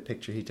showed me the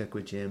picture he took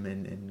with Jim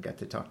and got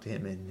to talk to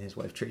him and his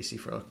wife Tracy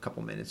for a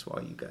couple minutes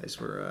while you guys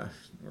were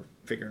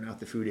figuring out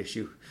the food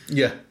issue.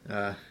 Yeah.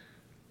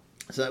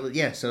 So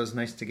it was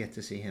nice to get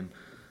to see him.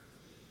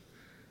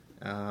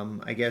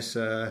 I guess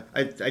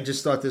I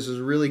just thought this was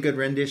a really good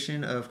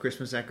rendition of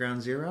Christmas at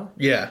Ground Zero.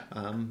 Yeah.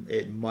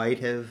 It might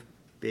have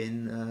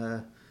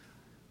been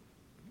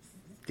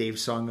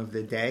Dave's song of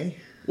the day.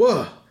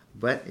 Whoa.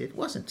 But it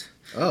wasn't.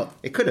 Oh.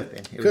 It could have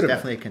been. It was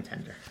definitely a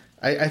contender.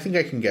 I think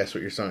I can guess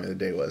what your song of the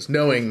day was,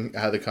 knowing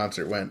how the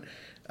concert went.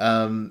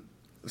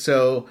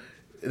 So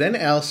then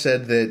Al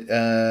said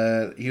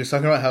that he was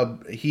talking about how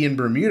he and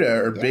Bermuda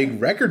are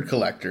big record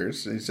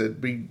collectors. He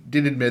said we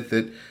did admit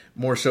that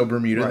more so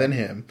Bermuda than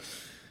him.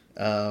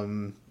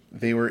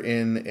 They were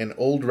in an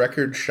old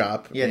record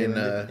shop in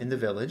the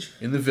Village.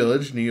 In the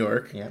Village, New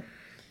York. Yeah.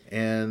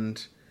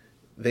 And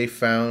they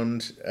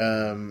found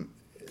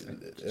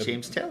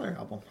James Taylor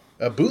album.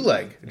 A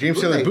bootleg. James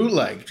Taylor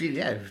bootleg.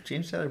 Yeah,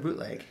 James Taylor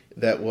bootleg.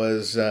 that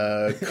was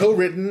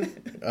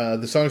co-written.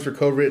 The songs were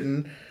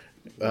co-written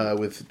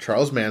with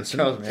Charles Manson.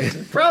 Charles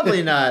Manson.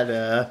 Probably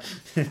not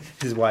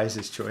his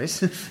wisest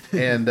choice.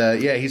 And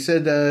he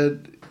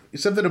said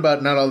something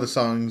about not all the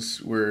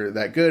songs were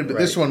that good, but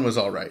this one was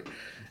all right.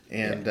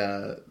 And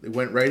it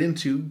went right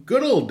into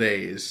Good Old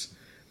Days,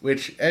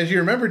 which, as you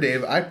remember,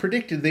 Dave, I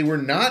predicted they were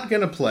not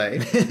going to play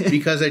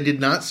because I did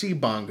not see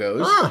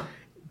bongos.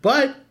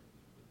 But,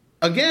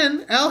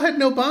 again, Al had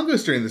no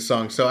bongos during the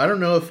song, so I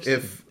don't know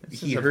if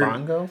he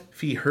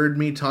heard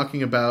me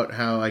talking about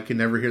how I can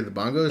never hear the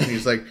bongos, and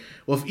he's like,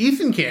 well, if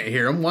Ethan can't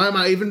hear them, why am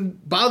I even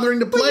bothering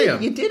to play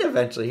them? You did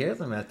eventually hear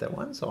them at that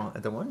one song,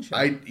 at the one show.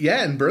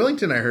 In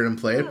Burlington I heard him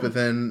play it, but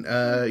then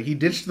he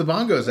ditched the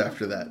bongos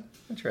after that.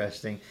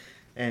 Interesting.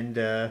 And,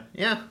 and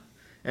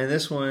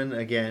this one,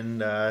 again,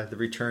 the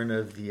return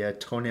of the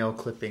toenail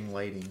clipping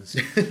lightings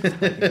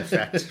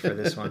effect for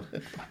this one.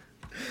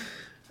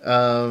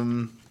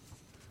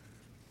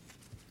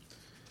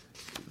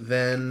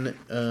 Then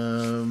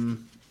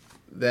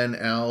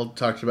Al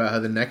talked about how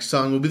the next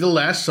song will be the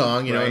last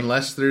song, Right.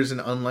 unless there's an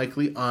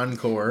unlikely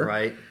encore.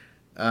 Right.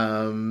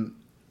 And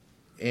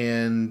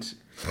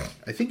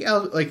I think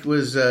Al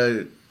was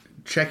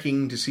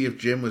checking to see if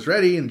Jim was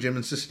ready, and Jim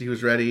insisted he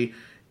was ready.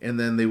 And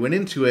then they went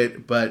into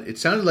it, but it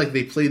sounded like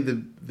they played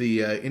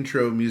the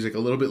intro music a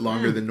little bit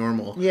longer than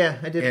normal. Yeah,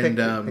 I did pick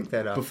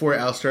that up. Before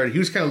Al started, he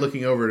was kind of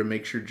looking over to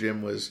make sure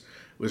Jim was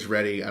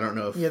ready. I don't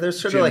know if there's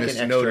sort Jim of like missed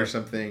an a note extra or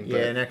something. Yeah,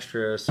 an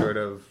extra sort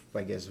of,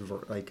 I guess,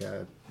 like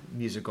a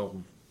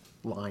musical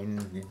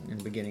line in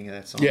the beginning of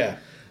that song. Yeah.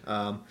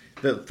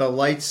 The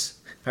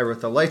lights. I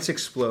wrote the lights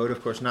explode.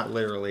 Of course, not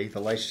literally.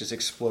 The lights just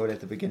explode at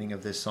the beginning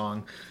of this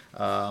song,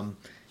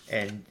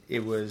 and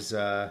it was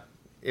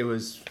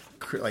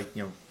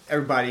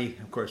everybody,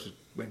 of course,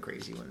 went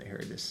crazy when they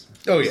heard this.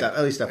 Oh, yeah.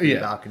 At least up in the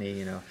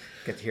balcony,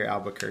 get to hear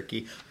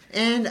Albuquerque.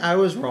 And I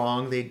was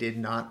wrong. They did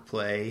not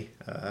play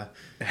the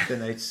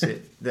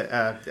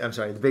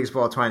Biggest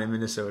Ball Twine in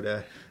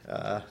Minnesota.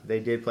 They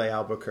did play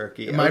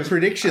Albuquerque. My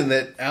prediction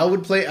that Al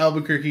would play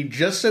Albuquerque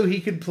just so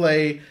he could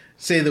play,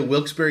 say, the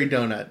Wilkes-Barre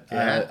Donut.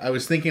 Yeah. I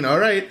was thinking, all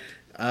right,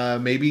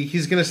 maybe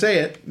he's going to say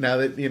it now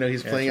that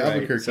he's playing That's right.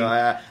 Albuquerque. So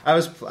I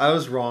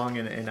was wrong,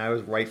 and I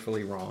was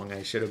rightfully wrong.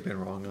 I should have been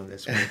wrong on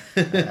this one.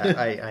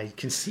 I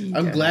concede.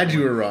 I'm glad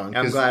you were wrong.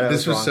 I'm glad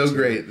this was so too.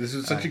 great. This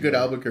was such a good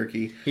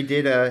Albuquerque. He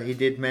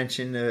did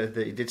mention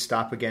he did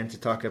stop again to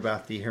talk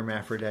about the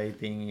hermaphrodite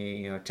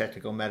being a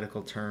technical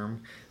medical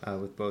term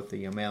with both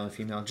the male and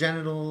female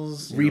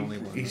genitals.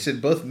 He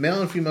said both male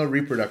and female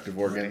reproductive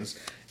organs.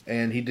 Right.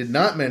 And he did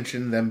not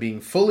mention them being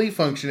fully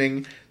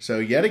functioning. So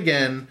yet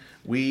again,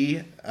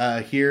 we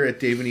here at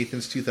Dave and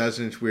Ethan's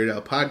 2000-inch Weird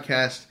Al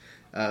podcast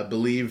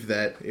believe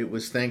that it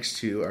was thanks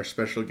to our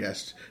special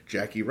guest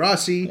Jackie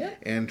Rossi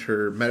and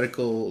her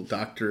medical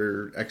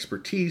doctor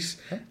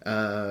expertise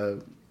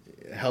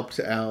helped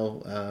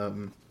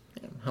Al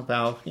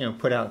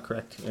put out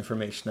correct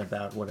information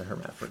about what a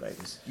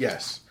hermaphrodite is.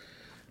 Yes.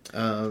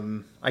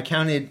 I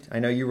counted. I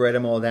know you wrote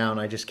them all down.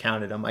 I just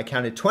counted them. I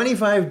counted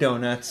 25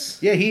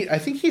 donuts. Yeah, I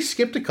think he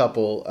skipped a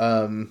couple.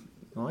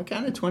 Well, I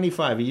counted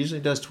 25. He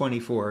usually does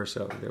 24,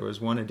 so there was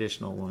one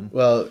additional one.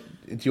 Well,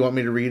 do you want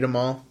me to read them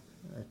all?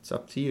 It's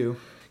up to you.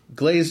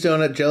 Glazed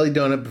donut, jelly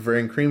donut,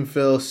 Bavarian cream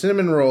fill,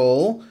 cinnamon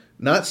roll,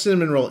 not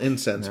cinnamon roll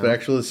incense, but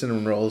actually the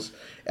cinnamon rolls,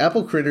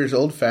 apple critters,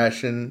 old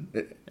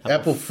fashioned.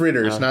 Apple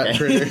fritters, not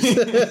critters.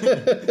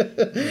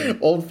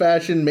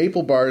 Old-fashioned,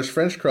 maple bars,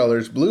 French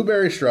crullers,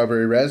 blueberry,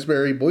 strawberry,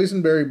 raspberry,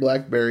 boysenberry,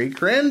 blackberry,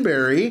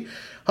 cranberry,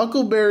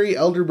 huckleberry,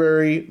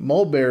 elderberry,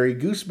 mulberry,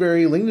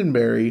 gooseberry,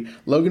 lingonberry,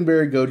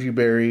 loganberry, goji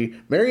berry,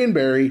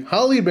 marionberry,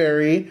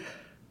 hollyberry,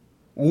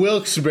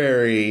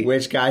 Wilkes-Barre.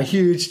 Which got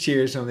huge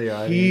cheers from the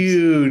audience.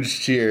 Huge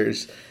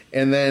cheers.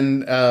 And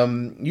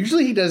then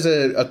usually he does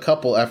a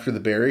couple after the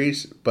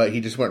berries, but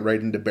he just went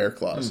right into bear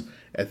claws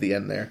at the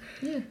end there.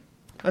 Yeah.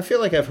 I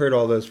feel like I've heard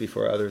all those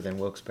before, other than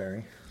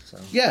Wilkes-Barre. So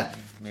yeah,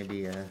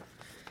 maybe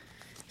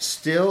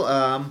still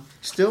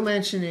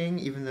mentioning,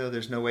 even though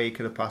there's no way he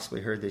could have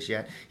possibly heard this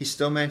yet, he's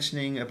still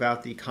mentioning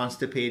about the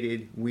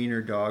constipated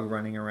wiener dog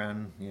running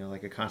around,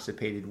 like a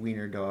constipated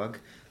wiener dog.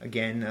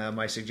 Again,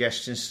 my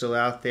suggestion's still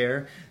out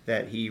there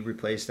that he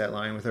replace that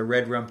line with a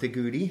red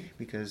rumpty-goody,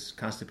 because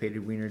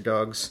constipated wiener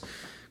dogs,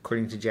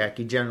 according to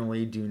Jackie, are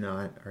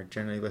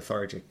generally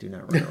lethargic, do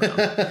not run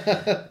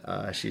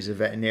around. She's a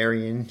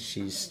veterinarian.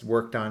 She's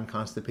worked on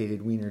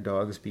constipated wiener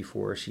dogs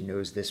before. She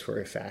knows this for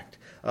a fact.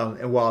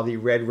 And while the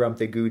red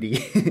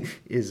rumpty-goody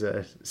is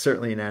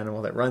certainly an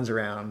animal that runs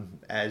around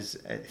as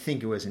I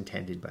think it was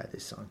intended by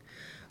this song.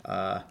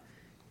 I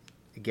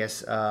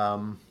guess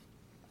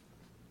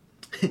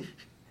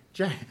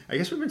I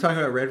guess we've been talking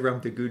about red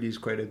rumpty-goodies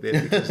quite a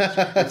bit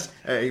because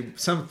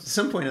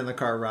some point on the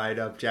car ride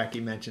up, Jackie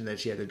mentioned that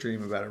she had a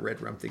dream about a red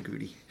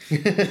rumpty-goody.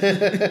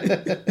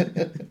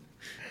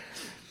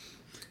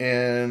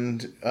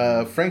 And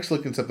Frank's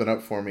looking something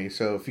up for me,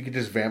 so if you could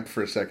just vamp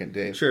for a second,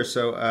 Dave. Sure.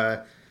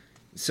 So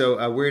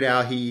Weird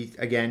Al,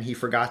 he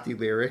forgot the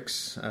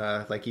lyrics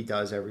like he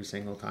does every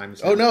single time.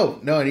 Oh no!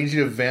 I need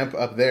you to vamp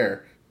up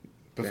there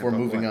before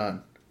Vamp up moving what?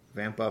 on.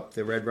 Vamp up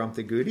the Red Rum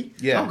Goody?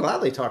 Yeah. I'll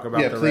gladly talk about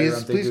Yeah, the please- Red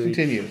Rum please Goody.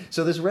 continue.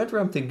 So this Red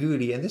Rum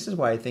Goody, and this is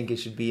why I think it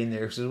should be in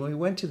there, because when we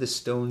went to the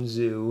Stone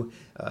Zoo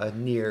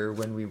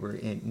when we were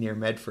near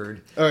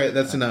Medford. All right,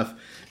 that's enough.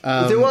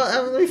 Let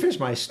me finish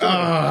my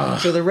story.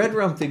 So the Red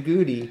Rum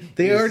Goody.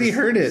 They is already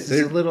heard it.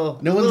 This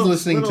no one's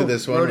listening to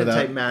this one rodent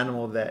without- type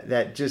animal that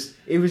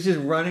it was just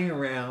running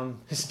around,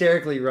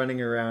 hysterically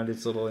running around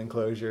its little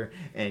enclosure,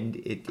 and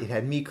it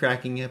had me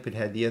cracking up. It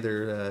had the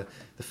other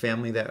the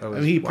family that I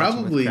was. He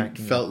watching with probably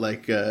cracking felt up.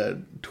 like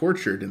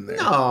tortured in there.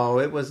 No,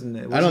 it wasn't.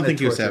 It wasn't I don't a think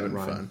he was tortured having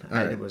run. fun. All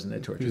right. It wasn't a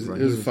tortured It was-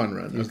 run. it was a fun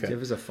run. Okay. It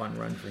was a fun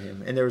run for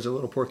him, and there was a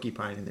little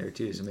porcupine in there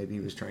too. So maybe he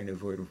was trying to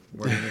avoid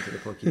running into the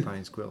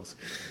porcupine's quills.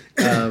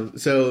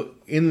 So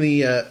in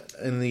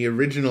the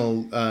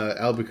original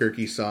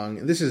Albuquerque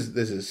song, this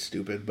is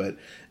stupid, but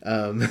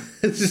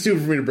it's just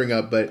stupid for me to bring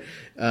up. But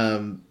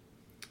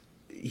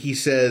he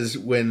says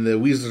when the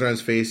weasels are on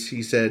his face,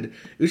 he said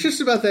it was just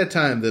about that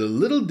time that a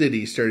little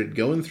ditty started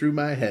going through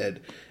my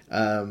head.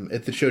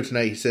 At the show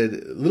tonight, he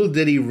said little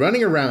ditty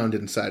running around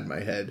inside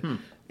my head.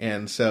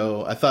 And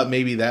so I thought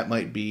maybe that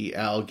might be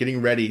Al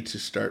getting ready to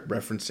start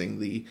referencing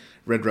the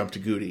Red Rum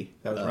Goody.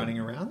 That was running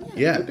around.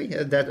 Yeah. Could be.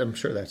 That I'm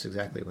sure that's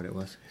exactly what it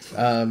was.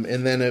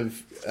 And then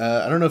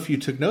I don't know if you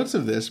took notes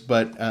of this,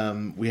 but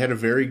we had a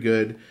very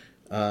good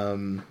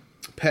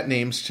pet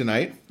names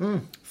tonight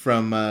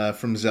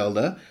from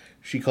Zelda.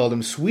 She called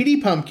him Sweetie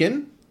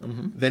Pumpkin.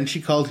 Then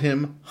she called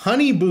him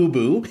Honey Boo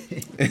Boo.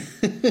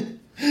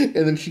 And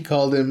then she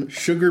called him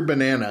Sugar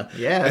Banana.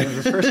 Yeah, it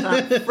was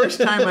the first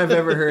time I've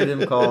ever heard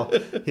him call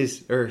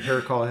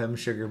her call him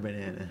Sugar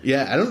Banana.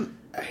 Yeah, I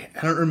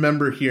don't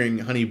remember hearing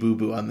Honey Boo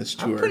Boo on this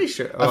tour. I'm pretty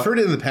sure. I've heard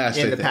it in the past.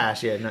 In I the think.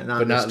 past, yeah, not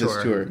But not this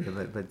this tour.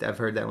 tour. But I've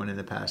heard that one in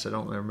the past. I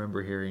don't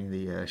remember hearing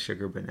the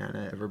Sugar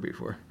Banana ever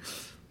before.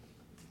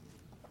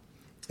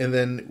 And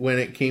then when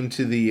it came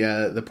to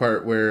the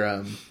part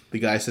where the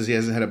guy says he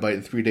hasn't had a bite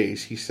in 3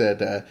 days, he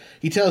said,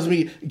 he tells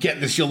me,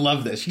 get this, you'll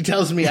love this. He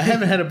tells me I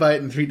haven't had a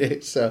bite in 3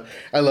 days. So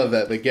I love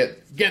that. Like,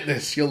 get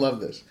this, you'll love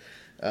this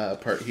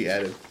part he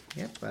added.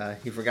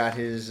 Yep, he forgot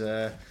his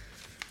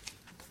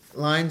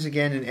lines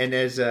again, and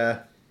as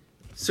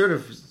sort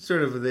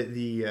of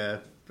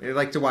the I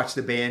like to watch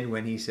the band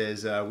when he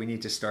says we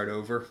need to start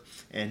over,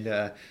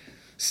 and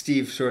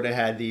Steve sort of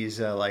had these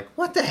like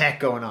what the heck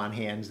going on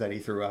hands that he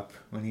threw up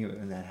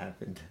when that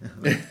happened.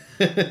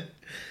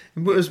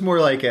 It was more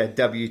like a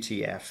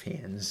WTF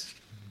hands,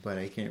 but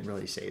I can't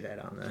really say that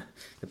on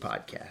the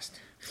podcast.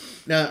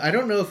 Now, I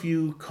don't know if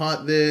you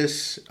caught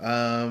this.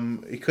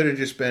 It could have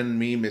just been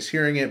me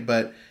mishearing it,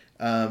 but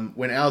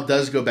when Al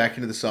does go back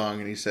into the song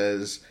and he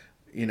says,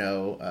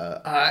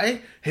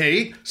 I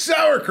hate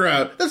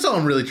sauerkraut. That's all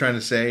I'm really trying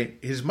to say.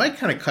 His mic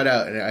kind of cut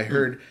out, and I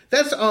heard,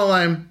 that's all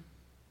I'm...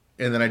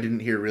 And then I didn't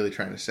hear really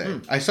trying to say.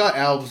 I saw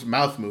Al's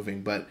mouth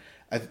moving, but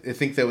I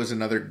think that was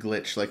another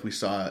glitch like we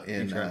saw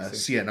in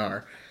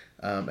CNR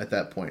at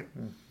that point.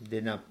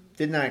 Did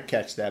not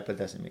catch that, but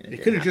doesn't mean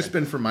it could have just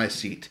been for my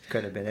seat.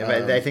 Could have been.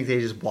 I think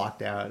they just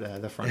blocked out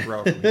the front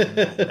row from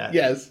that.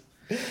 Yes.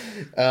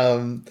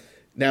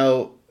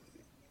 Now,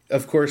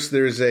 of course,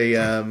 there's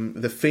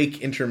the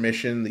fake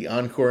intermission, the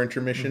encore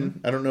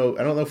intermission. I don't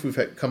know if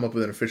we've come up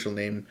with an official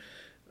name.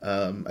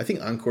 I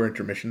think encore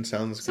intermission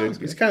sounds good.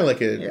 It's kind of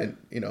like a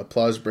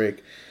applause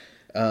break.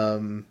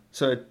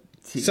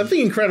 Something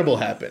incredible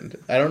happened.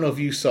 I don't know if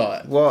you saw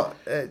it. Well,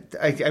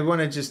 I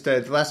want to just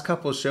the last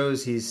couple of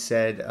shows he's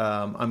said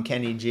I'm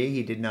Kenny G.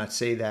 He did not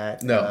say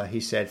that. No, he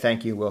said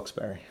thank you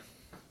Wilkes-Barre.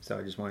 So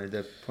I just wanted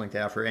to point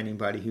that out for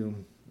anybody who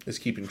is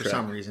keeping for track.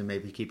 some reason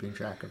maybe keeping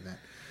track of that.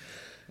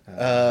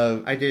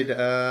 I did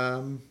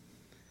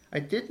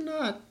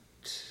not.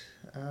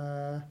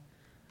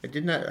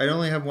 I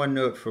only have one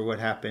note for what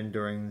happened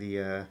during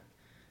the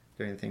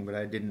thing, but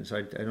I didn't. So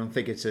I don't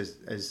think it's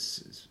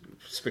as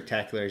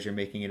spectacular as you're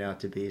making it out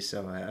to be.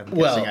 So I'm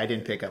guessing I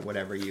didn't pick up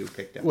whatever you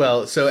picked up.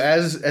 Well, so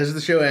as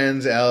the show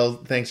ends, Al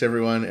thanks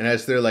everyone, and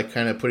as they're like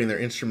kind of putting their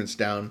instruments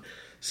down,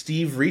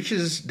 Steve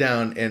reaches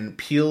down and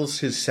peels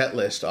his set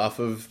list off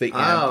of the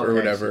amp or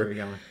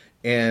whatever,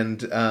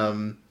 and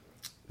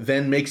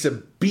then makes a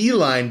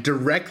beeline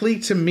directly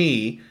to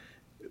me.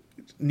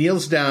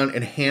 Kneels down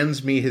and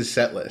hands me his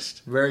set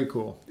list. Very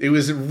cool. It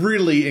was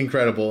really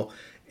incredible.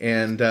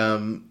 And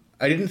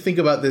I didn't think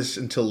about this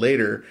until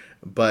later,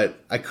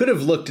 but I could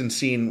have looked and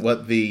seen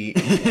what the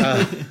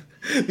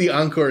the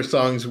encore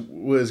songs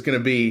was going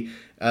to be,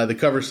 the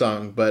cover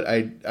song. But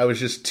I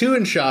was just too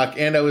in shock,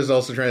 and I was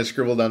also trying to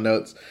scribble down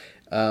notes.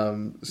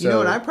 So, you know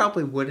what? I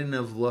probably wouldn't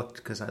have looked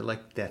because I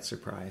liked that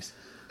surprise.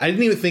 I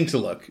didn't even think to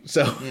look.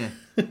 So yeah.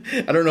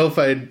 I don't know if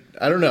I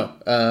don't know.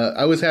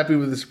 I was happy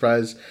with the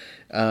surprise.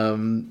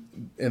 And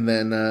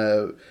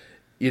then,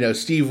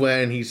 Steve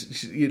went,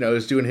 he's,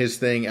 is doing his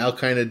thing. Al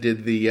kind of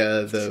did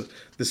the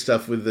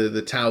stuff with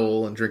the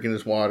towel and drinking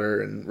his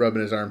water and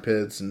rubbing his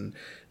armpits. And,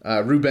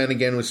 Ruben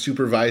again was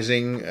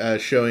supervising,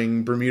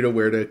 showing Bermuda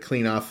where to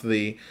clean off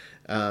the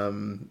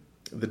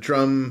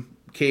drum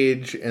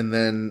Cage, and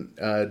then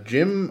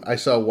Jim I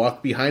saw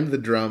walk behind the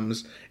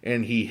drums,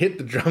 and he hit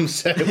the drum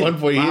set at one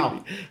point.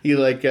 Wow. He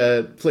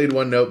played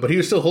one note, but he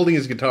was still holding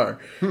his guitar.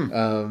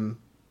 So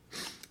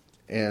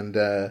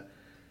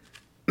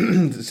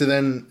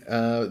then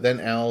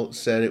Al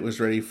said it was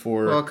ready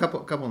for... Well, a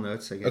couple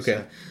notes, I guess.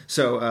 Okay.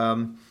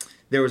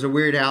 There was a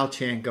Weird Al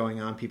chant going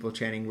on, people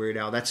chanting Weird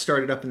Al. That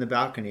started up in the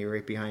balcony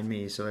right behind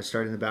me. So that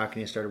started in the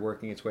balcony and started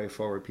working its way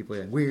forward. People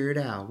yelling, Weird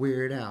Al,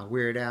 Weird Al,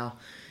 Weird Al.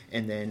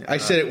 And then... I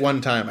said it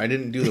one time. I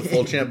didn't do the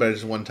full chant, but I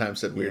just one time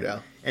said Weird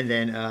Al. And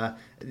then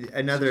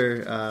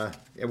another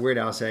Weird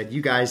Al said,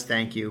 you guys,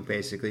 thank you,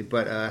 basically.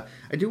 But I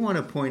do want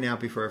to point out,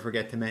 before I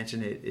forget to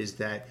mention it, is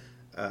that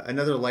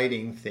another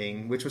lighting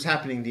thing, which was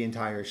happening the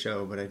entire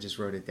show, but I just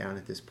wrote it down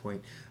at this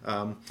point.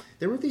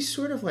 There were these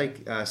sort of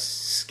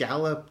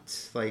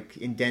scalloped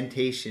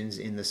indentations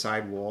in the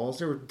side walls.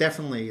 There were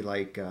definitely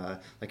like an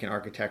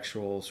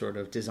architectural sort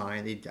of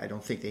design. I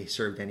don't think they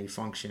served any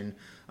function,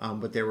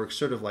 but there were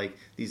sort of like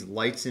these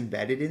lights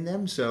embedded in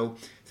them. So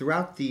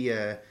throughout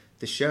the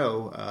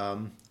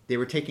show, they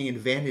were taking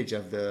advantage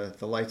of the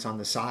lights on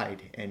the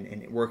side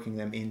and working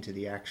them into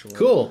the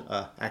actual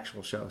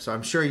actual show. So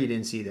I'm sure you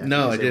didn't see that.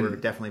 No, I didn't. They were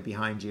definitely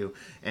behind you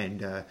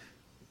and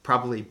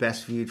probably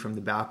best viewed from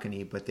the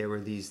balcony. But there were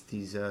these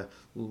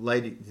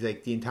light,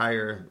 like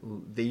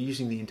they're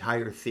using the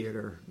entire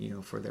theater,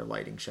 for their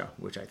lighting show,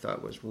 which I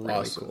thought was really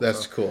awesome. cool.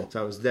 That's cool. So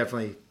I was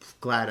definitely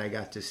glad I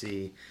got to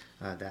see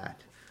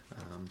that.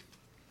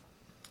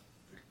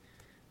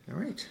 All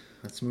right,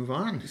 let's move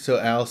on. So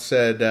Al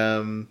said,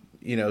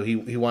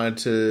 he wanted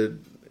to,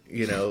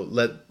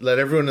 let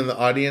everyone in the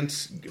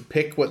audience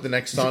pick what the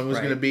next song was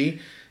Right. going to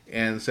be.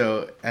 And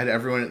so had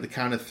everyone at the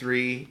count of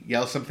 3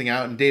 yell something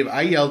out. And Dave,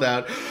 I yelled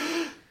out,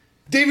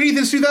 David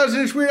Ethan's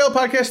 2000-inch Weird Al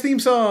podcast theme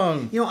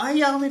song. I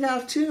yelled it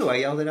out too. I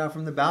yelled it out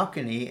from the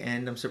balcony,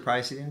 and I'm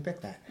surprised he didn't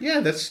pick that. Yeah,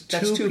 that's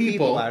two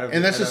people out of-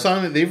 and that's out a of-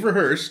 song that they've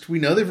rehearsed. We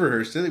know they've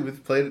rehearsed it.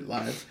 We've played it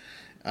live.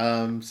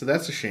 So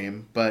that's a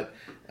shame. But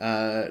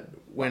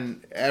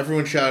when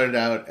everyone shouted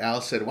out,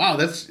 Al said, wow,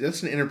 that's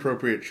an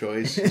inappropriate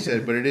choice. He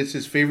said, but it is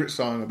his favorite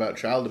song about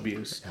child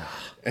abuse.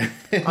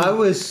 I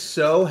was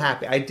so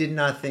happy. I did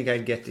not think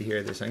I'd get to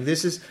hear this song.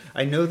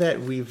 I know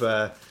that we've.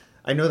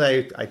 I know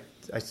that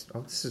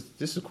this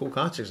is cool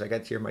concerts. I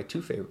got to hear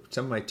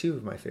some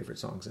of my favorite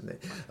songs in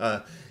it.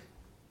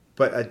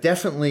 But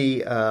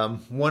definitely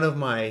one of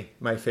my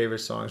favorite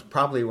songs,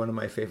 probably one of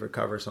my favorite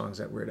cover songs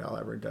that Weird Al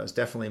ever does.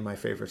 Definitely my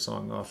favorite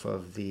song off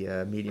of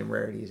the Medium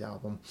Rarities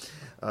album.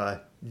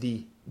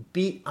 The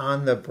Beat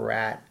on the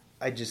Brat.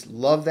 I just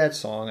love that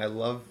song. I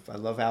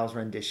love Al's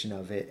rendition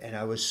of it, and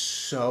I was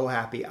so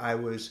happy. I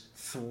was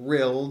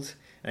thrilled.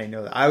 And I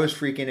know that I was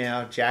freaking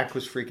out. Jack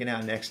was freaking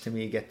out next to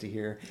me. Get to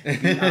hear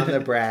Beat on the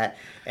Brat,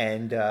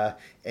 and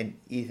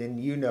Ethan,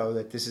 you know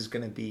that this is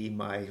going to be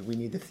we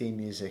need the theme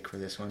music for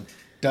this one.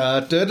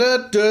 Da da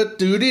da da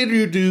do do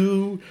do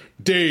do.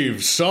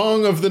 Dave's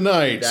song of the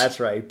night. That's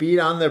right. Beat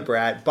on the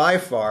Brat, by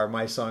far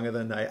my song of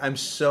the night. I'm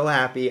so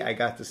happy I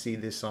got to see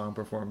this song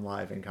performed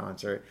live in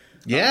concert.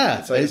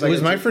 Yeah, it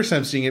was my first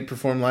time seeing it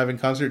performed live in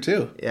concert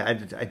too. Yeah,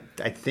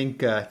 I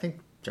think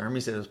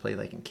Jeremy said it was played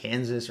in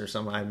Kansas or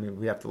something. I mean,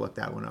 we have to look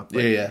that one up.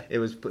 But yeah. It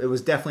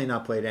was definitely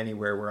not played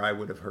anywhere where I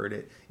would have heard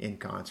it in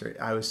concert.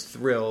 I was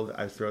thrilled.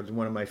 It's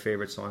one of my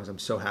favorite songs. I'm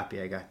so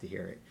happy I got to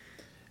hear it.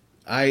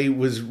 I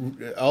was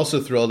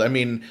also thrilled. I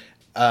mean,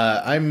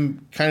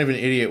 I'm kind of an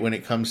idiot when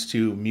it comes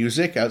to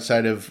music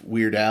outside of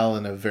Weird Al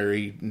and a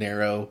very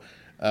narrow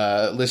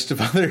list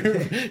of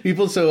other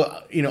people.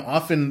 So,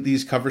 often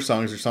these cover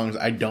songs are songs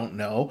I don't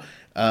know.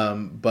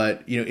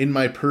 But, in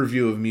my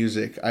purview of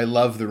music, I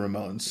love the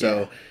Ramones.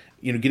 So,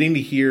 getting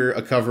to hear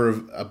a cover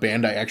of a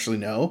band I actually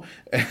know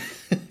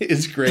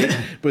is great.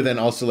 But then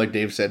also, like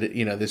Dave said,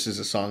 this is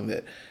a song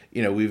that,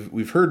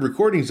 we've heard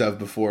recordings of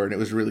before, and it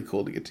was really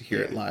cool to get to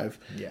hear it live.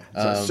 Yeah.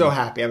 So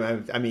happy.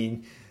 I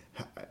mean,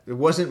 it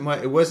was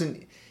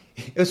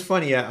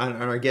funny on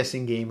our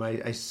guessing game.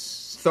 I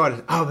thought,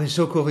 it'd be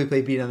so cool if we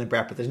played Beat on the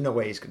Brat, but there's no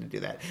way he's going to do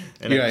that.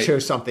 And I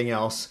chose something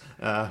else.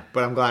 But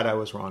I'm glad I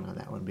was wrong on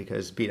that one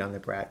because Beat on the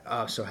Brat,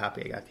 so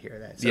happy I got to hear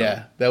that. So.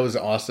 Yeah, that was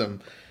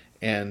awesome.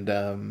 And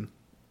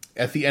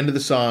at the end of the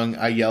song,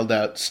 I yelled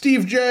out,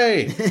 Steve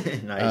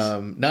J!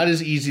 Nice. Not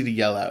as easy to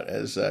yell out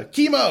as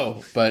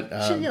Chemo, but...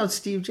 should have yelled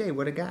Steve J.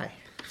 What a guy.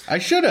 I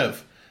should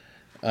have.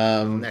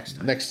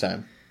 Next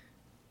time.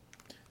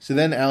 So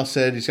then Al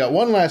said he's got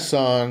one last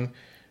song,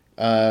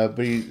 but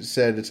he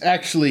said it's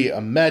actually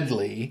a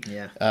medley.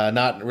 Yeah.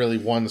 Not really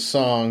one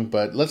song,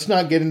 but let's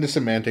not get into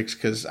semantics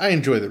because I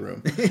enjoy the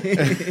room.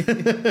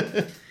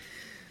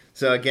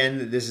 So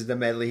again, this is the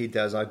medley he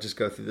does. I'll just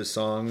go through the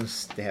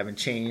songs. They haven't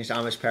changed.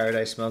 Amish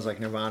Paradise, Smells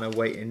Like Nirvana,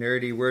 White and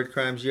Nerdy, Word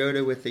Crimes,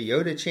 Yoda with the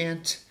Yoda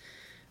chant.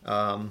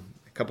 A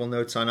couple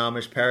notes on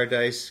Amish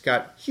Paradise.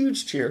 Got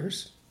huge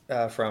cheers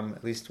from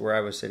at least where I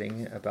was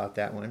sitting about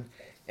that one.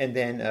 And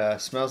then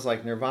Smells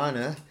Like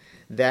Nirvana.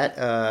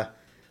 That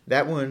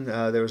one,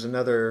 there was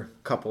another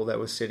couple that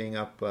was sitting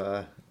up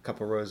a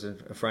couple rows in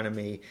front of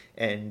me,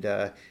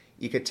 and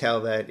you could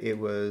tell that it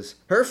was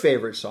her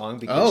favorite song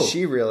because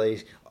she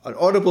really an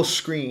audible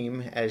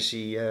scream as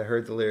she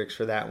heard the lyrics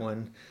for that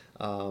one.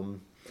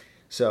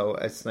 So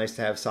it's nice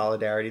to have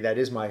Solidarity. That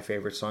is my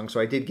favorite song. So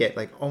I did get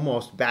like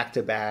almost back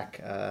to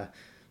back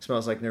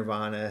Smells Like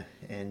Nirvana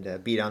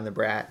and Beat on the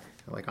Brat,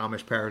 like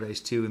Amish Paradise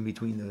 2 in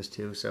between those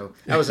two. So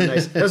that was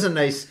a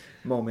nice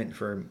moment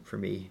for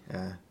me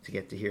to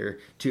get to hear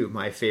two of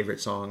my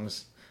favorite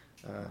songs.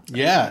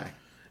 Now,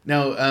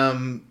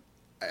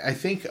 I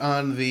think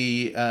on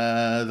the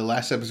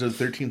last episode,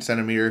 13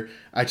 Centimeter,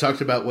 I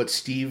talked about what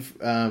Steve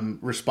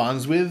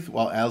responds with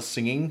while Al's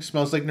singing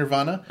Smells Like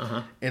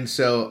Nirvana. And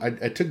so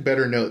I took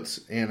better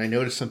notes, and I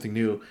noticed something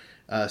new.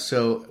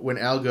 So when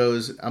Al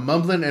goes, I'm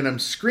mumbling and I'm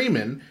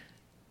screaming,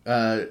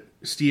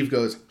 Steve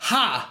goes,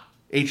 ha!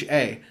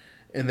 H-A.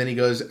 And then he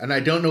goes, and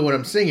I don't know what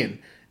I'm singing.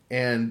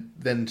 And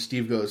then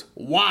Steve goes,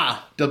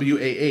 wah!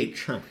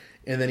 W-A-H.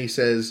 And then he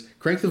says,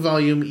 crank the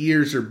volume,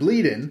 ears are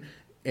bleeding.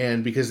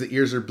 And because the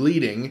ears are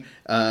bleeding,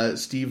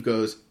 Steve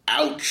goes,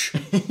 ouch!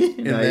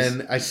 And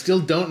then I still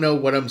don't know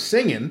what I'm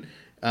singing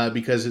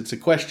because it's a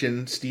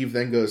question. Steve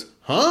then goes,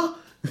 huh?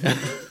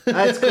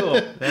 That's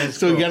cool.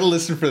 So you got to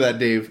listen for that,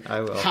 Dave. I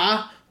will.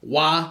 Ha,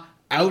 wah,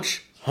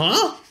 ouch,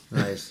 huh?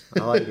 Nice.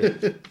 I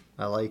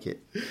like it.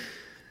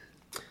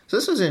 So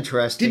this was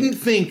interesting. Didn't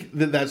think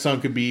that song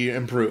could be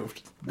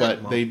improved,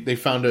 but they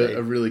found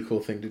a really cool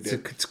thing to do.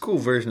 It's a cool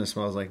version of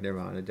Smells Like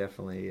Nirvana,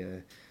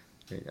 definitely.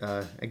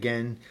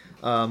 Again,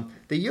 the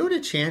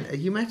Yoda chant,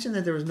 you mentioned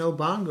that there was no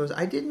bongos.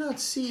 I did not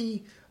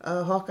see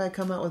Hawkeye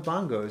come out with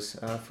bongos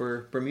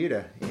for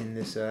Bermuda in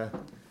this. I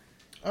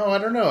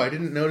don't know. I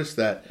didn't notice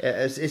that.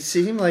 It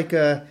seemed like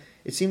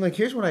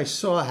here's what I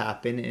saw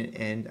happen,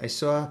 and I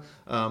saw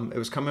it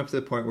was coming up to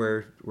the point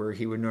where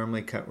he would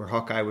normally where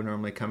Hawkeye would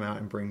normally come out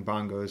and bring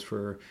bongos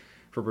for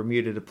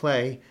Bermuda to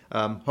play.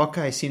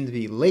 Hawkeye seemed to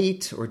be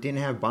late or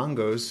didn't have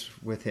bongos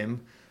with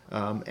him.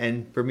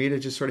 And Bermuda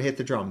just sort of hit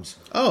the drums.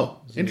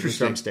 Oh,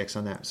 interesting. Drumsticks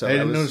on that. So I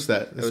didn't notice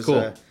that. That's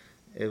cool.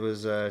 It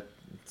was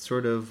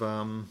sort of,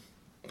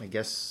 I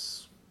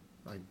guess,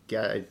 I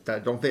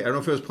don't know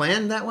if it was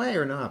planned that way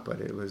or not, but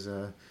it was.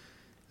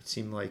 It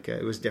seemed like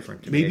it was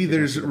different. To Maybe me.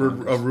 there's a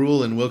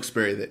rule in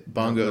Wilkes-Barre that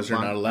bongos are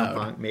not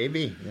allowed.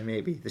 Maybe.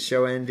 The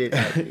show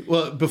ended.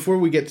 Well, before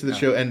we get to the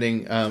show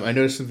ending, I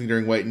noticed something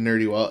during White and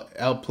Nerdy. While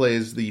Al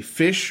plays the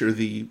fish, or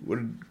the what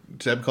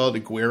did Seb call it, a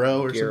guiro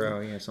or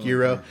something? Yeah, something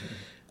Gyro. Like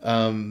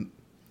that.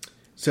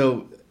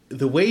 So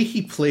the way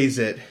he plays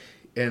it,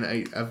 and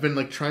I've been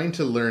like trying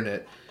to learn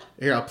it.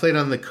 Here, I'll play it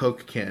on the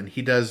Coke can.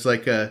 He does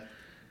like a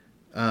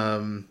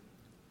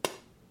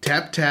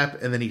tap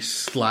tap, and then he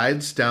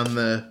slides down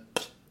the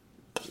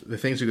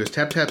things. He goes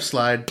tap tap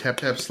slide, tap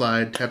tap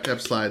slide, tap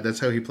tap slide. That's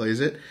how he plays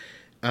it.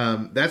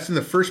 That's in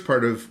the first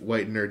part of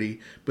White and Nerdy,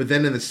 but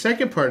then in the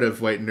second part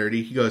of White and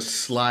Nerdy, he goes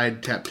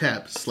slide tap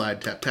tap,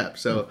 slide tap tap.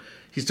 So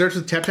he starts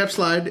with tap tap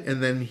slide,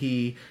 and then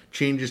he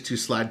changes to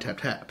slide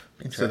tap tap.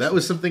 So that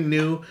was something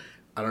new.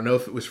 I don't know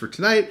if it was for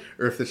tonight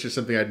or if it's just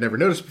something I'd never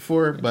noticed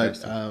before,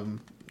 but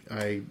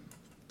I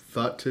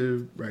thought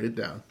to write it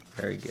down.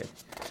 Very good.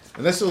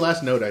 And that's the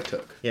last note I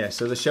took. Yeah.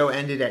 So the show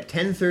ended at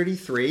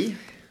 10:33.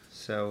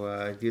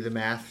 So do the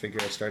math. Figure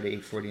I started at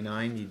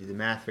 8:49. You do the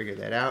math. Figure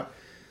that out.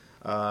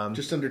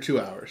 Just under 2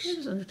 hours. It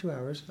was under 2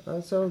 hours.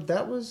 So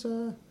that was.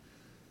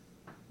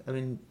 I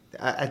mean,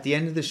 at the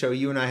end of the show,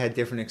 you and I had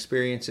different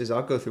experiences.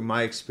 I'll go through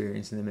my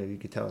experience, and then maybe you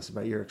could tell us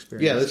about your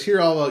experience. Yeah, let's hear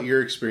all about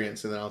your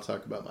experience, and then I'll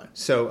talk about mine.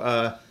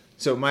 So,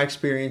 so my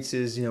experience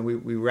is,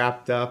 we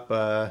wrapped up.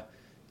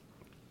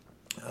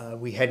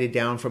 We headed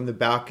down from the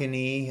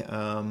balcony.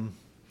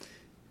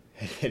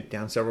 Headed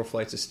down several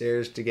flights of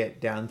stairs to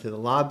get down to the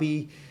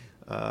lobby.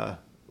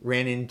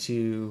 Ran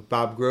into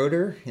Bob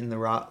Groder in the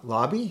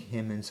lobby.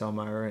 Him and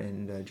Selmyra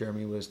and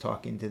Jeremy was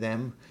talking to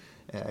them.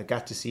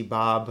 Got to see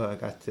Bob.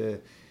 Got to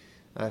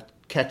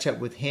catch up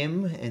with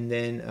him, and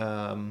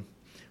then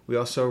we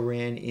also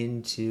ran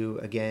into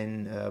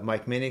again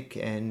Mike Minnick,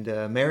 and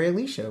Mary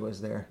Alicia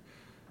was there,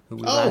 who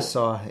we last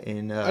saw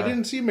in. I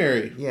didn't see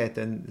Mary. Yeah, at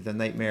the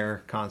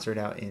Nightmare concert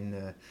out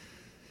in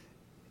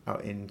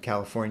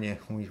California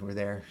when we were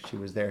there. She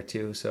was there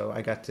too, so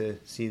I got to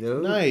see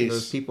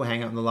those people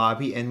hang out in the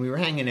lobby, and we were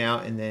hanging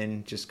out and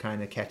then just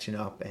kind of catching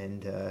up,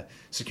 and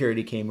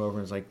security came over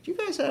and was like, do you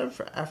guys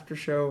have after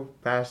show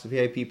pass, the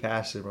VIP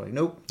pass? And we're like,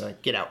 nope. They're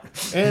like, get out.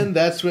 And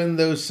that's when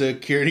those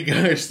security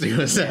guards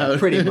threw us out.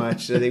 Pretty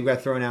much. So they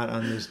got thrown out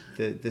on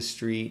the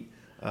street.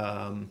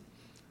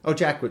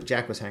 Jack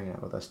was hanging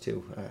out with us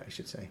too, I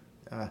should say.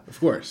 Of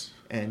course.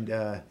 And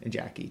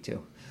Jackie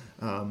too.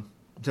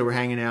 So we're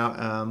hanging out.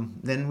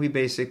 Then we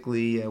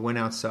basically went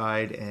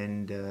outside,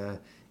 and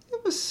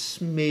it was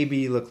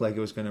maybe looked like it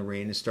was going to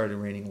rain. It started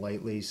raining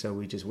lightly, so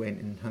we just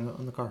went and hung out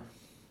in the car.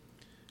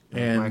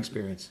 And my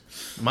experience.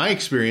 My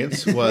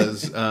experience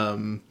was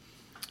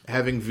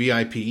having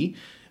VIP. We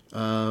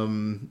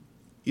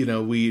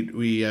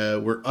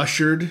were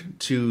ushered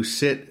to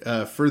sit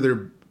further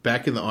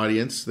back in the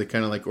audience. They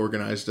kind of like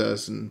organized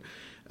us, and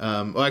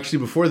actually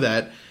before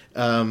that.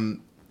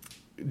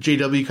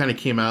 JW kind of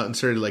came out and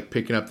started like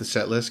picking up the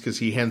set list because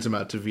he hands them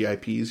out to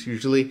VIPs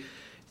usually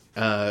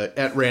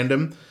at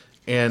random.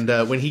 And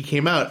when he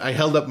came out, I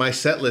held up my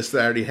set list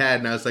that I already had,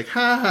 and I was like,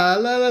 ha ha,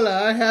 la la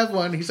la, I have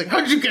one. He's like,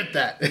 how'd you get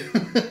that?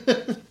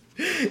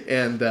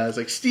 And I was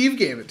like, Steve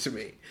gave it to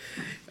me.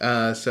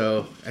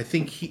 So I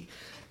think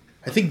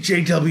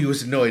JW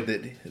was annoyed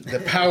that the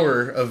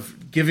power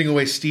of giving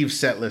away Steve's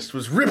set list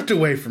was ripped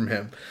away from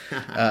him.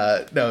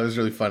 No, it was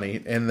really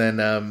funny. And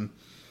then,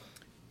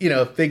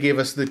 they gave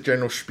us the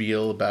general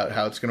spiel about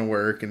how it's going to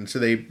work. And so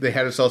they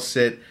had us all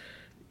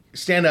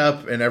stand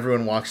up, and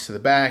everyone walks to the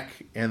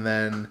back. And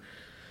then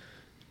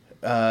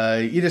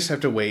you just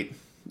have to wait.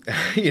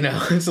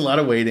 It's a lot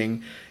of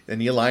waiting. Then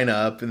you line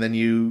up, and then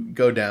you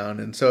go down.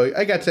 And so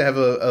I got to have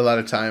a lot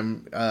of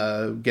time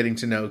getting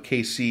to know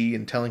KC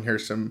and telling her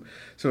some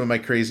of my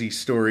crazy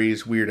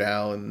stories, Weird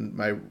Al, and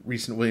my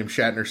recent William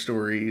Shatner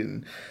story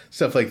and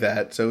stuff like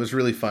that. So it was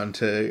really fun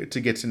to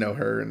get to know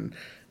her and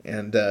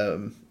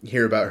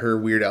hear about her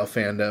Weird Al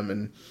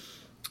fandom.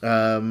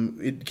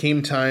 And it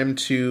came time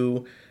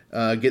to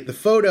get the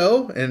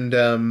photo. And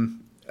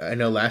I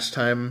know last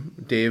time,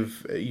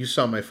 Dave, you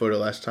saw my photo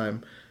last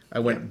time. I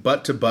went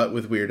butt to butt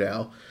with Weird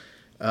Al.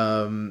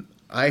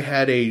 I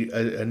had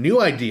a new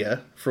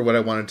idea for what I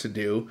wanted to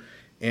do,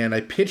 and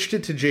I pitched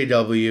it to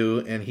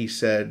JW, and he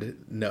said,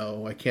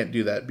 no, I can't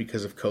do that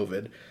because of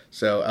COVID.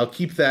 So I'll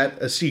keep that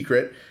a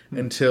secret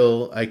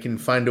until I can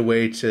find a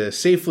way to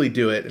safely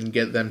do it and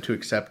get them to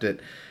accept it.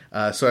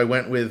 So I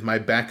went with my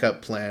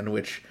backup plan,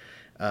 which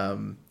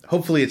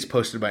hopefully it's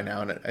posted by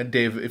now. And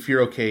Dave, if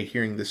you're okay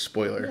hearing this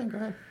spoiler, Yeah, go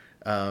ahead.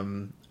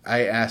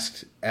 I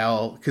asked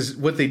Al, because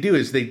what they do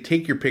is they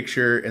take your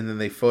picture and then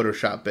they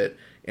Photoshop it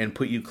and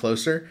put you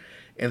closer.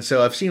 And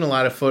so I've seen a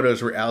lot of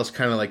photos where Al's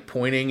kind of like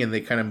pointing and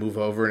they kind of move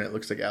over and it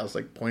looks like Al's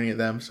like pointing at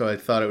them. So I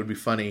thought it would be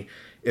funny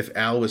if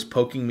Al was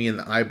poking me in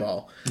the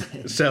eyeball.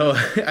 So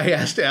I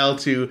asked Al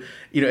to,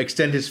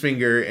 extend his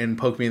finger and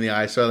poke me in the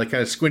eye. So I like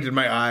kind of squinted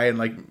my eye and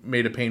like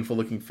made a painful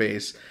looking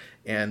face.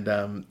 And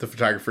the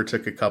photographer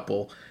took a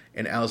couple,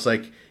 and Al's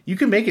like, you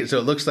can make it so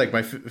it looks like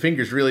my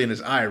finger's really in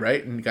his eye,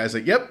 right? And the guy's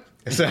like, yep.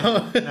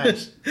 So,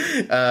 Nice.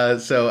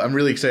 So I'm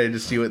really excited to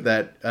see what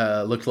that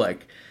looked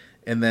like.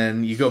 And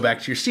then you go back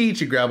to your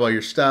seats, you grab all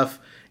your stuff,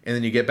 and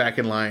then you get back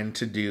in line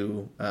to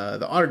do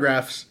the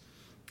autographs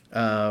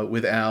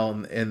with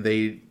Al. And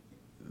they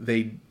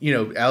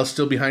Al's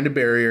still behind a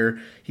barrier.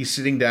 He's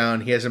sitting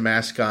down. He has a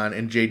mask on,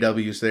 and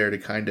JW's there to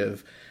kind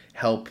of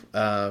help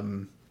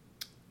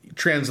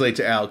translate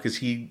to Al because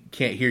he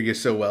can't hear you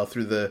so well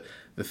through the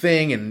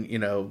thing.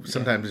 And,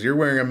 sometimes you're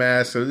wearing a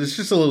mask, so it's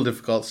just a little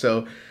difficult.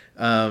 So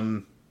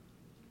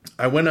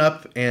I went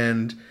up,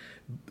 and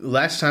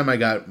last time I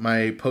got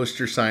my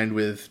poster signed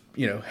with,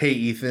 hey,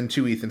 Ethan,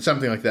 to Ethan,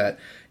 something like that.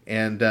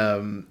 And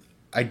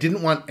I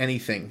didn't want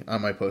anything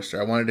on my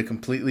poster. I wanted a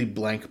completely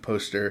blank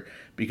poster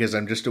because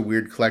I'm just a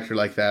weird collector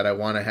like that. I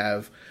want to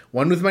have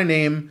one with my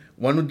name,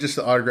 one with just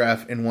the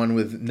autograph, and one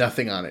with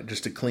nothing on it,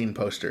 just a clean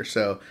poster.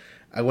 So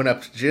I went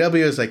up to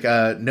JW, I was like,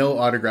 no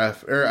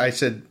autograph. Or I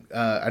said,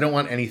 I don't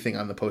want anything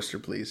on the poster,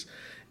 please.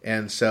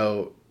 And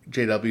so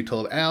JW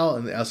told Al,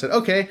 and Al said,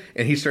 okay.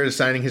 And he started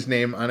signing his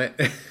name on it.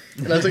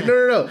 And I was like,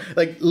 no.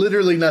 Like,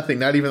 literally nothing,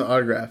 not even the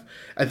autograph.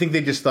 I think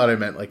they just thought I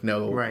meant, like,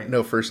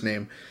 no first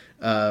name.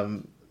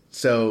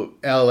 So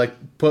Al,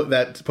 like, put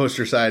that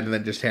poster aside and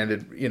then just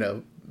handed,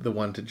 the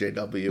one to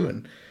JW.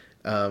 And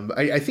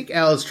I think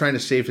Al is trying to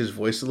save his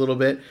voice a little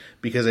bit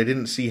because I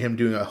didn't see him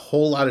doing a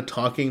whole lot of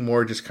talking,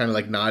 more just kind of,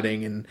 like,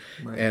 nodding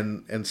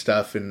and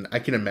stuff. And I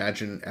can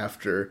imagine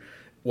after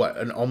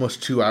an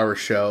almost 2-hour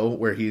show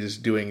where he's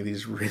doing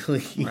these really,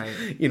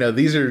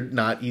 these are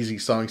not easy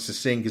songs to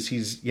sing because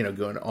he's,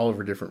 going all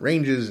over different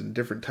ranges and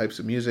different types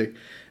of music.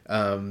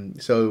 You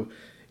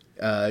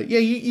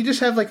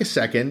just have like a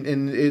second,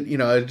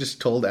 and I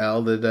just told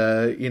Al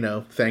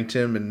that, thanked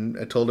him, and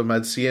I told him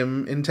I'd see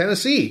him in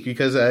Tennessee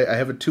because I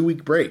have a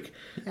 2-week break.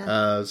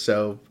 Yeah.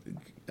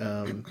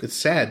 It's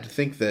sad to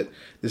think that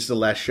this is the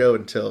last show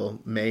until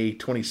May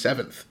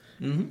 27th.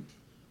 Mm-hmm.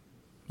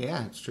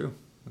 Yeah, it's true.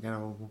 We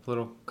got a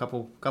little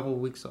couple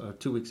weeks,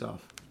 2 weeks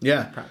off.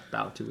 Yeah,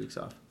 about 2 weeks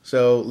off.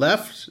 So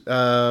left.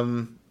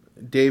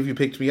 Dave, you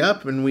picked me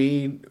up, and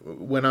we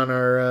went on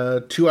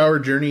our 2-hour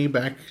journey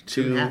back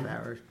to 2.5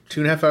 hours.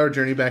 2.5 hour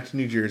journey back to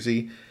New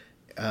Jersey.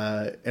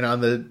 And on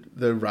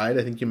the ride,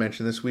 I think you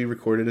mentioned this, we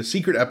recorded a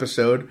secret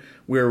episode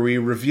where we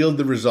revealed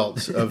the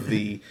results of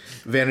the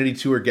Vanity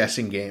Tour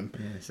guessing game.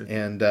 Yes.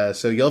 And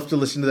so you'll have to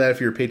listen to that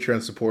if you're a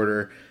Patreon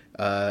supporter.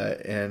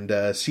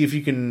 And see if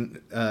you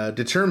can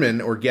determine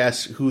or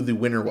guess who the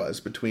winner was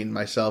between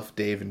myself,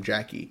 Dave, and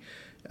Jackie.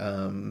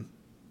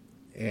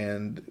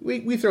 And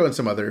we throw in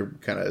some other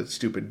kind of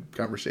stupid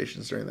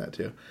conversations during that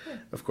too,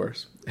 of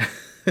course.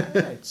 All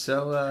right,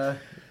 so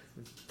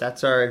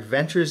that's our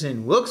adventures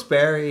in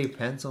Wilkes-Barre,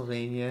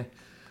 Pennsylvania.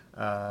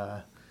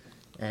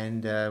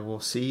 And we'll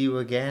see you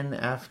again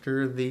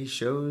after the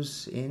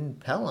shows in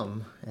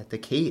Pelham at the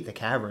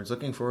Caverns.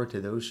 Looking forward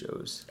to those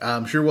shows.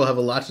 I'm sure we'll have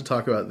a lot to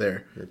talk about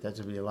there. That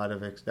would be a lot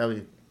of that'll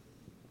be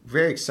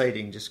very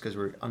exciting just because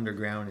we're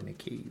underground in a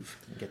cave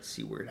and get to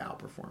see Weird Al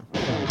perform.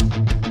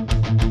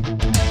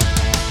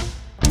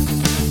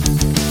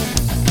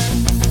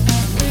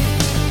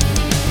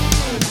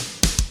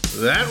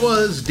 That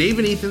was Dave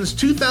and Ethan's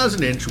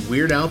 2000-inch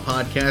Weird Al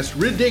podcast,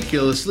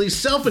 ridiculously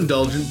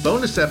self-indulgent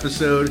bonus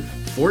episode,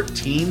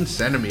 14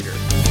 centimeter.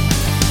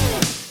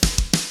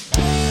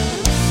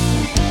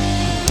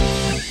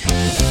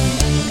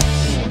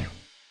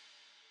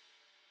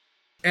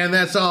 And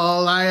that's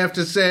all I have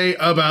to say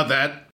about that.